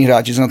zahraniční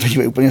hráči se na to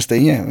dívají úplně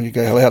stejně.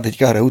 Říkají, hele, já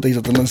teďka hraju tady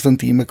za ten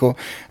tým, jako,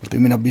 ty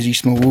mi nabízíš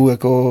smlouvu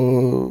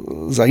jako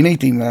za jiný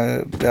tým.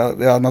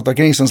 Já na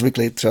taky nejsem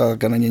zvyklý, třeba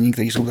Kanadění,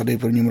 kteří jsou tady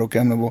prvním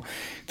rokem, nebo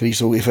kteří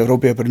jsou i v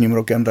Evropě prvním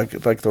rokem,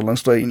 tak tohle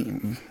je jiný.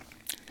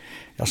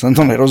 Já jsem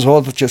to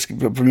nerozhodl,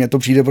 pro mě to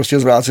přijde prostě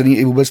zvrácený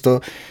i vůbec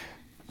to,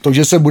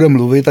 že se bude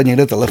mluvit a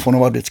někde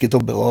telefonovat, vždycky to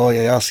bylo,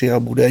 je asi a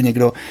bude,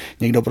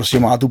 někdo prostě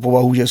má tu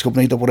povahu, že je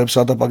schopný to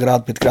podepsat a pak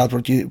hrát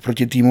 5krát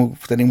proti týmu,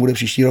 v kterým bude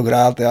příští rok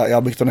hrát,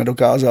 já bych to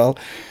nedokázal,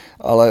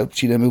 ale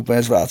přijde mi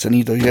úplně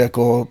zvrácený to, že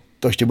jako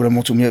to ještě bude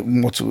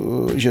moc,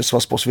 že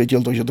svaz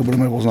posvětil to, že to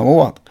budeme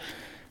oznamovat.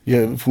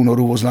 Že v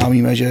únoru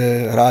oznámíme,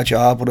 že hráč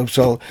A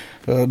podepsal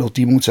do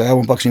týmu C a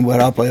on pak s ním bude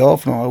hrát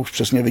playoff, no a už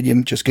přesně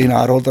vidím český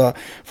národ a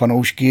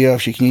fanoušky a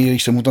všichni,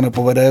 když se mu to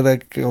nepovede,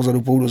 tak ho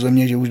zadupou do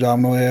země, že už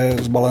dávno je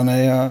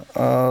zbalený a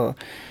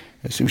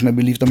jestli už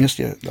nebydlí v tom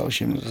městě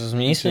dalším.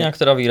 Změní se nějak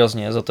teda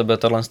výrazně za tebe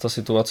tahle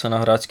situace na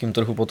hráčském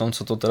trhu po tom,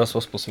 co to teda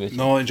svaz posvětí?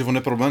 No, že on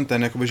je problém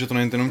ten, jakoby, že to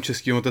není jenom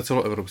český, on to je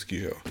celoevropský,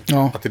 že jo.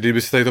 No. A ty,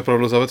 kdyby si tady to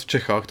pravidlo zaved v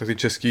Čechách, tak ty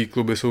český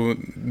kluby jsou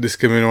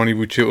diskriminovaný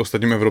vůči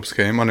ostatním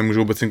evropským a nemůžou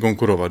vůbec jim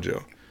konkurovat, že jo.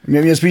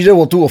 Mě spíš jde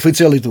o tu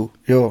oficialitu,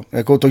 jo,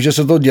 jako to, že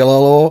se to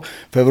dělalo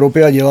v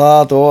Evropě a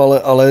dělá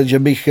to, ale že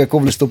bych jako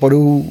v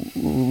listopadu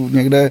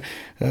někde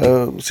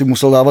si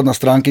musel dávat na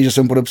stránky, že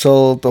jsem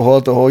podepsal toho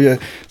a toho, že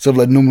se v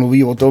lednu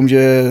mluví o tom,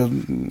 že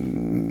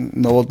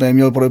Novotný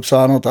měl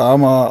podepsáno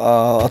tam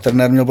a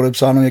trenér měl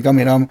podepsáno někam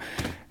jinam.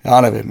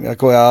 Já nevím,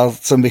 jako já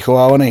jsem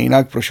vychovávaný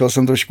jinak, prošel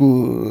jsem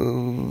trošku,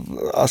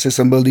 asi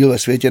jsem byl díl ve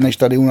světě než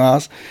tady u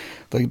nás,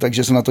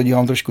 takže se na to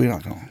dívám trošku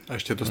jinak. No. A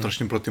ještě je to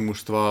strašně pro ty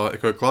mužstva,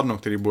 jako je Kladno,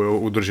 který bojují o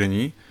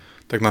udržení,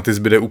 tak na ty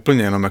zbyde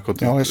úplně jenom jako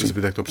ty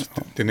zbytek to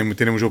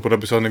ty nemůžou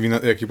podepisovat, neví,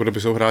 jaký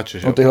podepisují hráči.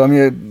 Že? No ty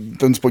hlavně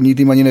ten spodní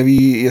tým ani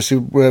neví, jestli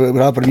bude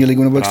hrát první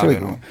ligu nebo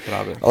extraligu. No.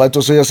 Ale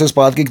to se zase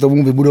zpátky k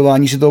tomu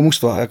vybudování si toho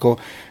mužstva. Jako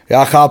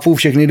já chápu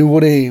všechny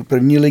důvody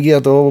první ligy a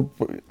to,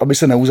 aby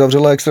se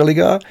neuzavřela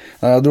extraliga.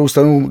 A na druhou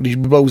stranu, když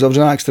by byla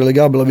uzavřená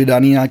extraliga, byla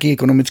vydány nějaké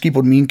ekonomické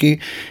podmínky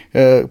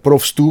pro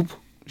vstup,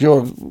 že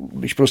jo,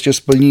 když prostě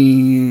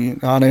splní,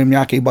 já nevím,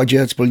 nějaký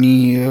budget,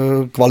 splní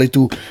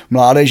kvalitu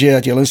mládeže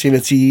a těchto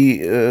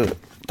věcí,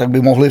 tak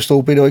by mohli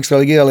vstoupit do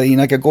extraligy, ale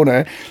jinak jako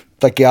ne,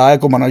 tak já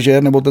jako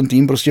manažer nebo ten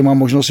tým prostě mám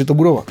možnost si to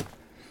budovat.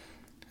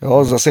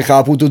 Jo, zase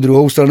chápu tu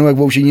druhou stranu, jak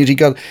budou všichni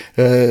říkat,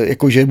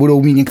 jako, že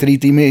budou mít některé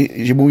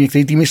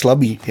týmy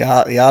slabý.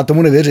 Já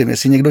tomu nevěřím.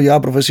 Jestli někdo dělá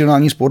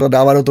profesionální sport a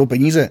dává do toho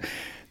peníze,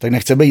 tak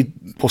nechce být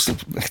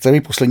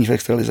poslední v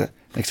extralize.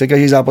 Nechce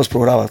každý zápas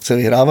prohrávat, chce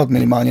vyhrávat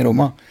minimálně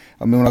doma.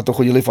 A my na to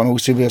chodili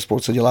fanoušci, že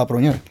sport se dělá pro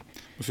ně.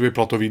 Musí být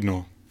platový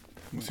dno.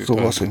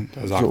 Souhlasím.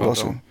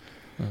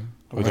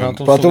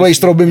 No. Platový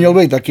strop by měl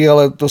být taky,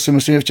 ale to si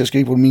myslím, že v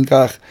českých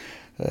podmínkách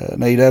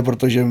nejde,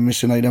 protože my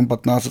si najdeme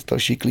 15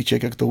 dalších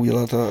klíček, jak to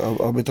udělat,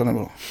 aby to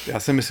nebylo. Já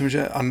si myslím,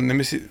 že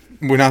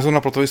můj názor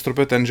na platový strop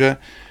je ten, že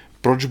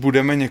proč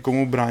budeme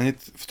někomu bránit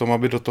v tom,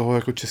 aby do toho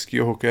jako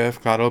českého hokeje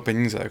vkládal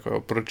peníze,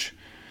 jako, proč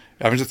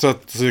Já vím, že třeba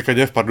to se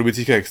děje v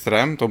Pardubicích je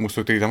extrém, to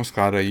mužstvo, který tam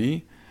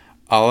skládají,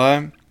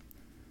 ale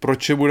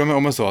proč je budeme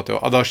omezovat, jo?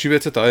 A další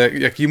věc je ta,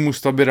 jaký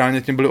mužstva by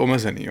reálně tím byly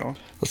omezený, jo?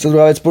 Zase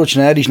druhá věc, proč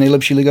ne, když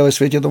nejlepší liga ve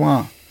světě to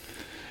má.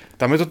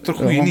 Tam je to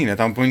trochu jiný, ne?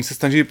 Tam oni se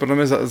snaží podle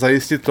mě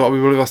zajistit to,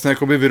 aby byly vlastně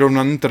jakoby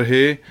vyrovnané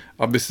trhy,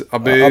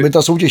 aby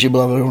ta soutěž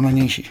byla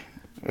vyrovnanější.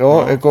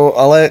 Jo, no. Jako,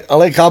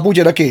 ale chápu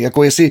tě taky,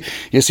 jako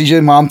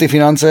jestliže mám ty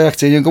finance a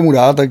chci někomu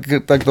dát,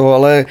 tak to,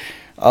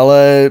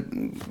 ale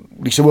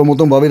když se budeme o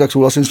tom bavit, tak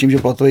souhlasím s tím, že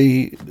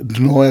platový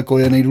dno jako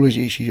je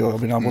nejdůležitější, jo,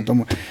 aby nám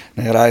potom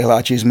nehráli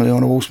hráči s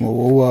milionovou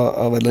smlouvou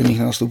a vedle nich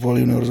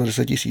nastupovali junior za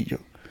 10 000. Jo.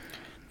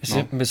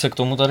 Jestli by se k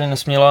tomu tady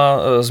nesměla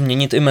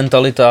změnit i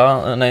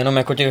mentalita, nejenom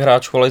jako těch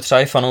hráčů, ale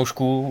třeba i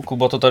fanoušků.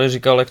 Kuba to tady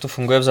říkal, jak to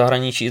funguje v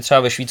zahraničí, třeba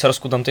ve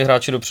Švýcarsku, tam ty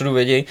hráči dopředu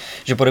vědějí,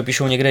 že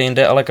podepíšou někde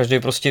jinde, ale každý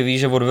prostě ví,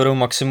 že odvedou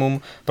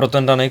maximum pro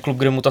ten daný klub,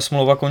 kde mu ta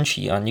smlouva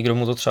končí a nikdo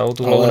mu to třeba o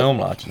tu hlavu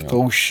neomlátí. No. To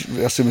už,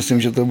 já si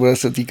myslím, že to bude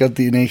se týkat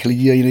jiných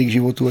lidí a jiných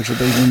životů, jak se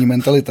tady změní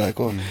mentalita.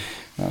 Jako.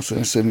 Já si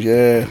myslím,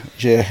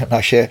 že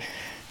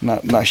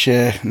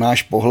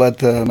náš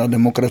pohled na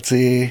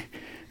demokracii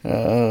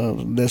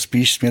jde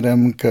spíš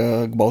směrem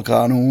k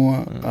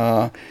Balkánu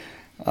a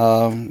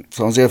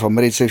samozřejmě v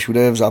Americe,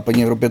 všude v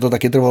západní Evropě to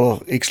taky trvalo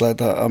x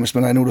let a my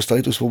jsme najednou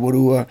dostali tu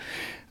svobodu a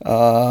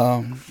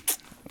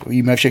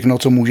víme všechno,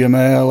 co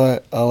můžeme,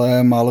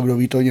 ale málo kdo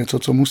ví to něco,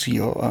 co musí.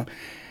 Jo.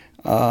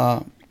 A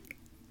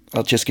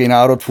český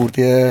národ furt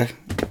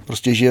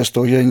prostě žije z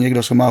toho, že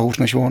někdo se má hůř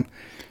než on.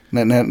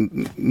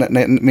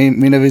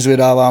 My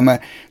nevyzvědáváme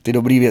ty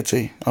dobré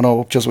věci. Ano,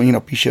 občas o ní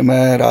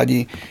napíšeme,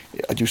 rádi,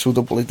 ať už jsou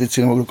to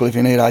politici nebo kdokoliv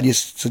jiný, rádi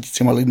se s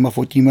těma lidma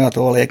fotíme a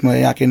to, ale jakmile je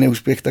nějaký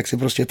neúspěch, tak si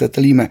prostě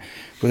tetelíme,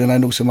 protože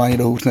najednou se má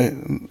někdo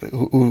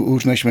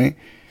hůř než my.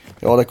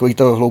 Jo, takový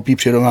to hloupý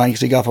přirovnání,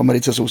 říká v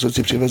Americe soused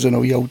si přiveze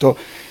nový auto,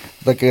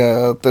 tak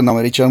ten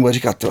Američan bude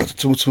říkat,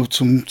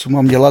 co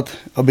mám dělat,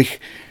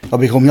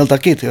 abych ho měl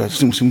taky,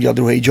 si musím dělat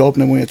druhý job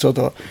nebo něco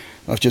to.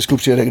 A v Česku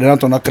přijede, kde na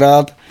to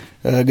nakrát,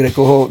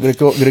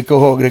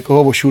 kde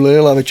koho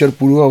ošulil a večer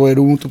půjdu a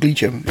ojedu mu to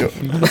klíčem. Jo.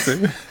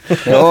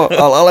 Jo,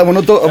 ale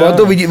ono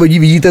to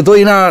vidíte to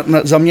i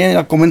za mě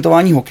na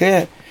komentování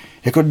hokeje.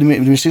 Jako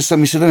my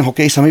si ten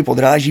hokej sami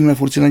podrážíme,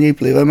 furt si na něj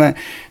pliveme.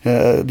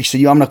 Když se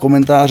dívám na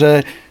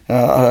komentáře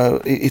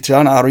i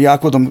třeba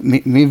nároďáko,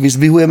 my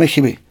vyzdvihujeme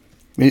chyby.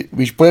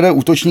 Když pojede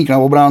útočník na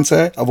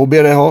obránce a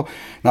objede ho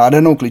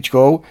nádhernou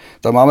kličkou,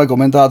 tam máme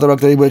komentátora,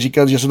 který bude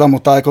říkat, že se tam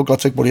motá jako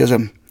klacek pod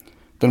jezem,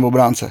 ten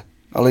obránce.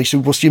 Ale když si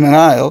pustíme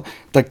NHL,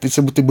 tak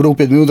ty budou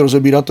 5 minut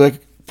rozebírat to, jak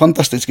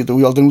fantasticky to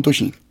udělal ten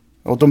útočník.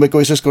 O tom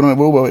bekovi se skoro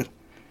nebudou bavit.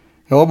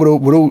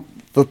 Jo,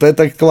 to je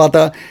taková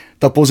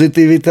ta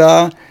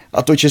pozitivita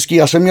a to český.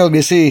 Já jsem měl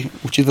kdysi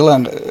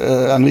učitele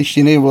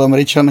angličtiny, byl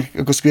Američan,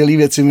 jako skvělý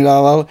věci mi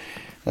dával,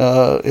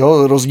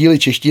 jo, rozdíly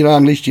čeština a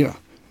angličtina.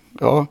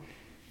 Jo.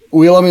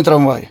 Ujela mi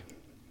tramvaj.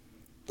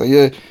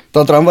 Takže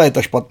ta tramvaj je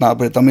ta špatná,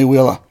 protože tam mi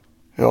ujela.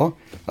 Jo.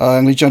 A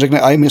Angličan řekne,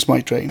 I miss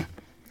my train.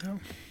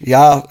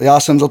 Já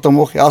jsem za to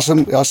mohl,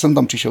 já jsem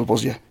tam přišel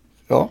pozdě.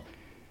 Jo?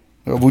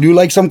 Would you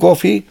like some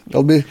coffee?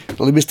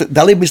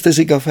 Dali byste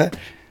si kafe?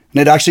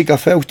 Nedáš si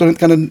kafe? Už to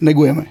hnedka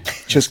negujeme.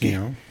 Český.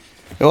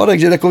 Jo,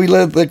 takže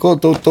takovýhle, jako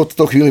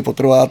to chvíli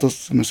potrvá, to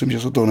myslím, že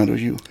se toho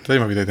nedožiju.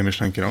 Zajímavý tady ty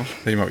myšlenky, no?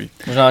 Zajímavý.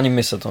 Možná ani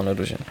my se toho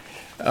nedožijeme.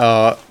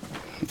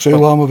 Přeju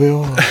vám, aby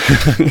jo.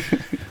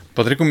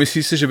 Patriku,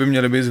 myslíš si, že by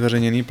měly být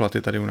zveřejněný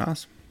platy tady u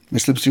nás?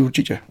 Myslím si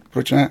určitě.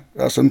 Proč ne?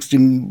 Já jsem s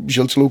tím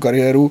žil celou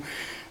kariéru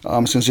a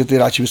myslím si, že ty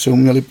hráči by se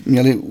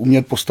měli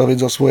umět postavit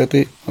za svoje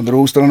ty. Na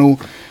druhou stranu,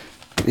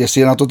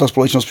 jestli je na to ta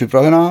společnost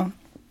připravená,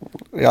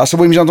 já se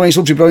bojím, že na to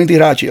nejsou připraveni ty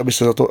hráči,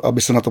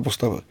 aby se na to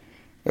postavili.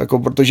 Jako,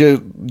 protože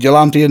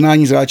dělám ty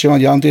jednání s hráčema,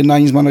 dělám ty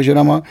jednání s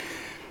manažerama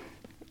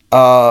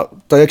a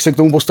tak, jak se k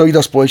tomu postaví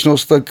ta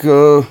společnost, tak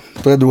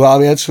to je druhá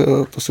věc.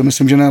 To si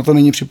myslím, že na to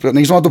není připravený.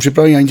 Nejsou na to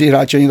připraveni ani ty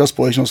hráči, ani ta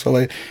společnost,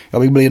 ale já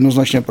bych byl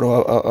jednoznačně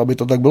pro, aby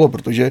to tak bylo,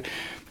 protože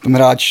ten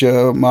hráč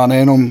má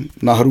nejenom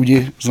na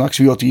hrudi znak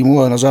svého týmu,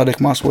 ale na zádech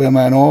má svoje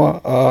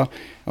jméno a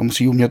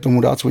musí umět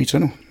tomu dát svoji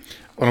cenu.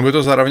 Ono by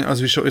to zároveň ale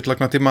zvýšilo i tlak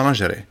na ty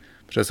manažery.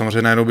 Protože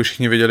samozřejmě najednou by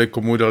všichni věděli,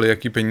 komu dali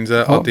jaký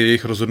peníze a ty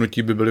jejich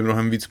rozhodnutí by byly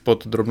mnohem víc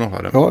pod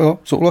drobnohledem. Jo,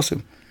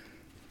 souhlasím.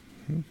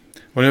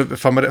 Oni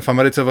v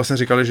Americe vlastně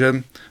říkali,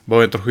 že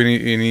byl trochu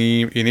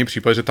jiný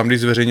případ, že tam,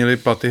 když zveřejnili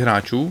platy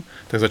hráčů,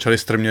 tak začali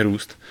strmě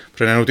růst.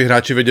 Protože najednou ty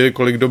hráči věděli,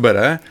 kolik kdo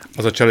bere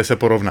a začali se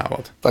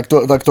porovnávat.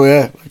 Tak to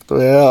je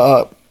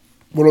a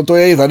ono to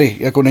je i tady.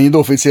 Jako není to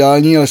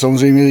oficiální, ale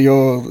samozřejmě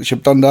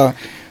šeptanda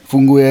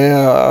funguje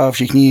a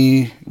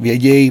všichni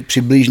vědějí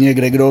přibližně,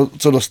 kde kdo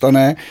co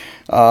dostane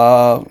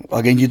a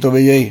agenti to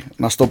vědějí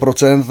na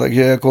 100%,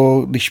 takže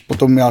jako když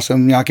potom já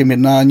jsem v nějakém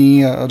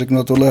jednání a řeknu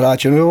na tohle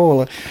hráče, no jo,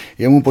 ale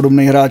jemu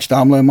podobný hráč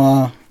tamhle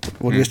má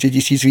o 200 000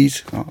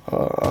 víc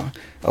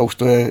a už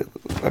to je,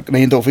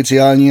 není to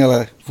oficiální,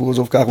 ale v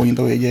úvozovkách oni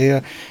to vědějí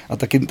a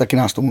taky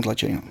nás tomu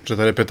tlačí. No. Protože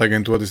tady je 5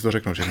 agentů a ty si to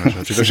řeknou všechno,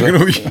 ty to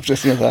všechno víš.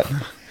 Přesně tak.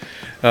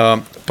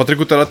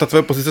 Patriku, ta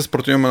tvoje pozice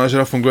sportovního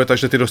manažera funguje tak,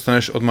 že ty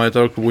dostaneš od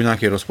majitele klubu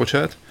nějaký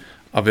rozpočet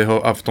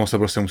a v tom se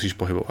prostě musíš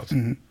pohybovat.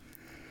 Mm-hmm.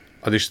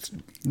 A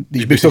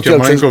když bych to chtěl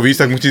malinko víc,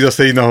 tak musí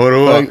zase jít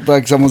nahoru.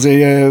 Tak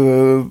samozřejmě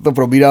to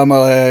probírám,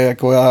 ale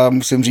jako já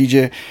musím říct,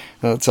 že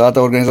celá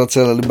ta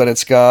organizace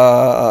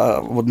liberecká a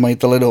od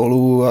majitele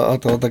dolů a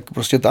to, tak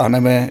prostě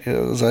táhneme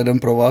za jeden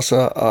pro vás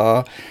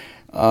a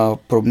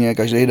pro mě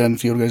každý den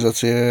v té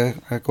organizaci je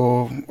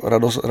jako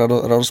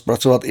radost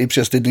pracovat i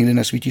přes ty dny, kdy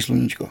nesvítí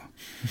sluníčko.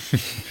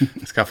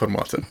 Hezká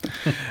formulace.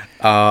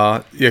 A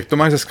jak to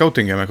máš se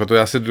scoutingem? Jako to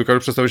já si dokážu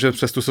představit, že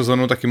přes tu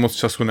sezonu taky moc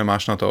času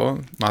nemáš na to.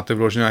 Máte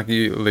vložené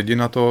nějaký lidi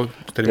na to?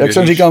 Jak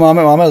jsem říkal,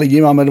 máme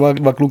lidi, máme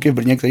dva kluky v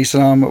Brně, kteří se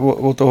nám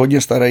o to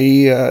hodně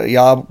starají.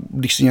 Já,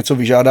 když si něco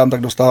vyžádám,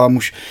 tak dostávám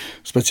už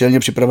speciálně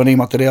připravený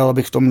materiál,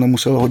 abych v tom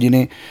nemusel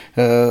hodiny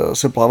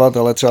se plavat,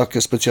 ale třeba ke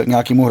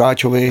nějakému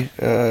hráčovi,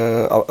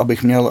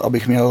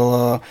 abych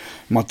měl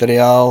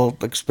materiál,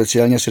 tak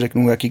speciálně si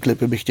řeknu, jaký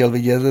klipy bych chtěl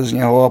vidět z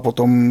něho a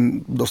potom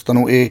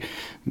dostanu i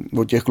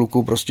od těch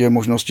kluků prostě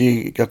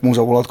možnosti, jak mu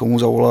zavolat, komu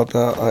zavolat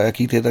a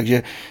jaký ty,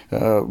 takže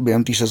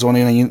během té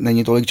sezóny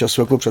není tolik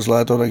času jako přes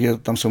léto, takže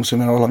tam se musím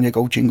věnovat hlavně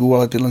coachingu,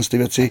 ale tyhle ty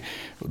věci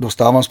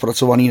dostávám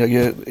zpracovaný,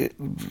 takže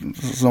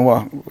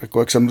znova, jako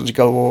jak jsem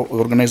říkal o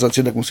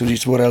organizaci, tak musím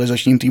říct o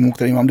realizačním týmu,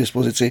 který mám k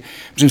dispozici.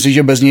 Myslím si,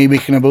 že bez něj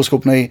bych nebyl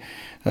schopný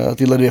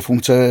tyhle dvě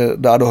funkce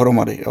dát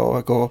dohromady. Jo,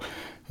 jako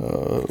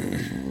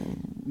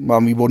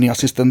mám výborný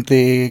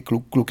asistenty,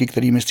 kluky,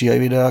 který mi stříhají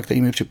videa,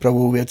 který mi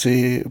připravují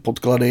věci,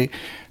 podklady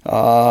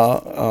a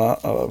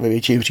ve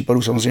většině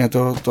případů samozřejmě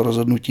to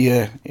rozhodnutí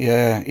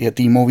je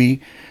týmový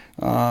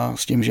a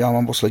s tím, že já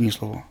mám poslední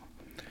slovo.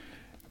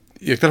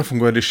 Jak teda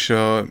funguje, když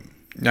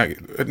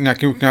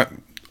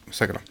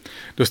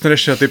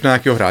dostaneš tip na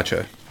nějakého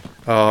hráče,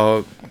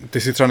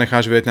 ty si třeba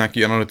necháš vědět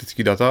nějaký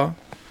analytický data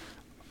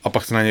a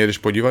pak se na něj jdeš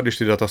podívat, když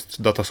ty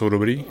data jsou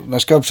dobrý?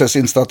 Dneska přes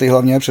Instaty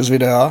hlavně, přes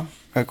videa,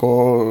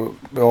 jako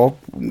jo,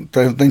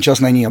 ten čas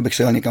není, abych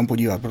se jel někam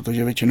podívat,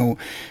 protože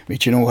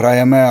většinou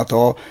hrajeme a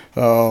to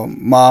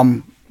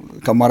mám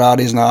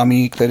kamarády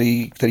známí,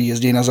 který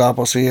jezdí na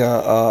zápasy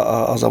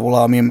a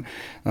zavolám jim,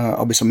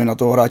 aby se mi na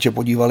toho hráče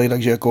podívali,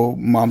 takže jako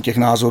mám těch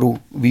názorů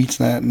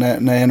víc,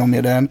 nejenom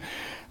jeden,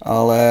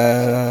 ale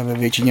ve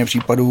většině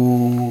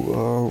případů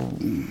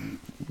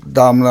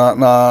dám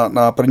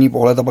na první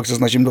pohled a pak se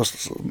snažím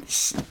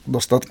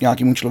dostat k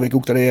nějakému člověku,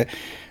 který je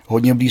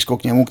hodně blízko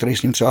k němu, který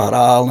s ním třeba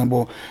hrál,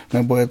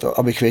 nebo je to,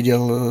 abych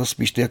věděl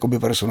spíš ty jakoby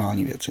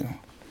personální věci. No.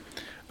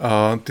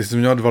 A ty jsi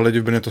měl 2 lidi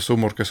v Brně, to jsou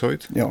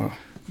Morkesoid? Jo.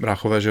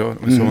 Bráchové, že jo?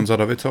 Jsou Honza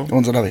David, co?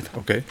 Honza David.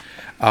 Okay.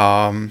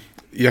 A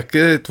jak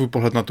je tvůj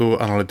pohled na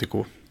tu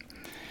analytiku?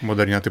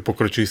 Moderní, na ty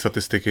pokročilé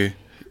statistiky,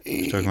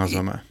 tak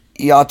nazveme.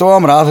 Já to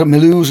mám rád,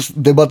 miluju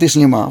debaty s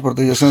nima,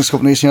 protože jsem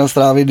schopný s nimi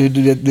strávit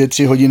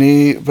 2-3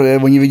 hodiny, protože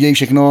oni vidějí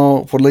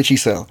všechno podle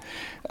čísel.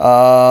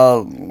 A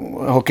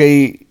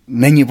hokej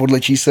není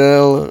podle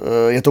čísel,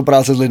 je to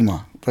práce s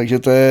lidma. Takže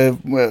to je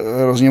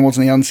hrozně moc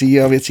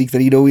niancí a věcí,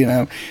 které jdou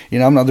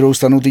jinam. Na druhou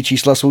stranu ty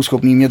čísla jsou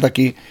schopný mě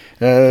taky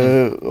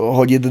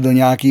hodit do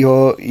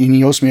nějakého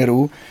jiného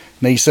směru.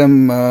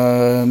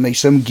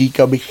 Nejsem geek,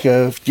 abych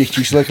v těch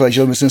číslech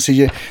ležel. Myslím si,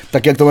 že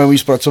tak, jak to mají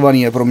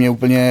zpracovaný, je pro mě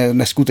úplně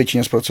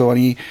neskutečně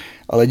zpracovaný,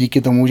 ale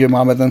díky tomu, že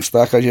máme ten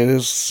vztah a že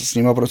s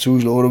nima pracuji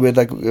už dlouhodobě,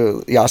 tak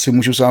já si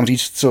můžu sám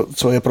říct,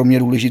 co je pro mě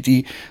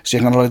důležitý z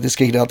těch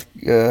analytických dat,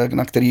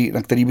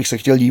 na který bych se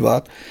chtěl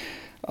dívat.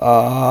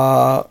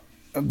 A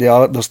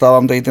já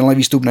dostávám tady tenhle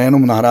výstup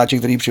nejenom na hráče,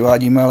 který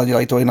přivádíme, ale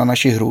dělají to i na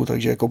naši hru,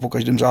 takže jako po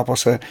každém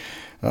zápase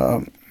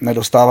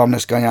nedostávám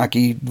dneska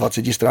nějaký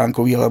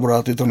 20stránkový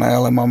elaboráty, to ne,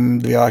 ale mám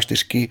 2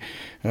 A4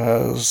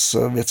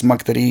 s věcma,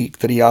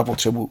 který já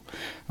potřebuji.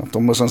 V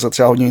tomhle jsem se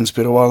třeba hodně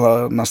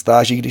inspiroval na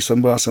stáži, když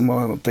jsem byl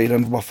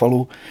týden v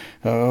Buffalo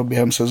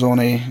během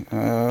sezóny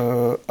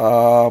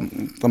a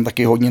tam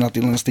taky hodně na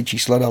tyhle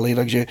čísla dali,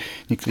 takže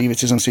některé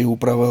věci jsem si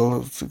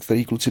upravil,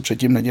 které kluci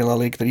předtím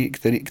nedělali,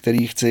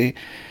 který chci.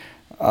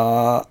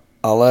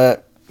 Ale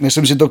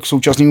myslím si, to k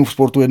současnému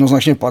sportu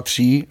jednoznačně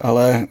patří,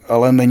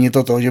 ale není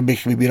to, že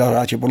bych vybíral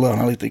hráče podle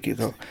analytiky.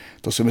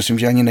 To si myslím,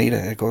 že ani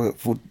nejde. Jako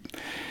furt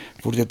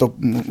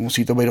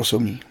musí to být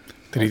osobní.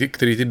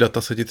 Který ty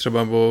data se ti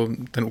třeba, nebo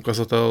ten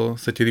ukazatel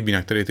se ti líbí,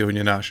 na který ty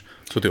hodně dáš?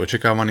 Co ty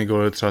očekávaný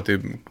góly, třeba ty...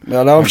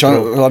 Já dávám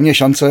hlavně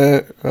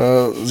šance,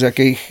 z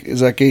jakých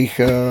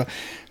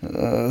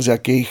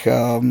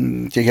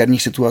těch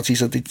herních situací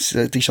se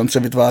ty šance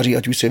vytváří,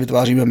 ať už si je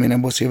vytváříme my,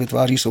 nebo si je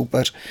vytváří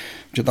soupeř,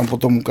 že tam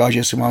potom ukáže,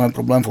 jestli máme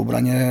problém v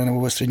obraně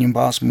nebo ve středním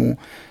pásmu,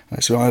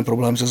 jestli máme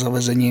problém se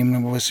zavezením,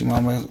 nebo jestli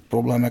máme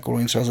problém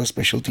jako třeba ze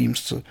special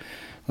teams.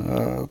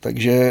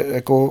 Takže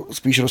jako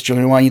spíš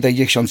rozčleňování tady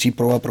těch šancí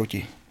pro a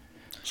proti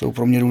jsou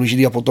pro mě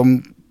důležitý a potom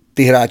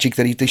ty hráči,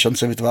 který ty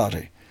šance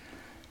vytvářejí.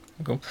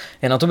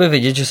 Je na tobě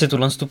vidět, že si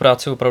tu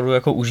práci opravdu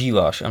jako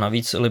užíváš a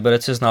navíc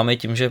Liberec je známý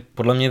tím, že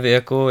podle mě vy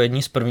jako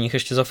jedni z prvních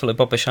ještě za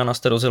Filipa Pešána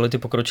jste rozjeli ty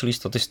pokročilé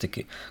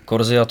statistiky.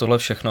 Korzy a tohle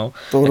všechno.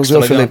 To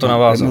rozjel Filip, to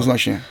navázal.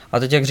 Jednoznačně. A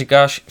teď jak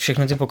říkáš,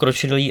 všechny ty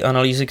pokročilé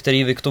analýzy,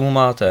 které vy k tomu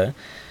máte,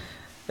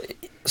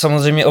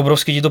 samozřejmě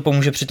obrovsky ti to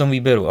pomůže při tom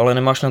výběru, ale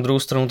nemáš na druhou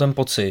stranu ten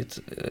pocit,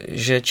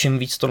 že čím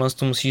víc tohle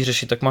to musíš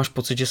řešit, tak máš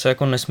pocit, že se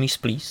jako nesmíš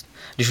splíst,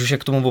 když už je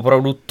k tomu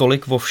opravdu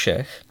tolik vo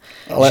všech.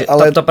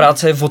 Ale ta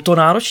práce je o to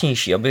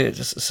náročnější, aby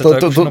se to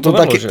jako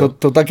povedlo,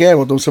 to tak je,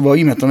 o tom se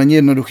bavíme, to není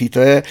jednoduchý, to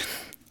je,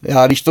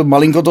 já když to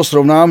malinko to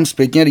srovnám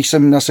zpětně, když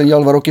jsem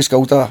dělal 2 roky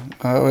skauta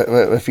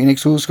ve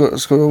Phoenixu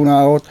shodou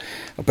náhod,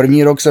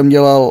 první rok jsem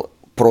dělal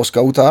pro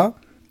skauta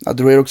a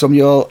druhý rok jsem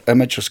dělal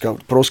amateur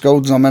scout. Pro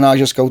scout znamená,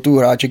 že skautuju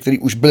hráče, kteří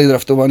už byli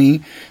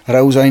draftovaní,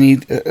 hrajou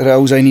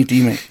za jiný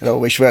týmy, hrajou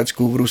ve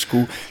Švédsku, v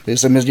Rusku. Takže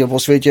jsem jezdil po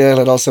světě,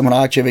 hledal jsem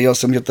hráče, věděl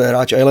jsem, že to je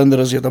hráč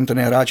Islanders, že tam ten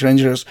je hráč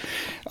Rangers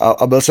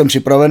a byl jsem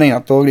připravený na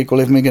to,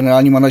 kdykoliv mi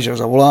generální manažer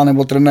zavolá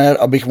nebo trenér,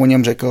 abych o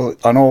něm řekl,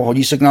 ano,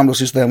 hodí se k nám do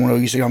systému,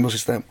 nehodí se k nám do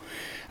systému.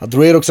 A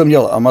druhý rok jsem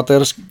dělal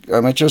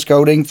amateur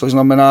scouting, což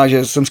znamená,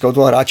 že jsem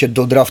skautoval hráče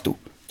do draftu,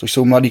 což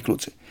jsou mladí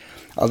kluci.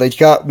 A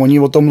teďka oni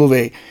o tom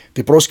mluví.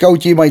 Ty pro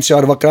skauti mají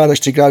třeba 2x až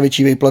 3x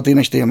větší výplaty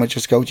než ty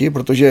amateur skauti,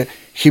 protože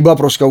chyba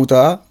pro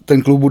skauta,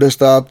 ten klub bude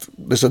stát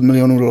 $10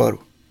 milionů.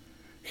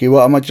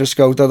 Chyba amateur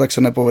skauta, tak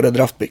se nepovede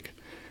draft pick.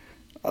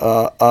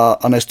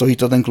 A nestojí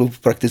to ten klub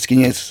prakticky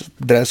nic,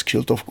 dres,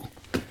 kšiltovku.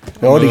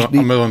 Jo,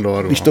 $1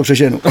 milion. Když to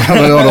přeženu.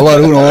 $1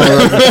 milion, no.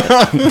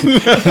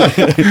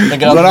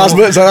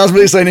 za nás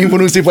byli signing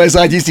bonusy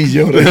 50 000,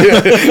 jo.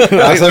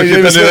 Já jsem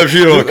ten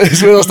nejlepší rok.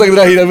 Jsme zase tak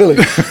drahý nebyli.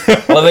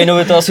 Ale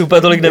Vejnovi to asi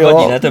úplně tolik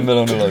nevadí, ne, ten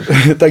 $1 milion.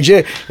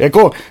 Takže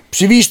jako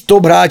přivízt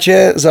top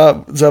hráče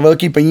za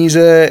velký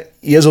peníze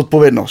je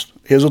zodpovědnost.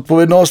 Je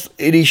zodpovědnost,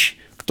 i když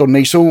to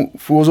nejsou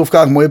v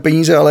úvozovkách moje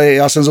peníze, ale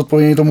já jsem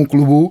zodpovědný tomu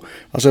klubu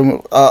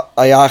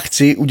a já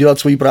chci udělat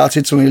svoji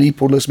práci co nejlíp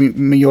podle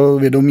mého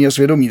vědomí a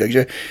svědomí.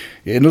 Takže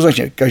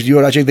jednoznačně, každýho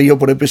hráče, který ho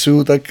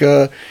podepisuju, tak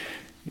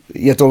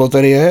je to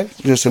loterie,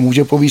 že se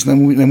může povíst,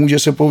 nemůže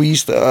se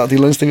povíst a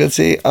tyhle ty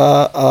věci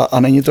a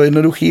není to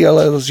jednoduchý,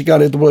 ale zase říká,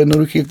 že to bylo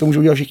jednoduchý, jak to můžou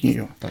udělat všichni.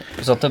 Jo.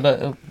 Za tebe,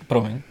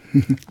 promiň.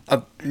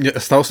 A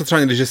stalo se třeba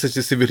někdy, že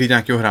se si vyhlíd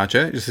nějakého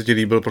hráče, že se ti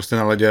líbil prostě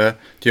na ledě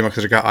tím, jak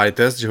se říká eye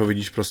test, že ho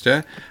vidíš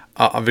prostě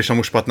a vyšla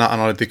mu špatná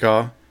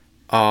analytika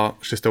a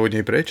šli jste od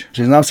něj pryč?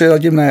 Přiznám se,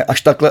 zatím ne,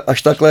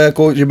 až takhle,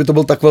 jako, že by to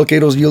byl tak velký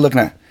rozdíl, tak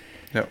ne.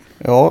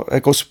 Jo,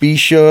 jako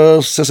spíš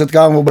se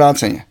setkám v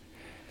obráceně.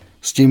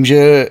 S tím,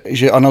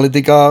 že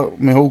analytika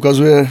mi ho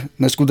ukazuje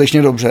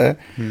neskutečně dobře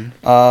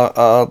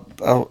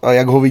a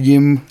jak ho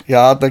vidím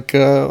já, tak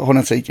ho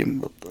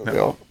necítím.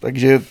 Jo.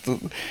 Takže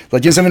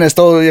zatím se mi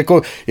nestalo,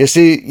 jako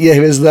jestli je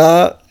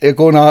hvězda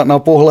jako na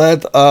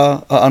pohled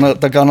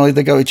tak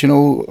analytika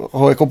většinou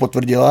ho jako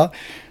potvrdila,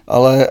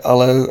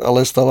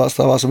 ale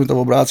stává se mi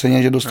to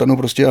obráceně, že dostanu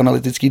prostě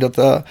analytický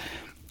data,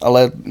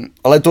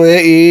 ale to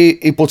je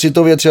i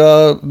pocitově třeba,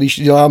 když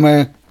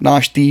děláme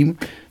náš tým,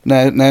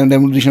 ne,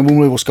 když nebudu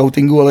mluvit o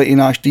scoutingu, ale i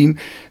náš tým,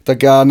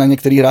 tak já na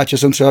některý hráče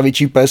jsem třeba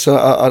větší pes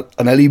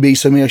a nelíbí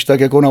se mi až tak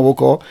jako na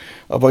oko.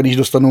 A pak když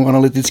dostanu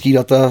analytický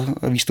data,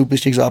 výstupy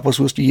z těch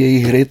zápasů, z těch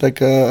jejich hry, tak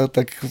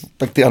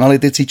ty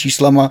analytici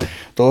číslama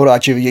toho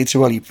hráče vidějí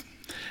třeba líp.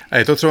 A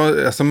je to třeba,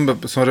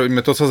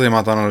 mě to, co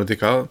zajímá ta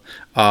analytika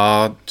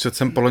a četl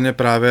jsem podle mě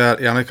právě,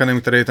 já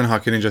nevím, který je ten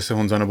hockey ninja, jestli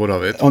Honza nebo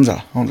David.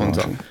 Honza.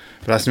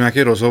 Právě jsem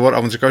nějaký rozhovor a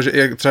on říkal, že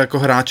i třeba jako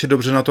hráči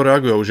dobře na to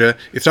reagujou, že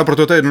i třeba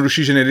proto to je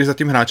jednodušší, že nejdeš za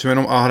tím hráčem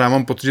jenom a já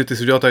mám pocit, že ty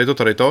jsi udělal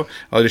tady to,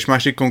 ale když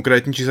máš ty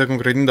konkrétní čísla,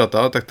 konkrétní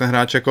data, tak ten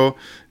hráč jako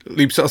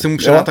líp se asi mu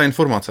předá ta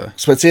informace.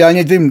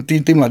 Speciálně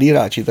ty mladí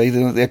hráči, tady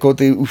jako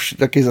ty už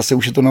taky zase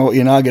už je to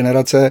jiná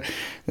generace,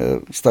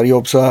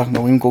 starýho psa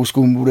novým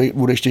kouskům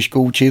budeš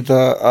těžko učit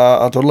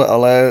a tohle,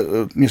 ale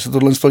mně se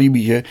tohle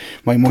líbí, že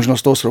mají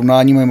možnost toho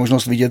srovnání, mají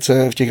možnost vidět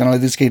se v těch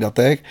analytických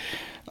datech.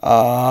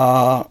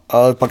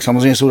 Ale pak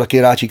samozřejmě jsou taky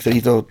hráči,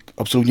 kteří to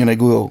absolutně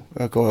negujou.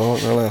 Jako, jo,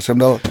 ale já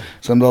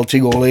jsem dal 3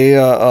 góly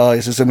a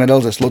jestli jsem je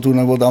dal ze slotu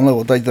nebo tamhle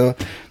odtaď,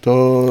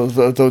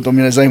 to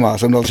mě nezajímá,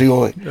 jsem dal 3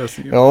 góly.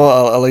 Jo,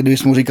 ale když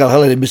jsi mu říkal,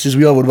 hele, kdyby jsi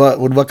udělal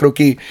o 2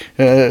 kroky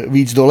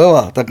víc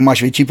doleva, tak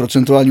máš větší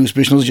procentuální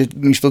úspěšnost, že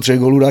místo 3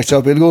 gólů dáš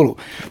třeba 5 gólů.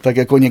 Tak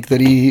jako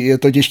některý je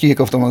to těžké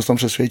jako v tomhle tom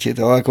přesvědčit.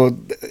 Jo, jako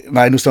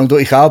na jednu stranu to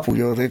i chápu,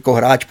 jo, jako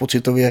hráč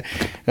pocitově,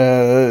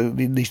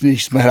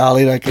 když jsme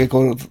hráli, tak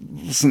jako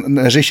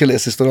neřešili,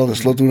 jestli jsi to dal do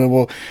slotu,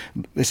 nebo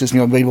jestli jsi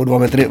měl být o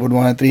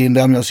 2 metry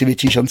jinde a měl si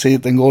větší šanci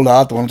ten gól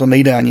dát. Ono to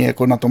nejde ani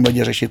jako na tom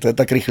ledě řešit. To je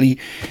tak rychlý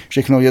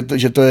všechno,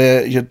 že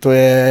to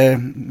je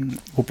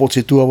o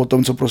pocitu a o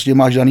tom, co prostě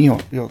máš danýho.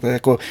 Jo, to je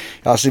jako,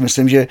 já si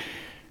myslím, že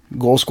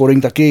goal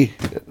scoring taky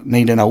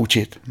nejde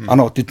naučit.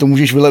 Ano, ty to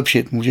můžeš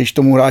vylepšit, můžeš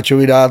tomu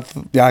hráčovi dát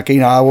nějaký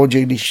návod,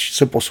 že když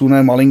se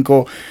posune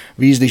malinko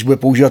víc, když bude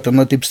používat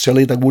tenhle typ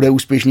střely, tak bude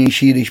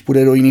úspěšnější, když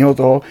půjde do jiného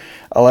toho,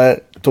 ale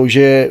to,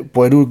 že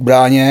pojedu k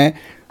bráně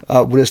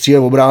a bude střílet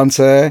v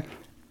obránce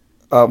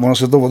a ono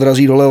se to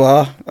odrazí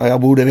doleva a já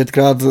budu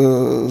 9x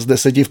z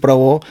 10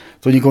 vpravo,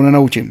 to nikoho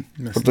nenaučím.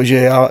 Jasně.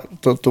 Protože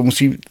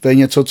to je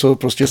něco, co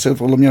prostě se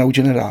podle mě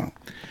naučit nedá.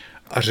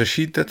 A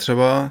řešíte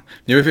třeba,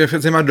 mě by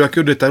zajímá, do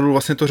jakého detailu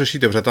vlastně to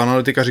řešíte, protože ta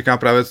analytika říká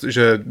právě,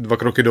 že 2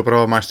 kroky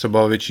doprava máš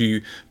třeba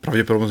větší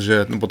pravděpodobnost,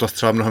 že nebo ta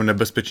střela mnohem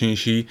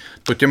nebezpečnější.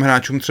 To těm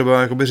hráčům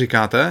třeba jakoby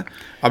říkáte,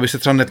 aby se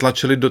třeba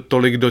netlačili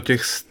tolik do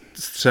těch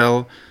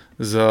střel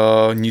z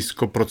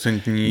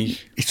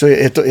nízkoprocentních.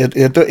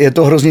 Je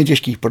to hrozně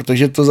těžký,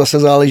 protože to zase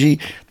záleží.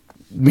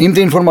 My jim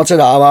ty informace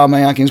dáváme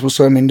nějakým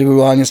způsobem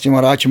individuálně, s těma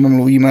hráčemi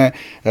mluvíme,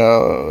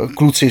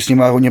 kluci s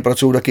nimi hodně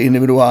pracují taky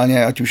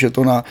individuálně, ať už je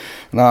to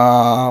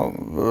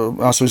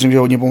já si myslím, že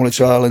hodně pomohli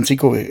třeba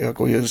Lencíkovi,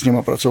 jako že s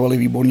nimi pracovali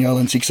výborně a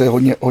Lencík se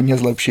hodně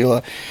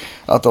zlepšil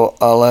a to,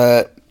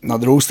 ale na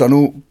druhou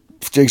stranu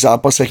v těch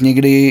zápasech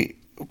někdy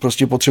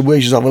prostě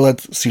potřebuješ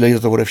zavelet síly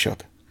to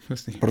odevšat.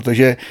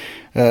 Protože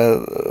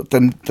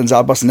ten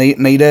zápas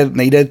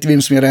nejde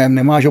tvým směrem,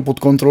 nemáš ho pod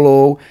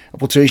kontrolou a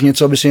potřebuješ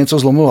něco, aby si něco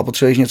zlomilo,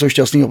 potřebuješ něco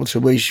šťastného,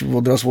 potřebuješ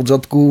odraz od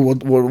zadku,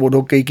 od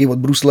hokejky, od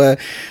brusle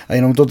a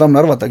jenom to tam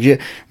narvat. Takže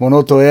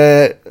ono to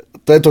je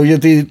to, že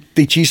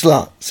ty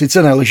čísla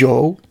sice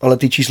nelžou, ale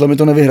ty čísla mi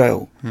to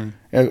nevyhrajou.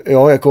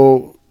 Jo,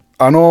 jako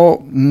ano,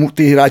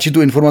 ty hráči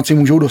tu informaci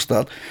můžou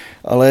dostat,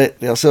 ale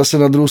já se zase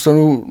na druhou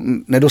stranu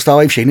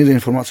nedostávají všechny ty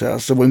informace. Já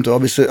se bojím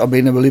toho,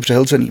 aby nebyly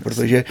přehlcený,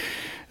 protože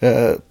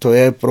to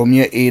je pro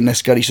mě i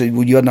dneska, když se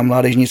budu dívat na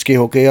mládežnický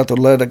hokej a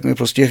tohle, tak mi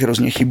prostě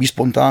hrozně chybí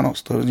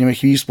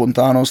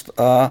spontánnost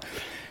a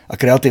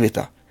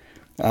kreativita.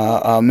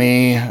 A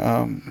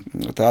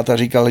táta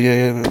říkal,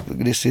 že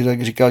kdysi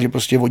tak říkal, že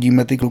prostě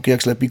vodíme ty kluky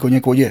jak slepý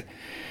koně k vodě.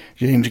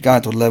 Že jim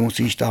říkáme, tohle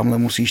musíš,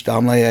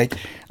 tamhle jeď,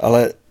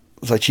 ale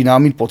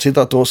začínám mít pocit,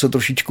 a toho se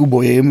trošičku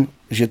bojím,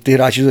 že ty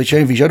hráči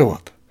začínají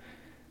vyžadovat.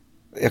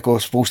 Jako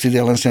spousty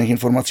těch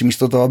informací,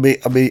 místo toho,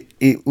 aby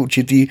i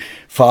určitý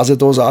fáze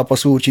toho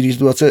zápasu, určitý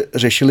situace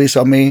řešili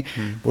sami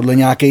podle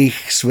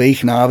nějakých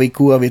svých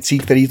návyků a věcí,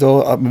 které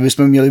to, aby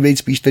bychom měli být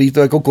spíš, který to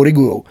jako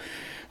korigujou.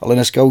 Ale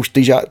dneska už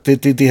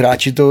ty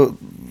hráči to,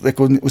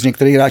 jako z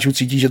některých hráčů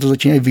cítí, že to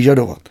začínají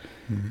vyžadovat.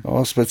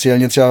 No,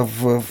 speciálně třeba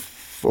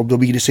v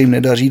období, kdy se jim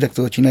nedaří, tak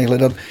to začínají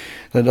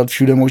hledat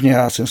všude možně.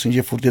 Já si myslím,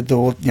 že furt je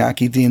to o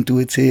nějaký ty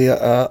intuici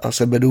a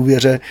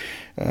sebedůvěře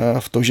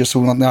v to, že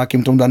jsou na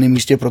nějakém tom daném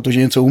místě, protože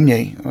něco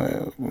umějí.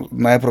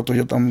 Ne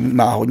protože tam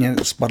náhodně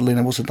spadli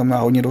nebo se tam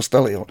náhodně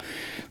dostali. Jo.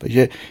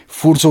 Takže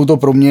furt jsou to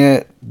pro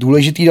mě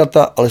důležitý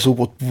data, ale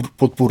jsou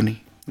podpůrný.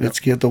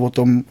 Vždycky je to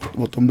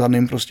o tom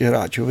daném prostě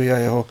hráčovi a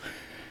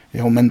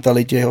jeho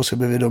mentalitě, jeho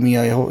sebevědomí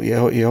a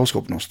jeho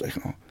schopnostech.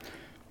 No.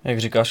 Jak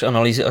říkáš,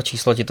 analýzy a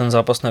čísla ti ten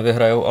zápas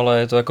nevyhrajou, ale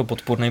je to jako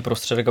podpůrný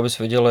prostředek, abys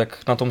věděl, jak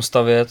na tom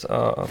stavět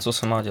a co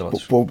se má dělat.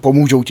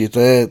 Pomůžou ti, to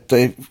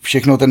je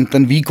všechno,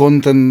 ten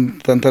výkon,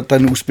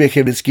 ten úspěch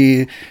je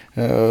vždycky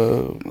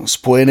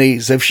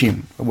spojený se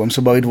vším. Můžeme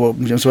se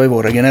bavit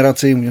o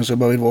regeneraci, můžeme se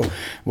bavit o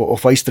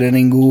off-ice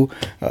tréninku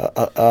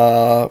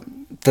a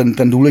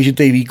ten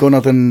důležitý výkon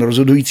a ten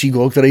rozhodující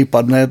gól, který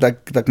padne,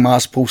 tak má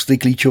spousty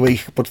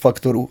klíčových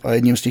podfaktorů a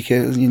jedním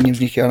z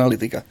nich je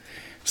analytika.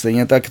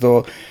 Stejně tak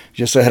to,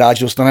 že se hráč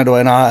dostane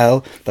do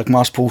NHL, tak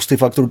má spousty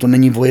faktorů, to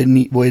není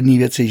o jedné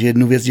věci, že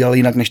jednu věc dělá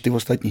jinak než ty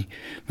ostatní.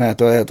 Ne,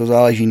 to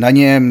záleží na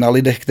něm, na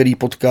lidech, který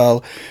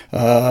potkal,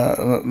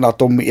 na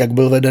tom, jak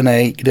byl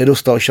vedený, kde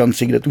dostal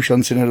šanci, kde tu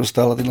šanci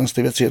nedostal a tyhle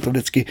ty věci,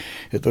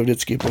 je to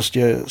vždycky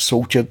prostě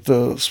součet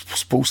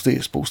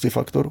spousty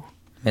faktorů.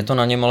 Je to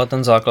na něm, ale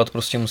ten základ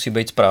prostě musí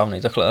být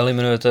správný. Takhle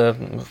eliminujete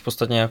v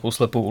podstatě nějakou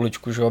slepou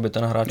uličku, že aby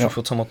ten hráč už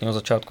od samotného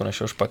začátku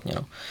nešel špatně.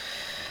 No.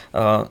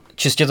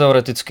 Čistě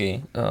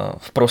teoreticky,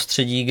 v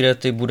prostředí, kde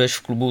ty budeš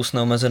v klubu s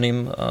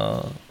neomezeným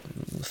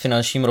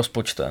finančním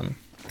rozpočtem,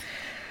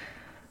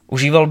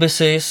 užíval by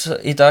si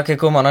i tak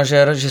jako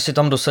manažer, že si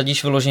tam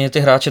dosadíš vyloženě ty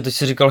hráče, teď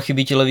si říkal,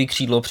 chybí ti levý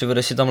křídlo,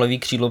 přivedeš si tam levý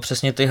křídlo,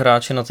 přesně ty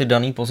hráče na ty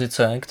dané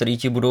pozice, který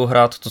ti budou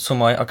hrát to, co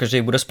mají a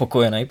každý bude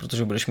spokojený,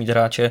 protože budeš mít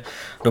hráče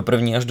do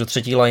první až do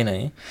třetí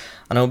lajny.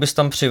 A nebo bys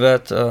tam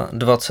přived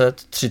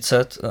 20,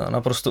 30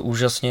 naprosto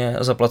úžasně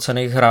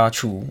zaplacených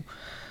hráčů,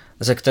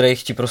 ze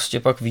kterých ti prostě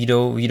pak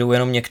výjdou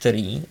jenom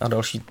některý a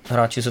další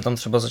hráči se tam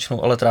třeba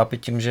začnou ale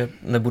trápit tím, že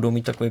nebudou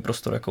mít takový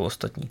prostor jako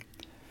ostatní.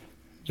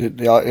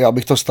 Já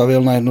bych to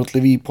stavěl na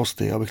jednotlivý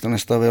posty, já bych to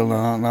nestavil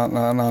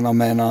na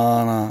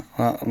jména,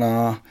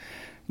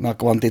 na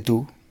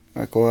kvantitu.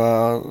 Jako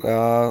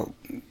já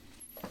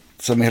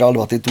jsem hrál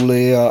 2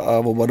 tituly a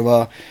oba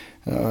dva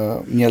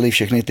měli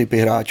všechny typy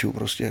hráčů.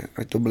 Prostě.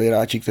 Ať to byli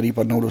hráči, kteří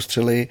padnou do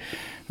střely,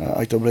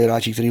 ať to byli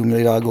hráči, kteří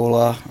uměli dát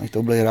góla, ať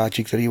to byli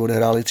hráči, kteří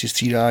odehráli 3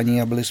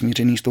 střídání a byli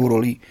smíření s tou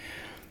rolí.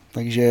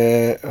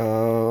 Takže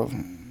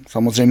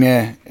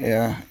samozřejmě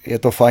je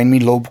to fajn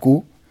mít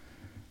hloubku,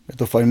 je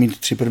to fajn mít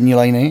 3 první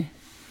lajny,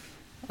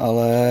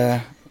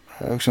 ale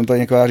už jsem tady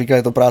několikrát říkal,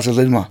 je to práce s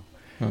lidma.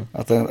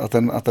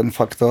 A ten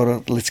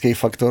faktor, lidský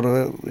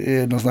faktor je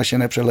jednoznačně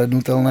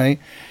nepřehlednutelný.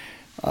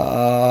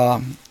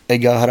 A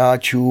ega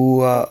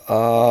hráčů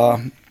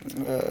a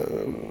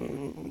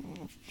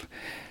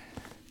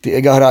ty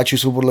ega hráči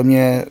jsou podle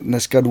mě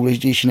dneska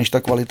důležitější než ta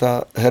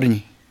kvalita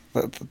herní.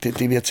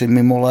 Ty věci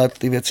mimo let,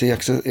 ty věci,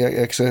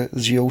 jak se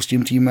zžijou s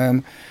tím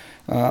týmem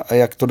a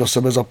jak to do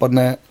sebe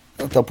zapadne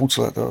ta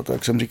pucle, to,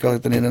 jak jsem říkal,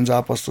 ten jeden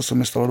zápas, to se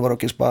mi stalo 2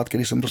 roky zpátky,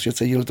 když jsem prostě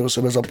cítil, to do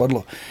sebe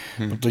zapadlo.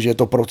 Protože je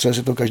to proces,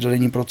 je to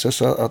každodenní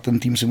proces a ten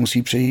tým si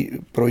musí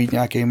projít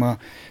nějakýma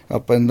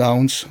up and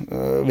downs,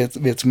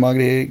 věcma,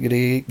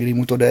 kdy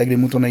mu to jde, kdy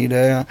mu to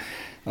nejde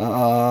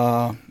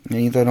a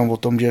není to jenom o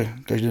tom, že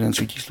každý den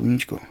svítí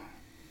sluníčko.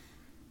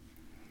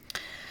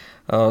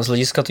 Z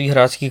hlediska tvý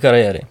hráčské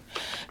kariéry.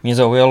 Mě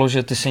zaujalo,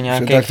 že ty si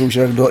nějaký... Tak to už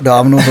je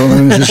dávno, to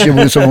nevím, jestli ještě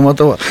budu co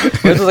pamatovat.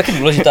 Je to taky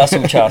důležitá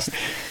součást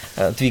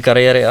tvý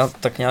kariéry a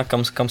tak nějak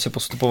kam si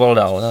postupoval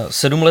dál.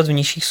 7 let v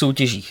nižších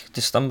soutěžích,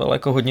 ty jsi tam byl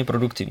jako hodně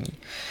produktivní.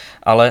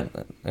 Ale,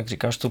 jak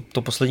říkáš,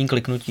 to poslední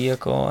kliknutí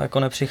jako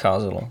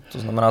nepřicházelo. To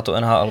znamená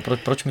to NHL.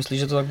 Proč myslíš,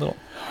 že to tak bylo?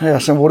 Já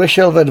jsem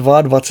odešel ve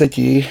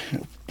 22,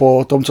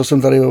 po tom, co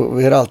jsem tady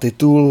vyhrál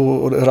titul,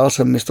 odehrál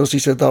jsem mistrovství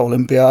světa a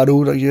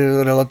olympiádu,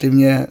 takže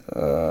relativně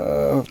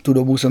v tu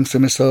dobu jsem si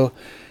myslel,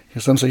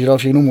 že jsem sežral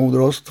všechnu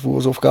moudrost v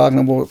uvozovkách,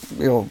 nebo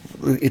jo,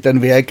 i ten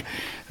věk.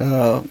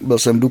 Byl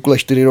jsem v Dukle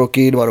 4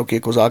 roky, 2 roky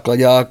jako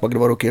základák, pak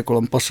 2 roky jako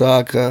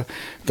lampasák.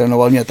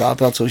 Trénoval mě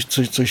táta,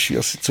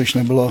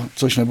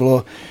 což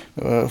nebylo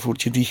v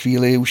určitý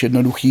chvíli už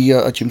jednoduchý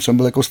a čím jsem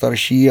byl jako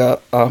starší a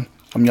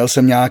měl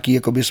jsem nějaký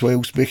jakoby svoje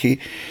úspěchy,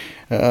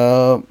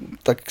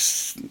 tak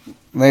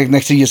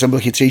nechci říct, že jsem byl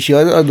chytřejší,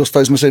 ale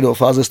dostali jsme se do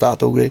fáze s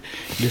tátou, kdy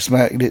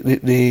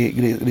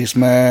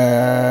jsme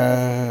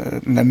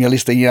neměli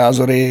stejné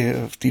názory.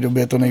 V té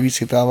době to nejvíc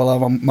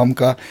chytávala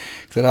mamka,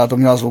 která to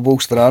měla z obou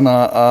stran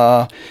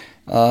a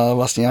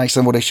vlastně já, když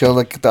jsem odešel,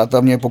 tak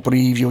táta mě poprvé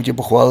v životě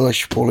pochválil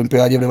až po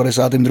olympiádě v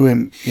 92.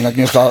 Jinak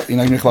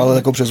mě chválil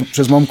jako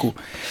přes mamku.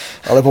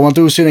 Ale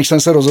pamatuju si, než jsem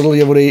se rozhodl,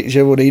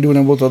 že odejdu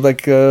nebo to,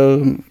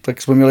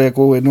 tak jsme měli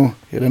jako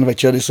jeden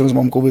večer, kdy jsme s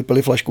mamkou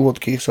vypili flašku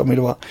vodky, sami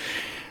dva.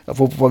 A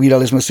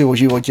povídali jsme si o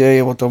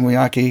životě, o tom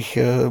nějakých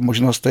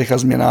možnostech a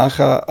změnách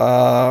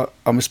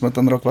a my jsme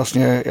ten rok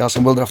vlastně, já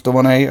jsem byl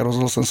draftovaný,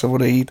 rozhodl jsem se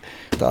odejít,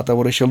 táta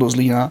odešel do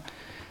Zlína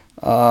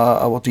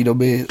a od té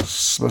doby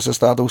jsme se s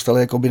tátou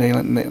stali jakoby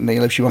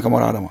nejlepšíma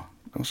kamarádama.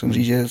 Musím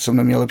říct, že jsem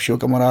neměl lepšího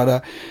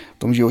kamaráda v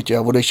tom životě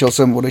a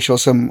odešel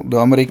jsem do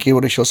Ameriky,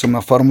 odešel jsem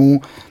na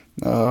farmu,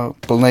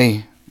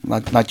 plnej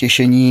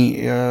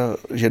natěšení,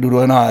 že jdu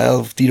do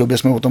NHL. V té době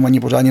jsme o tom ani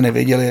pořádně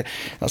nevěděli.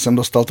 Já jsem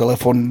dostal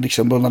telefon, když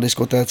jsem byl na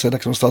diskotéce,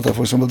 tak jsem dostal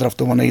telefon, jsem byl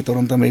draftovaný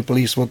Toronto Maple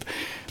Leafs od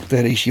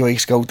tehdejšího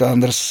jejich skauta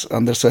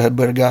Anderse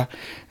Hedberga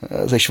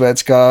ze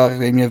Švédska,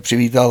 který mě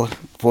přivítal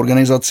v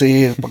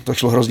organizaci, pak to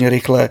šlo hrozně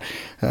rychle.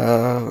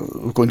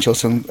 Ukončil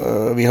jsem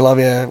v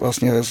Jihlavě,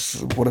 vlastně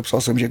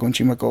podepsal jsem, že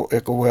končím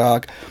jako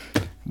voják.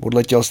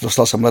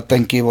 Dostal jsem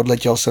letenky,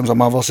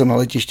 zamával jsem na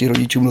letišti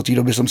rodičům, do té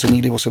doby jsem se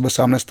nikdy o sebe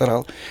sám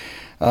nestaral.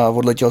 A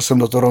odletěl jsem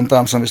do Toronto,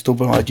 tam jsem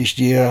vystoupil na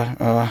letišti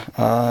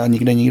a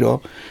nikde nikdo.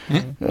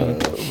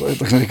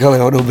 Tak jsem říkal,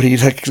 jo, dobrý,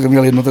 tak jsem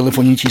měl jedno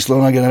telefonní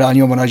číslo na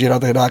generálního manažera,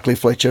 tehdy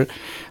Cliff Fletcher.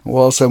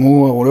 Volal jsem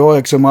mu, jo,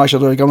 jak se máš? A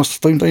to říkám, no,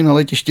 stojím tady na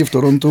letišti v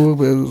Torontu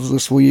se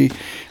svojí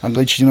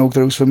angličtinou,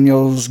 kterou jsem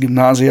měl z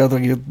gymnázia,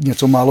 tak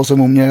něco málo jsem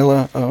uměl.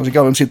 A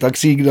říkal, vem si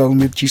taxík, dal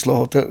mi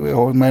číslo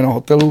jméno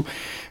hotelu,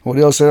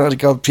 odjel jsem a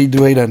říkal, přijď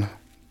druhý den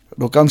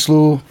do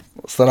kanclu,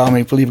 stará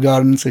Maple Leaf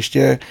Gardens,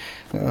 ještě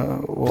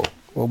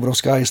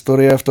obrovská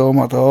historie v tom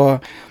a to.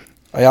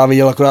 A já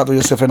viděl akorát to,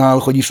 že se finál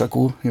chodí v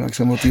saku,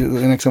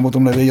 jinak jsem o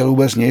tom nevěděl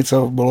vůbec nic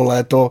a bylo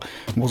léto,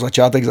 bylo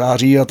začátek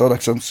září a to,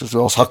 tak jsem se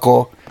vzal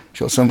sako.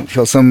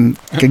 Šel jsem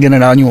ke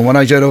generálnímu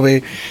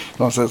manažerovi,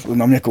 tam se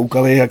na mě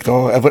koukali, jak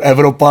to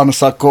Evropan,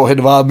 sako,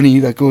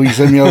 hedvábný, takový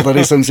jsem měl,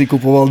 tady jsem si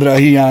kupoval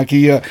drahý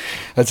nějaký a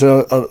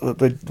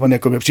teď on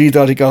jako mě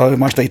přivítal, říkal,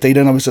 máš tady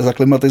týden, aby se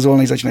zaklimatizoval,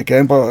 než začne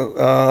kemp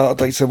a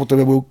tady se o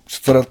tebe budou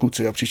starat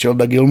kluci. A přišel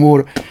Doug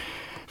Gilmour,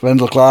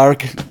 Wendell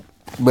Clark,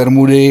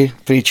 bermudy,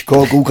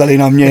 tričko, koukali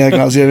na mě, jak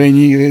na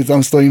zjevení,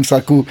 tam stojím v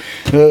saku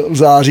v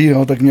září,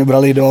 no, tak mě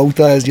brali do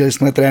auta, jezdili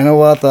jsme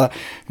trénovat a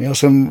měl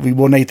jsem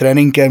výborný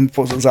trénink camp,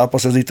 po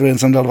zápase s Detroitem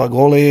jsem dal 2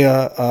 góly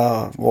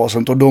a volal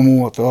jsem to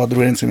domů a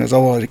druhý den si mě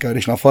zavolal, říkal,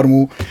 jdeš na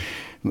farmu,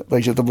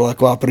 takže to byla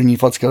taková první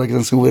facka, tak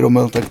jsem si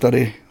uvědomil, tak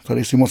tady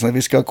si moc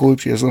nevyskakuj,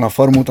 přijel na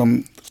farmu, tam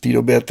v té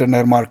době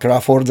trenér Mark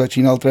Crawford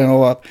začínal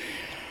trénovat.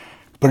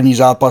 První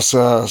zápas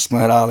jsme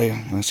hráli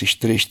asi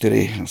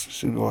 4-4,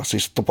 asi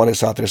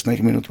 150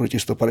 trestných minut proti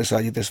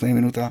 150 trestných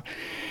minut a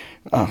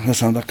já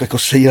jsem tak jako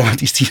seděl na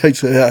té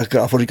střídačce a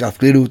Crawford říká v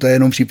klidu, to je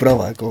jenom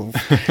příprava, jako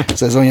v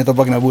sezóně to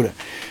pak nebude.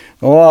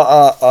 No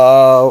a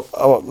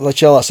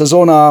začala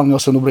sezóna, měl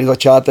jsem dobrý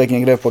začátek,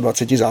 někde po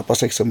 20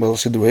 zápasech jsem byl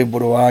asi druhý v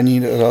bodování,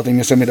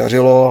 relativně se mi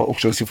dařilo,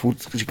 už jsem si furt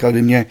říkal,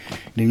 kdy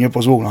mě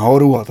pozvou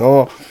nahoru a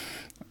to.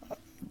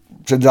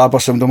 Před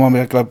zápasem doma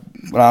mi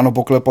ráno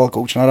poklepal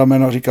kouč na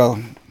rameno a říkal,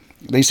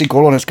 dej si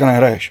kolo, dneska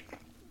nehraješ.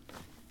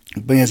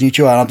 Úplně z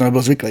ničeho, já na to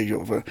nebyl zvyklý. Že?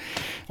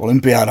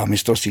 olympiáda,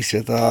 mistrovství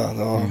světa,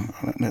 to,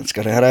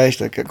 dneska nehraješ,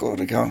 tak jako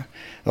říkám,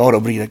 jo,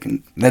 dobrý, tak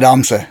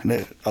nedám se.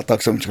 A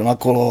tak jsem šel na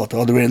kolo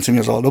a druhý den jsem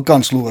mě vzal do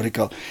kanclu a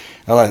říkal,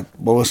 hele,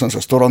 bavil jsem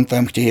se s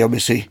Torontem, chtějí, aby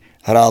si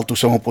hrál tu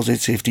samou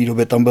pozici, v té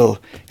době tam byl,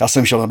 já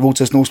jsem šel na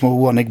dvoucestnou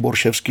smlouvu a Nick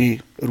Borševský,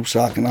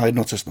 Rusák na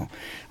jednocestnou.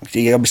 A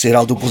chtějí, aby si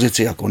hrál tu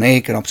pozici jako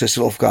Nick na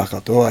přesilovkách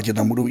a to, a tě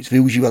tam budu víc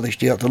využívat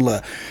ještě a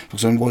tohle. Tak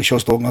jsem šel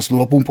z toho kanclu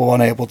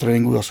napumpovaný a po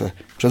tréninku zase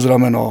přes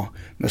rameno,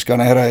 dneska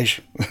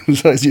nehraješ,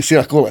 zajezdí si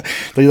na kole.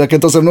 Takže také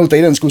to se mnou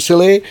týden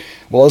zkusili,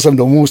 volal jsem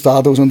domů, s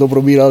tátou jsem to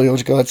probíral, jo,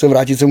 říkal, ať se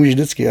vrátit se můžeš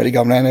vždycky. Já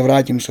říkám, ne,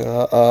 nevrátím se.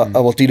 A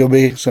od té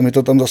doby se mi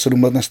to tam za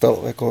 7 let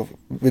nestalo. Jako,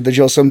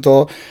 vydržel jsem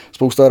to,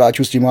 spousta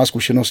hráčů s tím má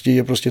zkušenosti,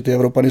 že prostě ty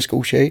Evropany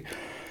zkoušej.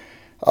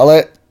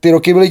 Ale ty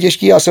roky byly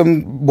těžký, já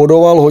jsem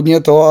bodoval hodně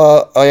to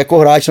a jako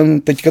hráč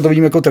jsem, teďka to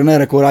vidím jako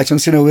trenér, jako hráč jsem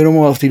si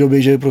neuvědomoval v té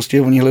době, že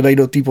prostě oni hledají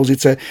do té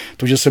pozice,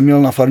 to, že jsem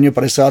měl na farmě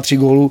 53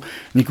 gólů,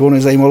 nikoho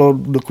nezajímalo,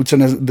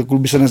 dokud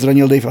by se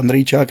nezranil Dave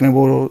Andrejčák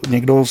nebo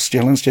někdo z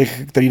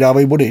těch, který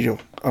dávají body, že?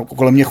 A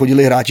kolem mě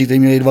chodili hráči, kteří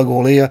měli 2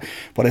 góly a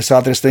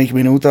 50 trestných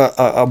minut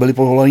a byli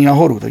povolaní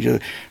nahoru, takže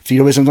v té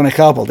době jsem to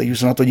nechápal, teď už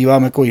se na to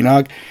dívám jako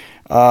jinak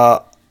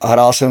a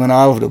hrál jsem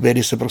v době,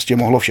 kdy se prostě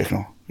mohlo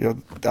všechno. Jo,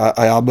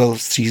 a já byl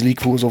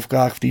střízlík v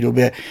úvozovkách v té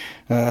době,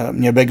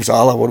 mě Beck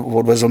vzal a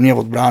odvezl mě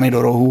od brány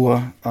do rohu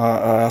a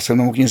já jsem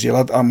nemohl nic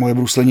dělat a moje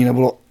bruslení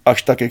nebylo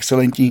až tak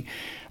excelentní,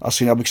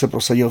 asi abych se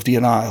prosadil v té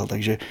NHL,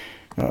 takže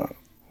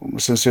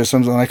myslím si, že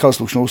jsem zanechal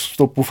slušnou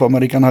stopu v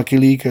American Hockey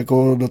League,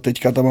 jako do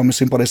teďka tam mám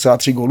myslím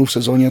 53 gólů v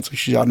sezóně,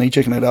 což žádný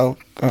Čech nedal.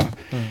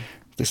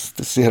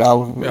 Ty jsi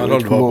hrál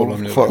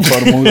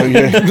farmu,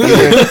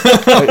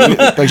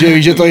 takže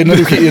víš, že to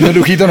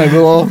jednoduchý to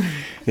nebylo.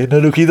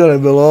 Jednoduchý to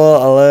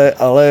nebylo,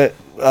 ale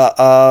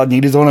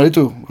nikdy toho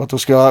nelitu.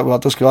 Byla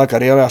to skvělá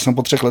kariéra. Já jsem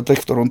po 3 letech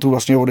v Torontu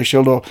vlastně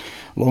odešel do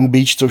Long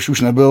Beach, což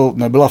už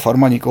nebyla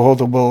farma nikoho.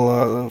 To byl,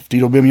 v té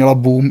době měla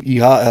boom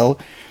IHL.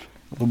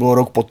 To bylo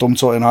rok potom,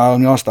 co NHL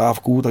měla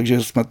stávku,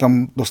 takže jsme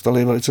tam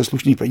dostali velice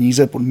slušné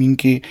peníze,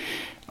 podmínky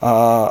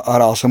a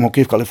hrál jsem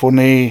hokej v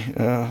Kalifornii,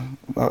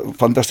 v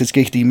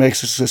fantastických týmech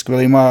se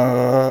skvělýma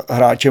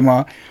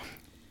hráčema.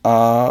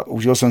 A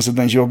užil jsem si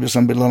ten život, že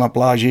jsem bydlel na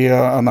pláži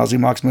a na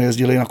zimách jsme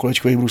jezdili na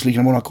kolečkových bruslích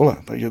nebo na kole.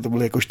 Takže to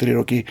byly jako 4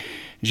 roky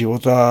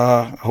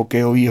života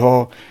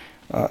hokejového,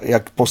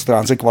 jak po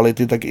stránce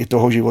kvality, tak i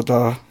toho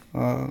života.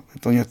 Je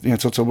to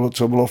něco,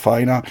 co bylo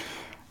fajn.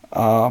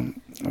 A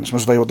my jsme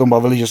se tady o tom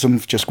bavili, že jsem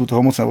v Česku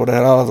toho moc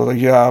neodehrál,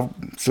 takže já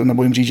se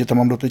nebojím říct, že tam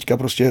mám doteďka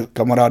prostě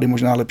kamarády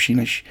možná lepší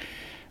než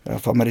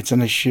v Americe,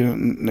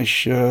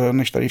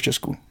 než tady v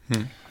Česku.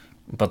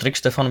 Patrik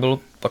Štefan byl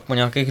pak po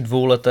nějakých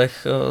 2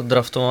 letech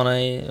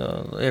draftovaný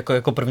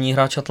jako první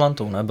hráč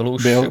Atlantou, ne? Byl.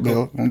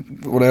 On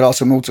odehrál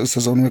se mnou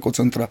sezónu jako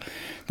centra.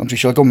 Tam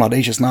přišel jako mladý,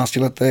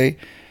 16letý.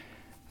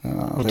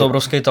 Byl to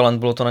obrovský talent,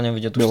 bylo to na něm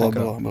vidět už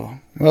tenkrát. Bylo.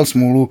 Měl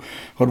smůlu,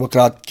 ho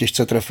 2krát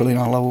těžce trefili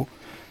na hlavu.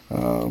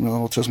 Měl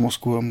otřes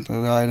mozku,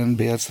 teda jeden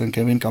běc, ten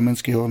Kevin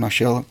Kamenský ho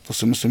našel. To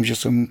si myslím, že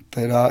jsem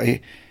teda i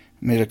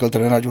mi řekl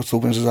trenér, ať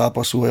odstoupím ze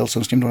zápasu a jel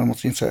jsem s ním do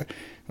nemocnice,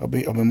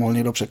 aby mohl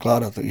někdo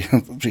překládat.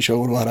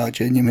 Přišel o 2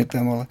 hráče jedním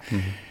hitem,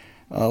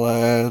 ale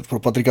pro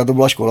Patrika to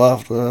byla škola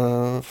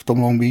v tom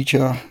Long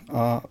Beach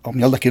a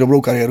měl taky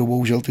dobrou kariéru,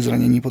 bohužel ty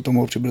zranění potom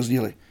ho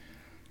přibrzdili.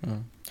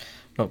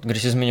 No,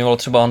 když jsi zmiňoval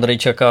třeba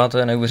Andrejčaka, to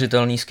je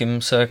neuvěřitelný, s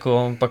kým se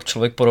jako pak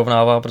člověk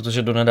porovnává,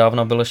 protože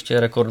donedávna byl ještě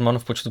rekordman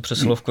v počtu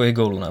přesilovkových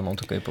gólů, ne? Mám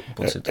takový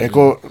pocit.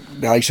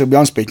 Já když se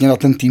oběhám zpětně na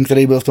ten tým,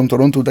 který byl v tom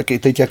Torontu, tak i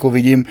teď jako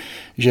vidím,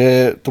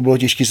 že to bylo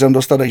těžké se tam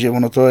dostat, takže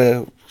ono to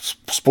je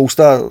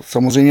spousta,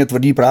 samozřejmě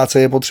tvrdý práce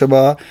je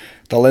potřeba,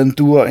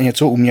 talentů a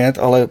něco umět,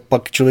 ale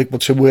pak člověk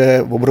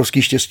potřebuje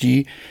obrovský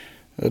štěstí,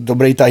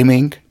 dobrý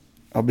timing,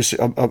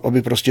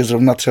 aby prostě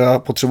zrovna třeba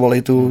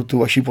potřebovali tu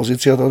vaši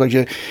pozici a to,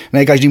 takže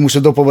ne každému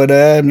se to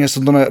povede,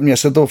 mně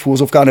se to v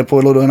úvozovkách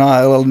nepovedlo do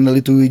NHL, ale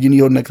nelituju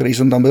jedinýho dne, který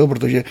jsem tam byl,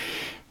 protože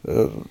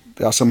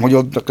já jsem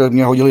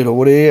mě hodili do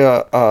vody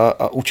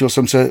a učil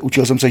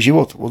jsem se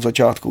život od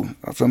začátku.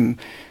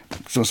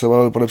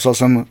 Podepsal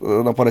jsem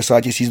na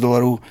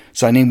 $50,000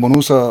 signing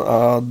bonus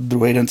a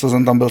druhý den, co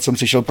jsem tam byl, jsem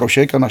přišel pro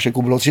šek a na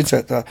šeku bylo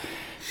 30. A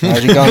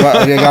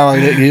říkám,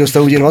 když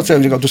dostanu ti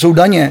 20, říkám, to jsou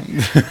daně.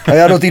 A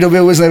já do té doby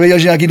vůbec nevěděl,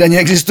 že nějaký daně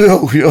existují.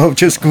 V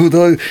Česku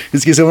to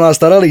vždycky se o nás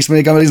starali, když jsme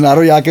někam byli s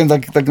nároďákem,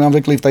 tak nám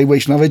řekli, tady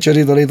budeš na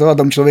večeři, tady to, a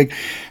tam člověk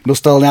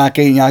dostal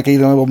nějaký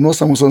ten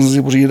obnos a musel jsem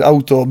si pořídit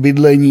auto,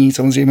 bydlení,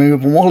 samozřejmě mi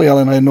pomohli,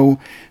 ale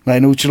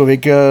najednou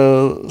člověk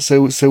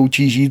se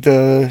učí žít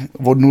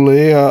od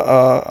nuly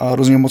a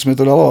hrozně moc mi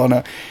to dalo.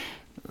 A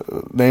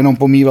nejenom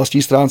po mý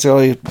vlastní stránce,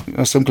 ale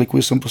já jsem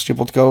prostě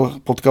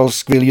potkal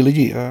skvělý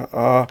lidi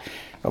a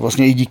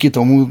vlastně i díky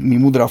tomu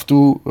mýmu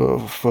draftu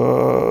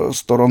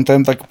s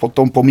Torontem, tak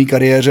potom po mý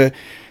kariéře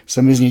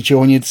se mi z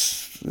ničeho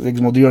nic, jak z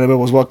modrého nebe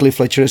ozval Cliff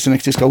Fletcher, si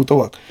nechci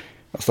skautovat.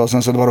 A stal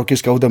jsem se 2 roky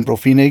skautem pro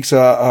Phoenix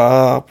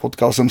a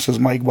potkal jsem se s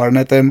Mike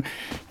Barnettem.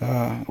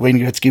 Wayne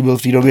Gretzky byl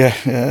v té době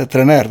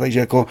trenér, takže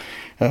jako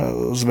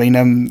s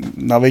Waynem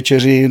na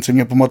večeři si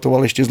mě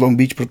pamatoval ještě z Long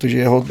Beach,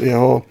 protože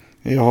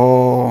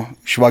jeho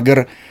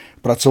švagr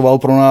pracoval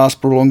pro nás,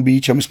 pro Long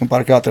Beach a my jsme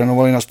párkrát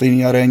trénovali na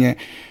stejné aréně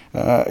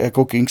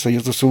jako Kings,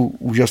 takže to jsou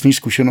úžasné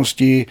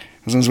zkušenosti.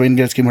 Já jsem s Wayne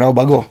Gretzkym hrál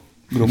bago.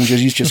 Kdo může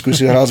říct v Česku,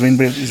 si hrál s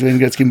Wayne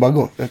Gretzkym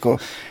bago, jako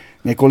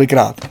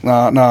několikrát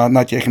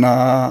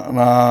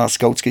na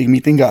skautských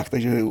meetingách,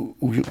 takže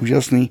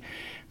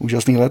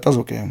úžasný léta s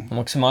hokejem.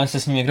 Maximálně se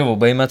s ním někdo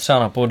obejme třeba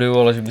na pódiu,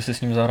 ale že by si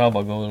s ním zahrál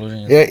bago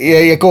vyloženě.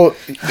 Je jako,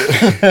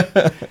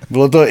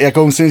 bylo to,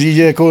 jako musím říct,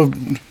 že jako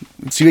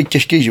musí být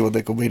těžký život,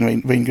 jako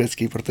Wayne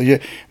Gretzky, protože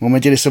v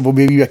momentě, kdy se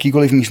objeví v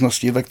jakýkoliv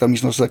místnosti, tak ta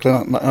místnost se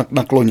takhle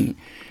nakloní.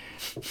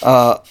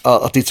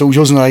 A ty, co už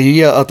ho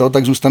znají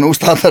tak zůstanou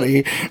stát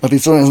tady a ty,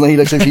 co neznají,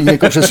 tak se všichni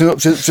jako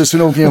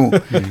přesunou k němu.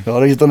 Jo,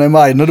 takže to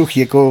nemá jednoduchý,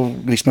 jako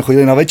když jsme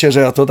chodili na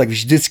večeře tak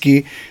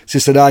vždycky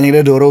si se dá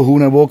někde do rohu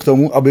nebo k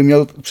tomu, aby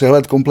měl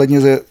přehled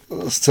kompletně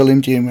s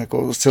celým tím,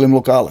 jako s celým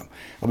lokálem,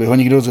 aby ho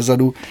nikdo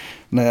zezadu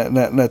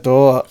ne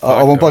to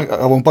a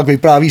on pak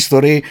vypráví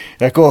story,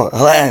 jako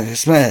hele,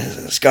 jsme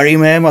s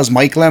Karimem a s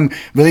Michaelem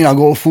byli na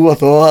golfu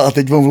a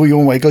teď mluví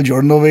o Michael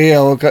Jordanovi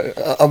a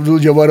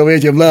Abdul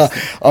Jabbarovi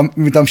a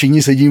my tam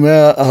všichni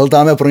sedíme a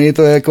hltáme, pro něj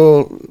to je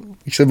jako,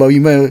 když se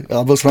bavíme,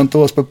 já byl s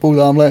Frantou a s Pepou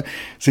tamhle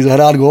si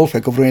zahrát golf,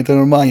 jako pro něj to je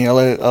normální,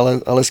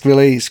 ale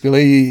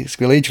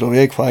skvělej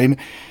člověk, fajn.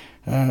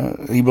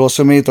 Líbilo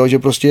se mi to, že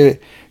prostě,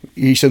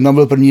 když jsem tam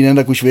byl první den,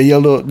 tak už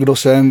věděl, kdo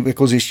jsem,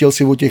 jako zjistil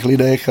si o těch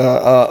lidech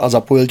a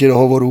zapojil tě do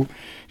hovoru.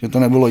 Že to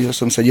nebylo, že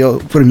jsem seděl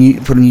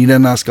první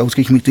den na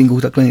skautských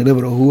meetingů takhle někde v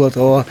rohu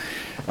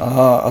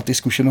a ty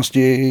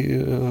zkušenosti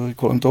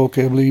kolem toho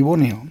hokeje byly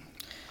výborný.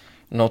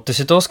 No, ty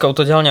si toho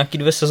skauta dělal nějaký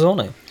 2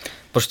 sezóny.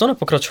 Proč to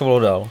nepokračovalo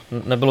dál?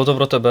 Nebylo to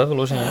pro tebe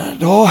vyloženě?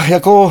 No,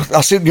 jako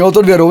asi mělo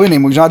to 2 roviny.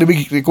 Možná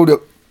kdybych jako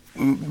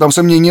tam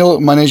se měnil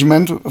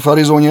management v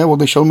Arizoně,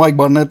 odešel Mike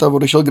Barnett a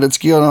odešel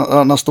Gretzky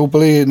a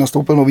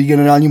nastoupil nový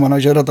generální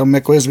manažer a tam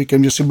jako je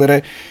zvykem, že si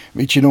bere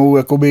většinou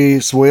jakoby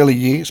svoje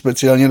lidi,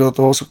 speciálně do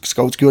toho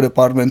skautského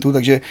departmentu,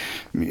 takže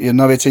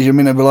jedna věc je, že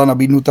mi nebyla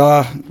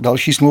nabídnutá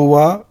další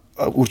smlouva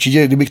a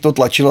určitě, kdybych to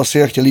tlačil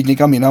asi a chtěl jít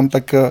někam jinam,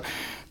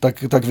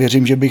 tak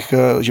věřím, že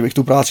bych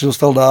tu práci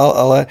dostal dál,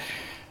 ale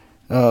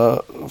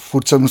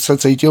furt jsem se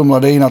cítil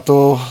mladý na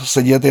to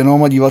sedět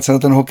jenom a dívat se na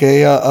ten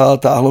hokej a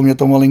táhlo mě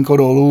to malinko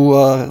dolů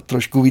a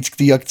trošku víc k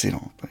té akci. No.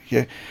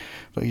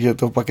 Takže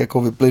to pak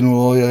jako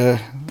vyplynulo, že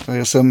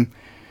jsem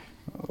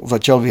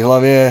začal v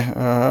Jihlavě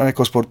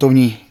jako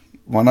sportovní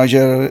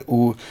manažer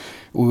u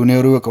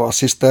juniorů jako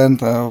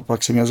asistent a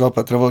pak si mě vzal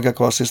Petr Vlk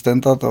jako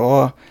asistenta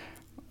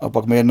a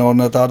pak mi jednoho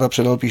dne táta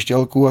předal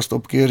píšťalku a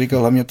stopky a říkal,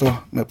 hlavně to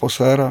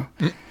neposer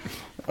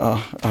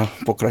a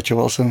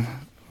pokračoval jsem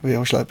v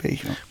jeho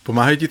šlépějích. No.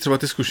 Pomáhají ti třeba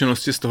ty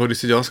zkušenosti z toho, když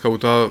jsi dělal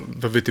skauta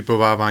ve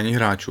vytipovávání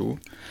hráčů?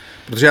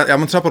 Protože já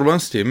mám třeba problém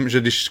s tím,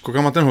 že když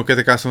koukám na ten hokej,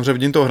 tak já samozřejmě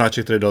vidím toho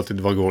hráče, který dal ty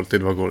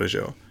dva góly, že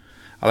jo?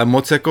 Ale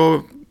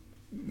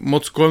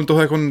moc kolem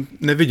toho jako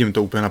nevidím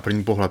to úplně na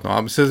první pohled. No.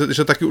 A myslím,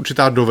 že taky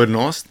určitá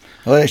dovednost.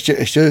 Ale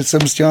ještě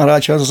jsem s těma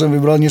hráči, co jsem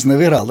vybral, nic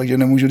nevyhrál, takže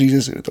nemůžu říct,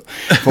 jestli to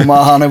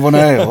pomáhá nebo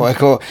ne. Jo.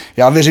 Jako,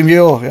 já věřím, že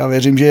jo. Já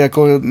věřím, že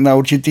jako na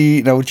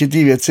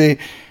určitý věci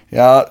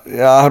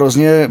já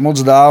hrozně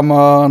moc dám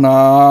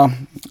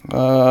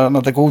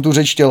na takovou tu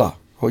řeč těla.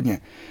 Hodně.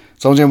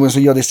 Samozřejmě můžeme se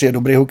dívat, jestli je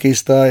dobrý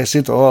hokejista,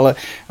 jestli to,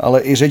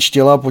 ale i řeč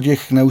těla po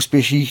těch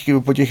neúspěších,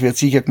 po těch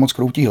věcích, jak moc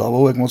kroutí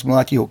hlavou, jak moc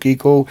mlátí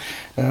hokejkou,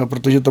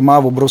 protože to má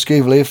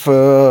obrovský vliv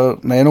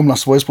nejenom na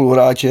svoje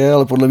spoluhráče,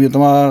 ale podle mě to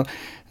má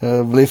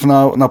vliv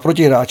na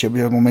protihráče,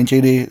 protože v momentě,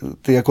 kdy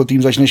ty jako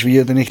tým začneš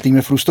vidět, ten tým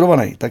je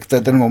frustrovaný, tak to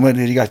je ten moment,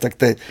 kdy říkáš, tak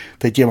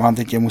teď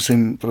tě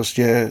musím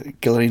prostě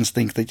killer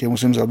instinct, teď tě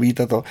musím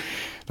zabít a to.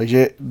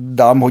 Takže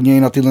dám hodně i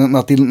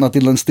na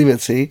tyhle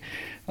věci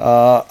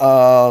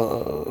a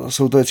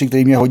jsou to věci,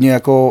 které mě hodně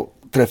jako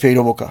trefí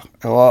do oka.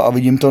 Jo? A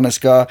vidím to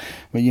dneska,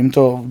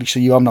 když se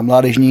dívám na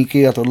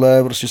mládežníky a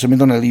tohle, prostě se mi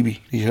to nelíbí.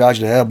 Když hráč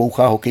jde a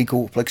bouchá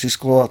hokejkou,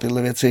 plexisklo a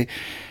tyhle věci,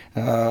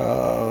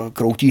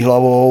 kroutí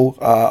hlavou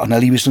a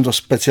nelíbí se mi to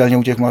speciálně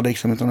u těch mladých,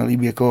 se mi to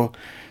nelíbí, jako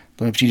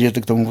to mi přijde,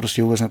 že k tomu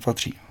prostě vůbec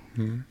nepatří.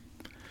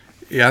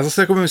 Já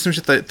zase jako myslím,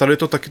 že tady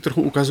to taky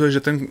trochu ukazuje, že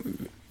ten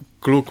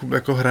kluk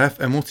jako hraje v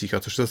emocích, a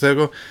což zase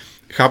jako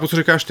chápu, co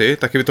říkáš ty,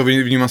 taky to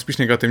vnímám spíš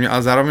negativně,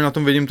 ale zároveň na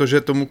tom vidím to,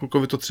 že tomu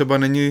klukovi to třeba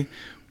není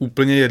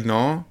úplně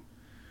jedno.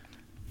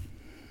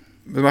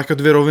 Má jako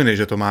 2 roviny,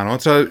 že to má, no.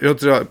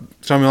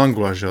 Třeba Milan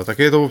Gulaš, že jo. Tak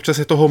je to občas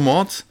je toho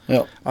moc,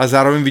 jo. Ale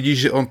zároveň vidíš,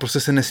 že on prostě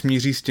se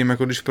nesmíří s tím,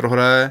 jako když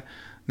prohraje,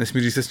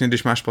 nesmíří se s ním,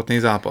 když má špatný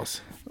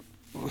zápas.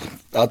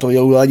 A to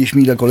je uvádíš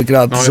mít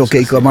kolikrát s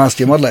hokejkama s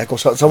těma, jako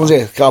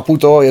samozřejmě chápu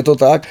to, je to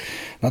tak.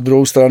 Na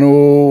druhou stranu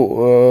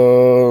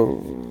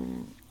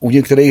u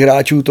některých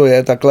hráčů to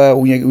je takhle,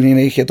 u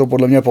jiných je to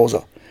podle mě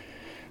póza.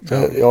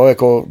 Jo,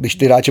 jako když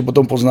ty hráče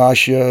potom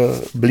poznáš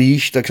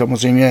blíž, tak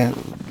samozřejmě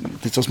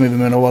ty, co jsme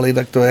vyjmenovali,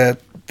 tak to je,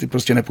 ty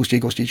prostě nepustí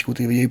kostičku,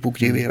 ty vidějí puk,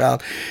 chtějí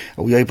vyhrát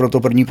a udělají pro to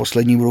první,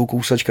 poslední, budou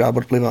kousat,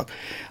 škrábat, plivat.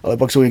 Ale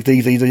pak jsou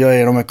někteří, kteří to dělají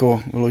jenom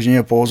jako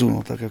vyloženě pózu,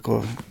 no, tak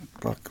jako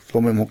tak v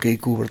tom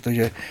hokejku,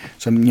 protože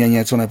se mně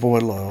něco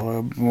nepovedlo.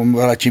 Jo.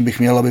 Radši bych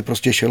měl, aby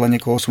prostě šel a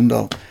někoho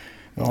sundal.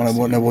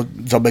 Jo, nebo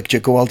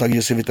zabackcheckoval tak,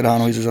 že si vytrhá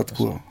nohy ze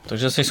zadku. Jo.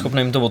 Takže jsi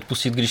schopný jim to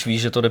odpustit, když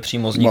víš, že to jde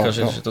přímo z nich a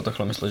že to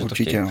takhle myslíš, že to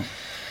chtějí. No.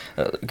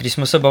 Když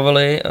jsme se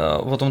bavili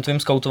o tom tvým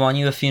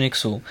skautování ve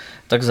Phoenixu,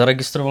 tak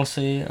zaregistroval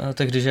si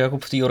tehdy, že jako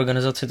v té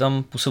organizaci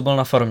tam působil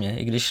na farmě,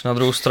 i když na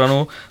druhou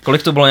stranu,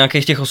 kolik to bylo,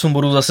 nějakých těch 8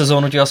 bodů za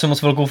sezónu, ti asi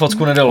moc velkou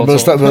facku nedalo, byl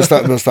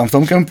tam v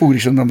tom kempu,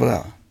 když jsem tam byl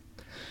já.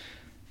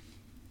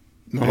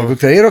 No, jako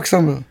který rok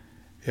jsem byl?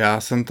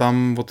 Já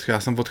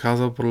jsem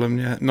odcházel podle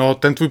mě, no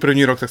ten tvůj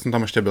první rok, tak jsem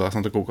tam ještě byl, já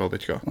jsem to koukal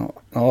teďka.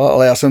 No,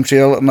 ale já jsem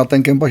přijel na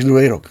ten kemp až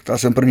druhý rok. Já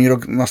jsem první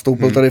rok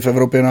nastoupil tady v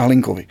Evropě na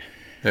Hlinkovi.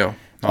 Jo.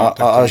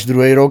 No, a až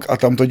druhý rok, a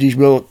tam totiž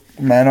byl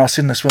jméno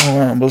asi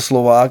nesvojím, byl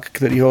Slovák,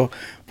 který ho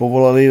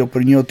povolali do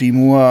prvního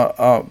týmu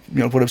a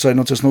měl podepsat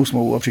jednocestnou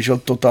smlouvu a přišel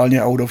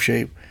totálně out of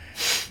shape.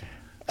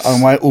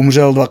 A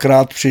umřel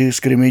 2krát při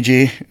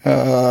scrimmage,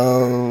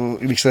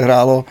 když se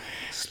hrálo.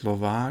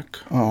 Slovák.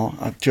 No,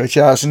 a člověče,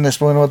 já si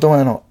nespomenu na to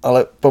jméno,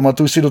 ale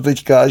pamatuju si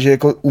doteďka, že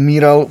jako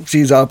umíral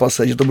při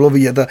zápase, že to bylo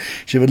vidět a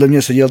že vedle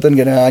mě seděl ten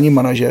generální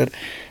manažer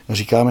a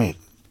říká mi,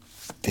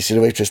 ty si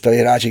dovedeš představit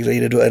hráče, který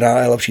jde do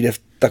NHL a přijde v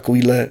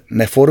takovýhle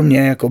neformě,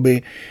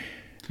 jakoby,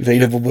 který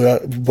jde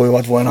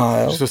bojovat o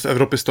NHL. Že to z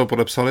Evropy z toho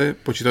podepsali?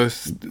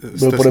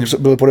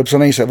 Byl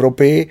podepsaný z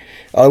Evropy,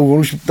 ale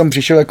už tam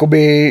přišel,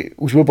 jakoby,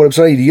 už byl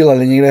podepsaný díl,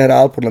 ale někde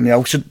hrál, podle mě. Já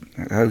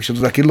už se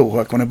to taky dlouho,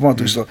 jako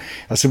nepamatuju to.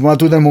 Já si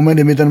pamatuju ten moment,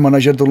 kdy mi ten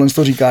manažer tohle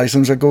říká, když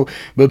jsem se jako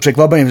byl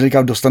překvapený, že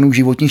říkal, dostanu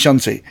životní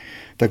šanci,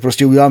 tak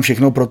prostě udělám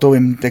všechno pro to,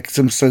 vím, jak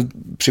jsem se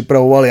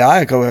připravoval já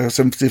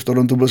jsem si v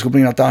Torontu byl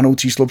schopný natáhnout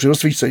číslo při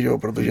rozsvíčce, jo,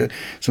 protože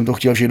jsem to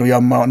chtěl všechno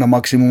dělat na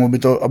maximum,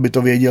 aby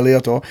to věděli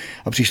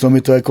a přišlo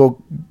mi to jako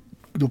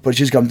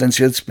doprčit, kam ten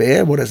svět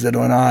spěje, bude zde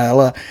do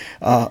NHL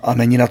a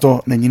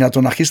není na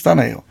to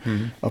nachystaný. Jo.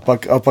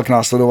 A pak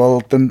následoval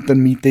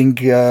ten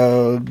meeting,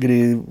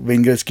 kdy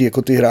Wayne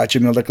jako ty hráči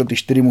měl takhle ty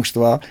 4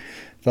 mužstva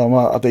tam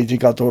a teď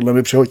říká, tohle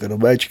mi přehoďte do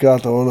Bčka,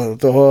 tohle do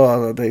toho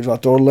a teď za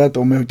tohle,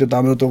 to mi hoďte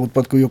tam do toho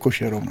odpadkového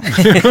koše rovnou.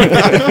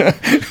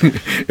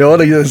 Jo,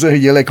 takže jsem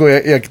viděl, jako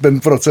jak ten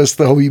proces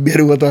toho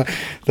výběru a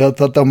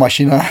ta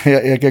mašina,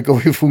 jak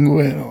jako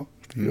funguje. No,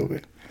 v té době.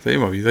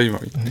 Zajímavý.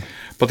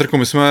 Patrku,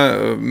 my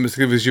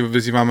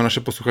vyzýváme naše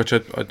posluchače,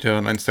 ať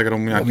na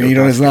Instagramu nějaký otázky.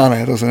 Nikdo nezná,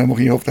 ne? To se nemohl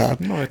nikdo ptát.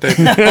 No,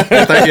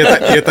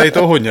 je tady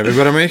toho hodně,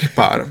 vybereme jich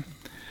pár.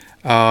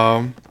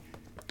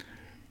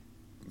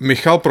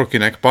 Michal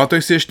Prokinek,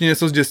 pamatuješ si ještě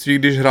něco z dětství,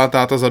 když hrál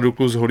táta za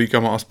Duklu s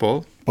holíkama a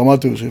spol?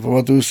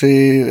 Pamatuju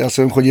si, já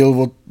jsem chodil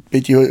od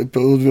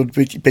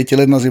 5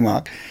 let na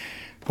zimák.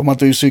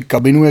 Pamatuju si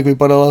kabinu, jak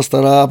vypadala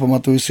stará,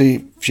 pamatuju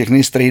si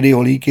všechny strejdy,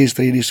 holíky,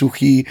 strejdy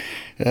suchý,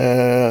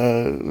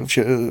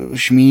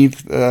 šmíd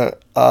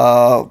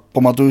a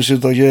pamatuju si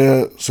to,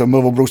 že jsem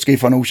byl obrovský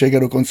fanoušek a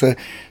dokonce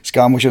s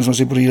kámošem jsme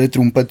si pořídili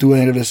trumpetu a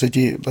někde v 10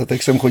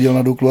 letech jsem chodil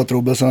na Duklu a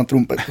troubil se na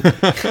trumpetu.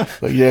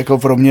 Takže jako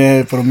pro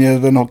mě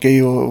ten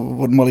hokej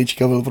od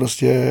malička byl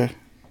prostě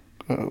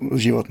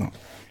život. No.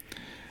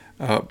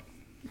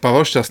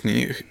 Pavel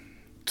Šťastný,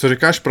 co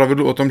říkáš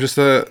pravidlu o tom, že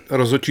se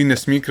rozhodčí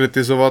nesmí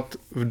kritizovat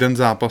v den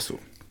zápasu?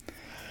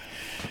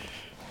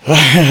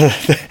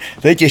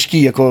 To je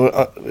těžký, jako,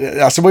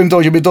 já se bojím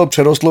toho, že by to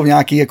přerostlo v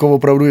nějaký, jako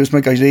opravdu, že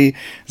jsme každý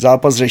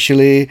zápas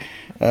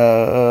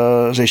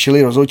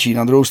řešili rozhodčí.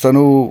 Na druhou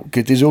stranu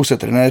kritizují se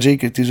trenéři,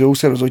 kritizují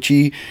se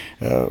rozhodčí,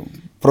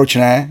 proč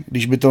ne,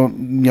 když by to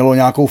mělo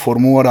nějakou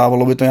formu a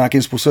dávalo by to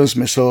nějakým způsobem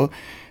smysl.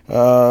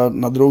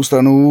 Na druhou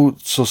stranu,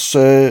 co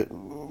se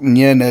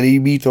mně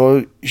nelíbí,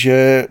 to,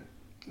 že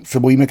se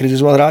bojíme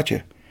kritizovat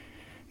hráče.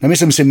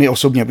 Nemyslím si my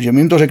osobně, protože my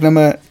jim to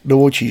řekneme do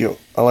očí, jo?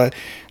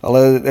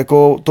 Ale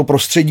jako to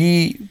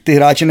prostředí ty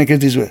hráče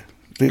nekritizuje.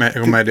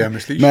 Jako média,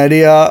 myslíš?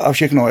 Média a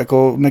všechno,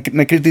 jako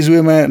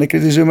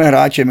nekritizujeme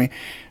hráče. My,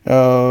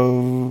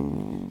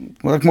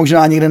 tak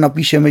možná někde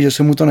napíšeme, že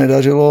se mu to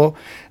nedařilo,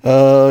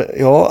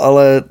 jo,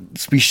 ale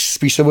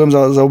spíš se budeme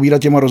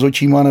zaobírat těma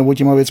rozhodčíma nebo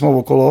těma věcma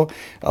okolo,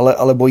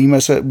 ale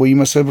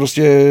bojíme se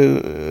prostě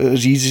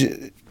říct,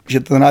 že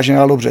ten hráč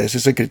nehrál dobře, jestli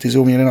se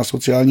kritizují někde na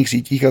sociálních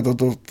sítích a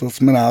to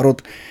jsme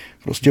národ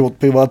prostě od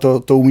piva,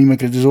 to umíme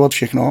kritizovat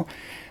všechno,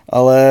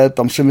 ale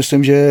tam si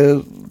myslím, že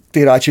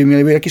ty hráči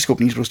měli být taky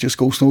schopní prostě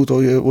zkousnout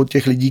to, že od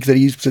těch lidí,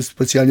 kteří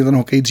speciálně ten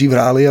hokej dřív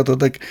hráli a to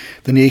tak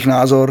ten jejich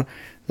názor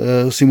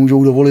si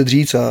můžou dovolit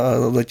říct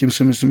a zatím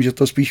si myslím, že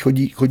to spíš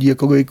chodí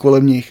jako i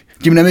kolem nich.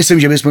 Tím nemyslím,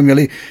 že bychom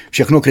měli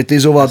všechno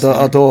kritizovat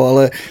a to,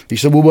 ale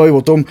když se budu bavit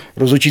o tom,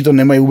 rozhodčí to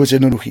nemají vůbec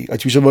jednoduchý.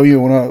 Ať už se bavíme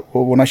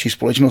o naší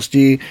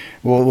společnosti,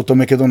 o tom,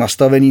 jak je to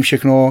nastavený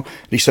všechno.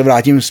 Když se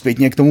vrátím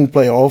zpětně k tomu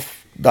playoff,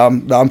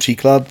 dám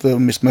příklad,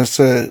 my jsme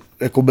se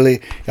jako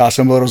já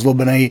jsem byl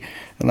rozlobený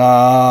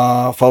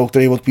na faul,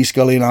 který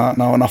odpískali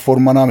na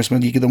Formana, my jsme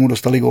díky tomu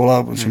dostali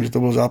góla, myslím, že to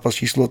byl zápas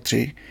číslo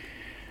 3.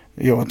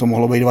 Jo, to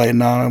mohlo být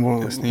 2-1,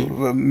 nebo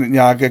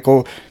nějak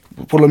jako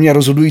podle mě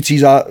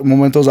rozhodující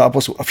moment toho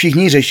zápasu. A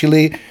všichni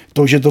řešili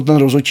to, že to ten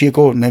rozhodčí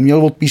jako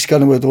neměl odpískat,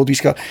 nebo je to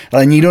odpískat,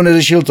 ale nikdo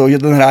neřešil to, že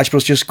ten hráč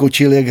prostě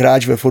skočil jak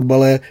hráč ve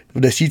fotbale v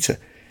desíce.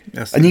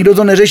 Jasně. A nikdo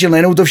to neřešil,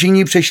 najednou to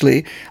všichni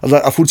přešli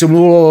a furt se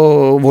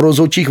mluvilo o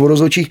rozhodčích,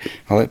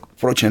 ale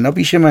proč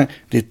nenapíšeme,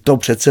 to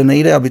přece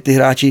nejde, aby ty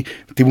hráči,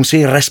 ty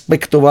musí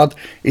respektovat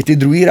i ty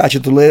druhý hráče,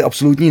 tohle je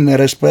absolutní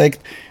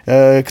nerespekt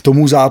k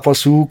tomu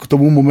zápasu, k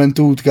tomu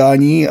momentu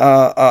utkání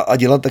a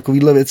dělat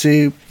takovýhle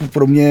věci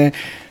pro mě,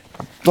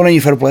 to není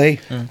fair play.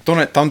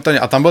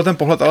 Tam byl ten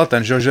pohled ale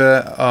ten, že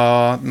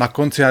na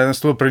konci, já nevím,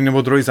 to byl první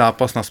nebo druhý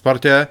zápas na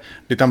Spartě,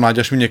 kdy tam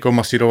Láďaš mi někoho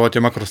masíroval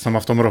těma krosnama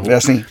v tom rohu.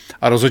 Jasný.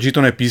 A rozhodčí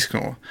to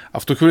nepísknul. A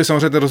v tu chvíli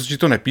samozřejmě ten rozhodčí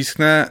to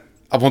nepískne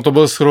a on to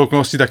byl shodou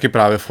okolností taky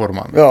právě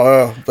Forman.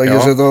 Jo, takže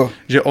se to...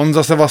 Že on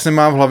zase vlastně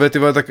má v hlavě,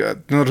 tak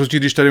ten rozhodčí,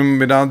 když tady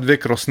mi dá 2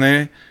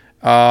 krosny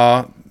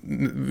a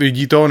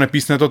vidí to,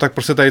 nepísne to, tak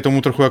prostě tady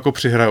tomu trochu jako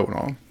přihraju,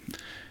 no.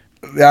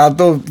 Já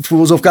to v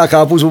uvozovkách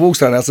chápu z obou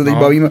stran. Já se teď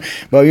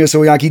bavíme se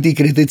o nějaký té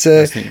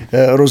kritice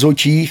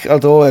rozhodčích a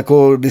to,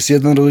 jako když si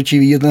ten rozhodčí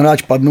ví, ten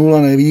hráč padnul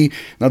a neví,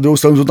 na druhou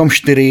stranu jsou tam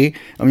 4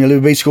 a měli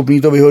by být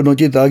schopní to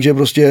vyhodnotit tak, že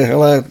prostě,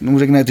 hele, mu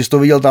řekne, ty jsi to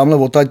viděl tamhle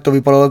odtaď, to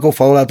vypadalo jako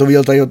faul, já to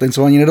viděl tady, ten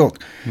co ani nedot.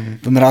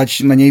 Ten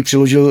hráč na něj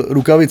přiložil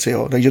rukavici,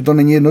 jo, takže to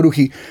není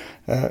jednoduchý.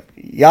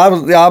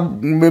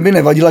 By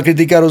nevadila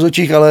kritika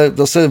rozhodčích, ale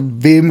zase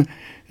vím,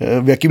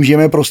 v jakým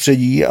žijeme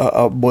prostředí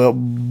a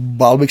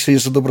bál bych se, že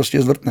se to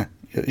prostě zvrtne.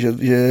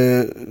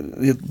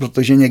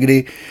 Protože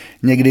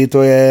někdy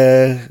to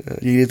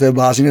je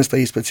blázinec,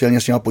 tady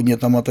speciálně s těma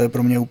podnětama, to je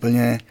pro mě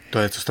úplně... To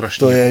je co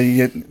strašné. To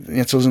je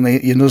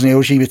jedno z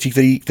nejhorších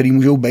věcí, které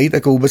můžou být.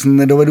 Jako vůbec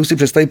nedovedu si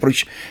představit,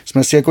 proč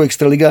jsme si jako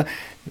Extraliga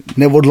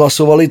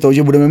neodhlasovali to,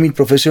 že budeme mít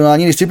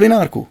profesionální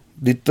disciplinárku.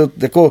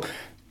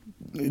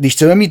 Když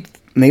chceme mít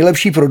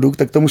nejlepší produkt,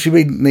 tak to musí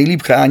být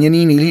nejlíp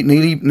chráněný,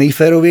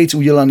 nejférovějc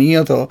udělaný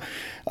a to.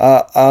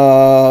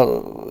 A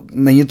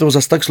není to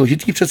zas tak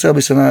složitý přece,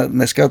 aby se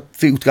dneska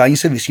ty utkání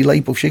se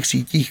vysílají po všech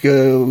sítích,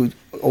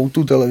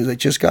 O2 televize,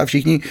 Česká,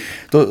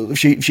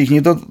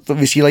 všichni to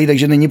vysílají,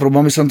 takže není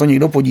problém, aby se na to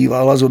někdo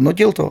podíval a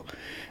zhodnotil to.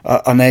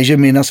 A ne, že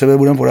my na sebe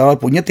budeme podávat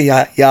podněty.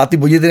 Já ty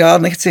podněty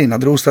dát nechci. Na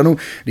druhou stranu,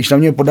 když na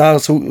mě podá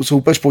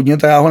soupeř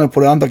podnět a já ho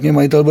nepodám, tak mě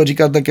majitel bude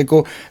říkat tak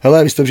jako,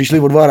 hele, vy jste přišli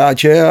o 2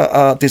 hráče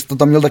a ty jsi to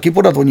tam měl taky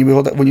podat,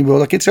 oni by ho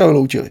taky třeba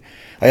vyloučili.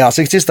 A já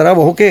se chci starat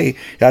o hokej.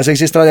 Já se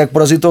chci starat, jak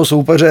porazit toho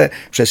soupeře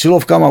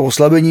přesilovkama,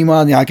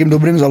 oslabeníma, nějakým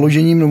dobrým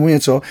založením nebo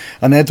něco.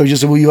 A ne to, že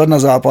se budu dívat na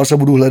zápas a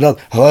budu hledat,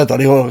 hele,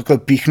 tady ho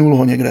píchnul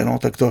ho někde, no,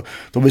 tak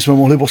to bychom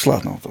mohli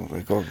poslat. No, to,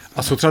 jako...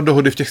 A jsou třeba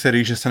dohody v těch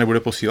seriích, že se nebude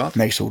posílat?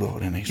 Nejsou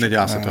dohody.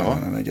 Nedělá se to?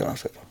 Nedělá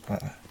se to. Ne.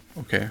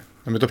 OK.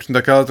 A mi to přijde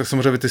tak, ale tak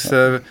samozřejmě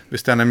vy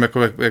jste, já nevím,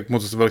 jako, jak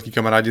moc velký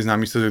kamarádi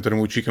známí jste s Viktorem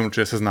Vujčíkem,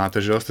 určitě se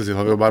znáte, že jo? Jste z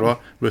Jihlavy oba dva,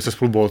 byli jste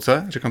spolu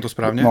bolce, říkám to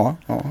správně? No.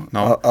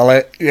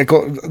 Ale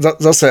jako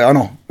zase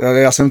ano,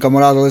 já jsem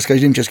kamarád ale s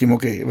každým českým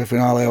hokej ve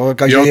finále, jo?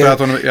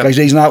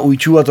 Každý zná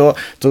Ujču a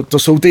to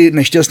jsou ty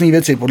nešťastné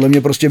věci, podle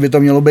mě prostě by to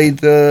mělo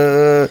být...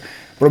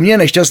 Pro mě je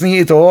nešťastný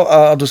i to,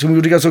 a to si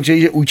můžu říkat, co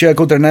chtějí, že Ujče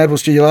jako trenér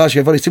prostě dělá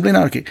šéfa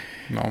disciplinárky.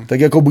 No. Tak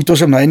jako buď to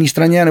jsem na jedné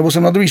straně, nebo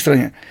jsem na druhé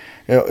straně.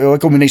 Jo,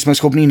 jako my nejsme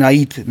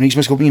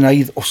schopní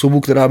najít osobu,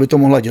 která by to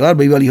mohla dělat,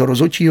 bývalýho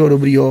rozhodčího,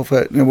 dobrýho,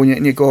 nebo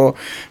někoho,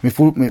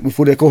 my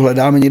furt jako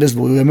hledáme, někde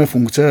zdvojujeme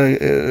funkce,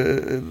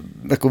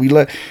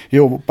 takovýhle,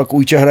 jo, pak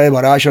Ujče hraje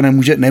baráž a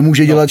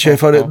nemůže dělat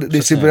šéfa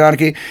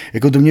disciplinárky,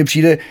 jako to mně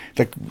přijde,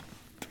 tak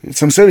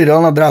jsem se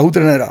vydal na dráhu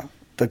trenéra,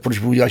 tak proč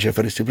budu dělat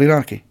šéfa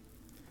disciplinárky?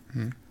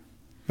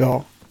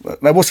 Jo.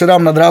 Nebo se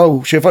dám na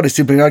dráhu šéfa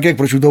disciplinárky, jak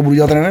proč u toho budu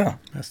dělat trenéra.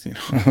 Jasně.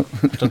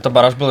 Ta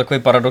baráž byl takový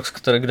paradox,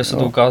 kde se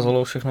to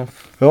ukázalo všechno.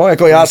 Jo,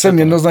 jako já jsem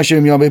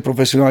jednoznačně měla být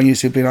profesionální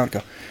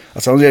disciplinárka.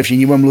 A samozřejmě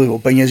všichni budeme mluvit o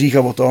penězích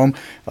a o tom,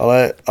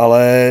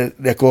 ale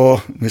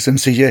jako myslím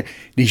si, že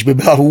když by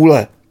byla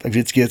vůle, tak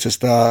vždycky je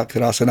cesta,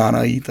 která se dá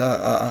najít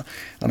a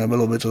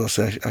nebylo by to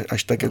zase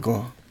až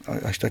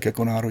tak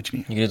jako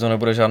náročný. Nikdy to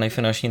nebude žádný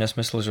finanční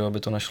nesmysl, že aby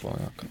to nešlo.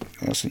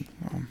 Jasný.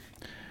 No.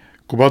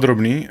 Kuba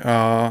Drobný,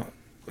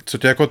 co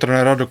tě jako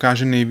trenéra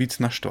dokáže nejvíc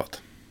naštvat?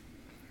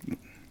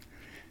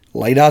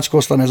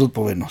 Lajdáckost a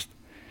nezodpovědnost.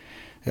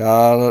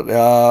 Já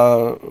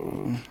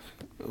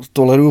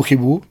toleruju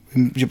chybu,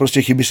 že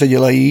prostě chyby se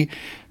dělají.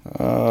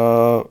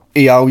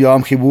 I já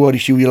udělám chybu a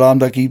když ji udělám,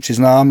 tak ji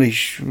přiznám,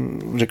 když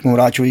řeknu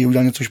hráčovi, že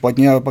udělal něco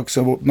špatně a pak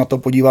se na to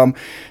podívám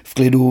v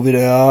klidu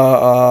videa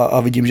a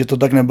vidím, že to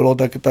tak nebylo,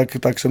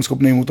 tak jsem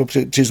schopný mu to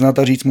přiznat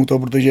a říct mu to,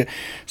 protože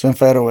jsem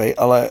férovej,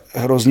 ale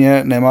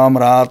hrozně nemám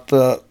rád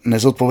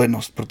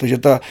nezodpovědnost, protože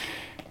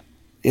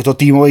je to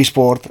týmový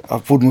sport a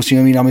furt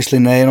musíme mít na mysli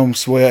nejenom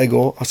svoje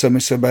ego a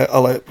sami sebe,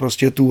 ale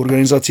prostě tu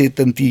organizaci,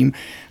 ten tým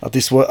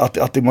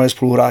a ty moje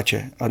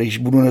spoluhráče. A když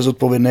budu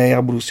nezodpovědný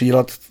a budu si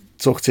dělat,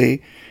 co chci,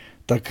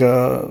 tak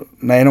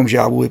nejenom, že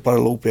já budu vypadat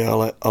hloupě,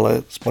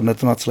 ale spadne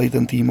to na celý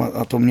ten tým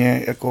a to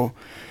mě jako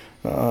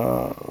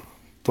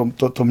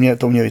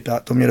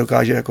to mě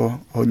dokáže jako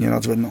hodně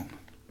nadzvednout.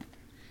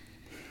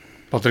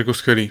 Patriku,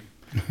 skvělý.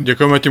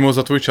 Děkujeme ti moc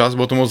za tvůj čas,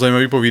 bylo to moc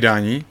zajímavý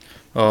povídání.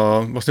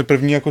 Vlastně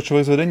první jako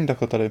člověk z vedení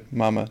takhle tady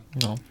máme.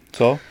 No.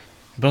 Co?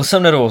 Byl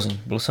jsem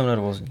nervózní.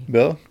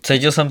 Byl?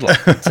 Cítil jsem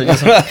tlak.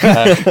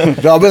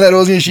 Já byl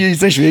nervóznější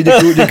víc než vy,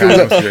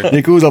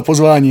 děkuju za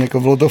pozvání, jako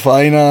bylo to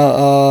fajn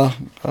a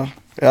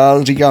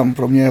já říkám,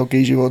 pro mě je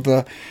hokej život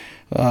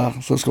a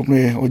jsem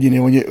schopný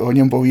hodiny o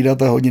něm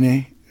povídat a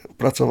hodiny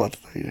pracovat.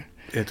 Takže.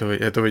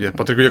 Je to vidět.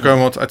 Patriku, děkuji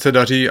moc, ať se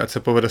daří, ať se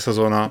povede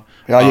sezóna.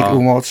 Já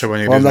děkuju moc,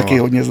 vám taky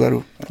hodně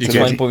zdaru.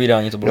 Díky.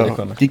 Povídání, to bylo,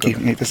 děkujeme. Díky,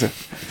 mějte se.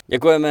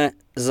 Děkujeme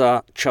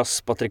za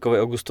čas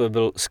Patrikovi Augustovi,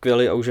 byl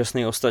skvělý a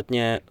úžasný.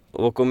 Ostatně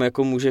o kom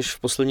jako můžeš v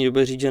poslední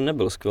době říct, že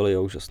nebyl skvělý a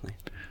úžasný.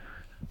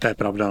 To je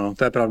pravda, no,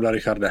 to je pravda,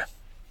 Richarde.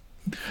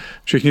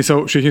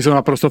 Všichni jsou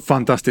naprosto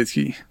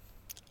fantastický.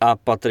 A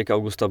Patrik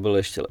Augusta byl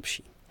ještě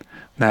lepší.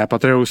 Ne,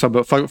 Patrik Augusta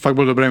byl, fakt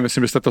byl dobrý,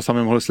 myslím, že jste to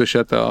sami mohli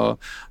slyšet. A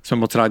jsme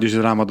moc rádi, že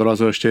za náma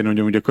dorazil, ještě jednou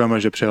němu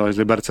děkujeme, že přijel z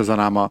Liberce za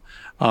náma.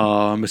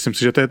 A myslím si,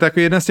 že to je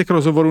takový jeden z těch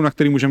rozhovorů, na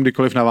který můžeme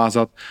kdykoliv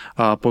navázat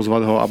a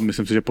pozvat ho a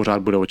myslím si, že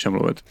pořád bude o čem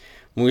mluvit.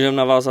 Můžeme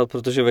navázat,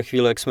 protože ve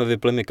chvíli, jak jsme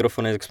vypli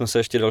mikrofony, tak jsme se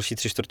ještě další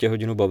 3/4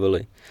 hodinu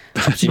bavili.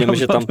 A přijde mi,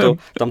 že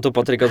tamto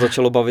Patrika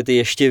začalo bavit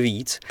ještě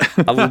víc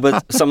a vůbec,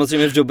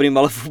 samozřejmě v dobrým,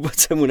 ale vůbec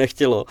se mu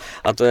nechtělo.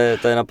 A to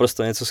je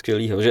naprosto něco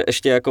skvělého, že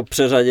ještě jako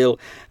přeřadil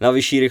na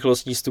vyšší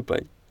rychlostní stupeň.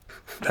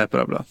 To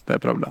je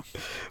pravda.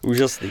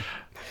 Úžasný.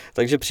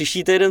 Takže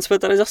příští týden jsme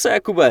tady zase,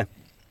 Jakube.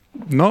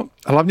 No,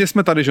 hlavně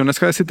jsme tady, že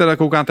dneska, jestli teda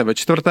koukáte ve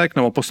čtvrtek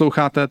nebo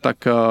posloucháte, tak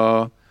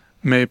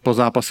my po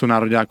zápasu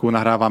nároďáků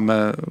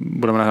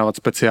budeme nahrávat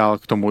speciál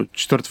k tomu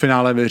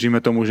čtvrtfinále.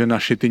 Věříme tomu, že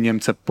naši ty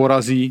Němce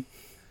porazí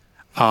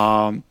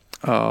a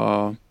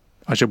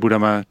že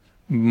budeme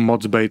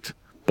moc být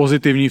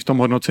pozitivní v tom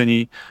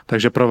hodnocení,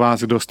 takže pro vás,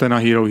 kdo jste na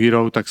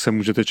Hero, tak se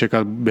můžete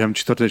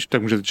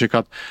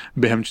čekat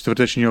během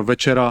čtvrtečního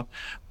večera,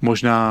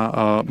 možná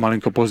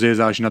malinko později,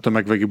 záleží na tom,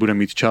 jak Vegy bude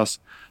mít čas,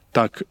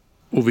 tak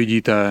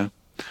uvidíte,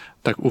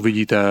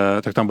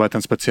 tak tam bude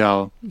ten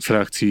speciál s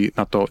reakcí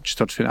na to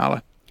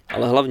čtvrtfinále.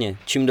 Ale hlavně,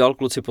 čím dál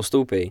kluci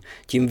postoupí,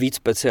 tím víc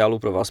speciálů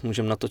pro vás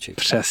můžeme natočit.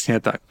 Přesně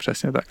tak,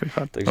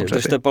 Richard. Takže dobře,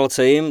 držte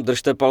palce jim,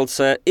 držte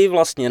palce i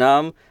vlastně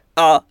nám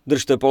a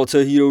držte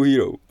palce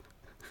Hero.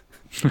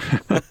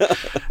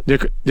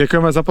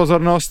 Děkujeme za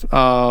pozornost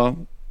a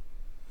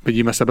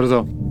vidíme se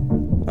brzo.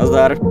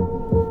 Nazdar.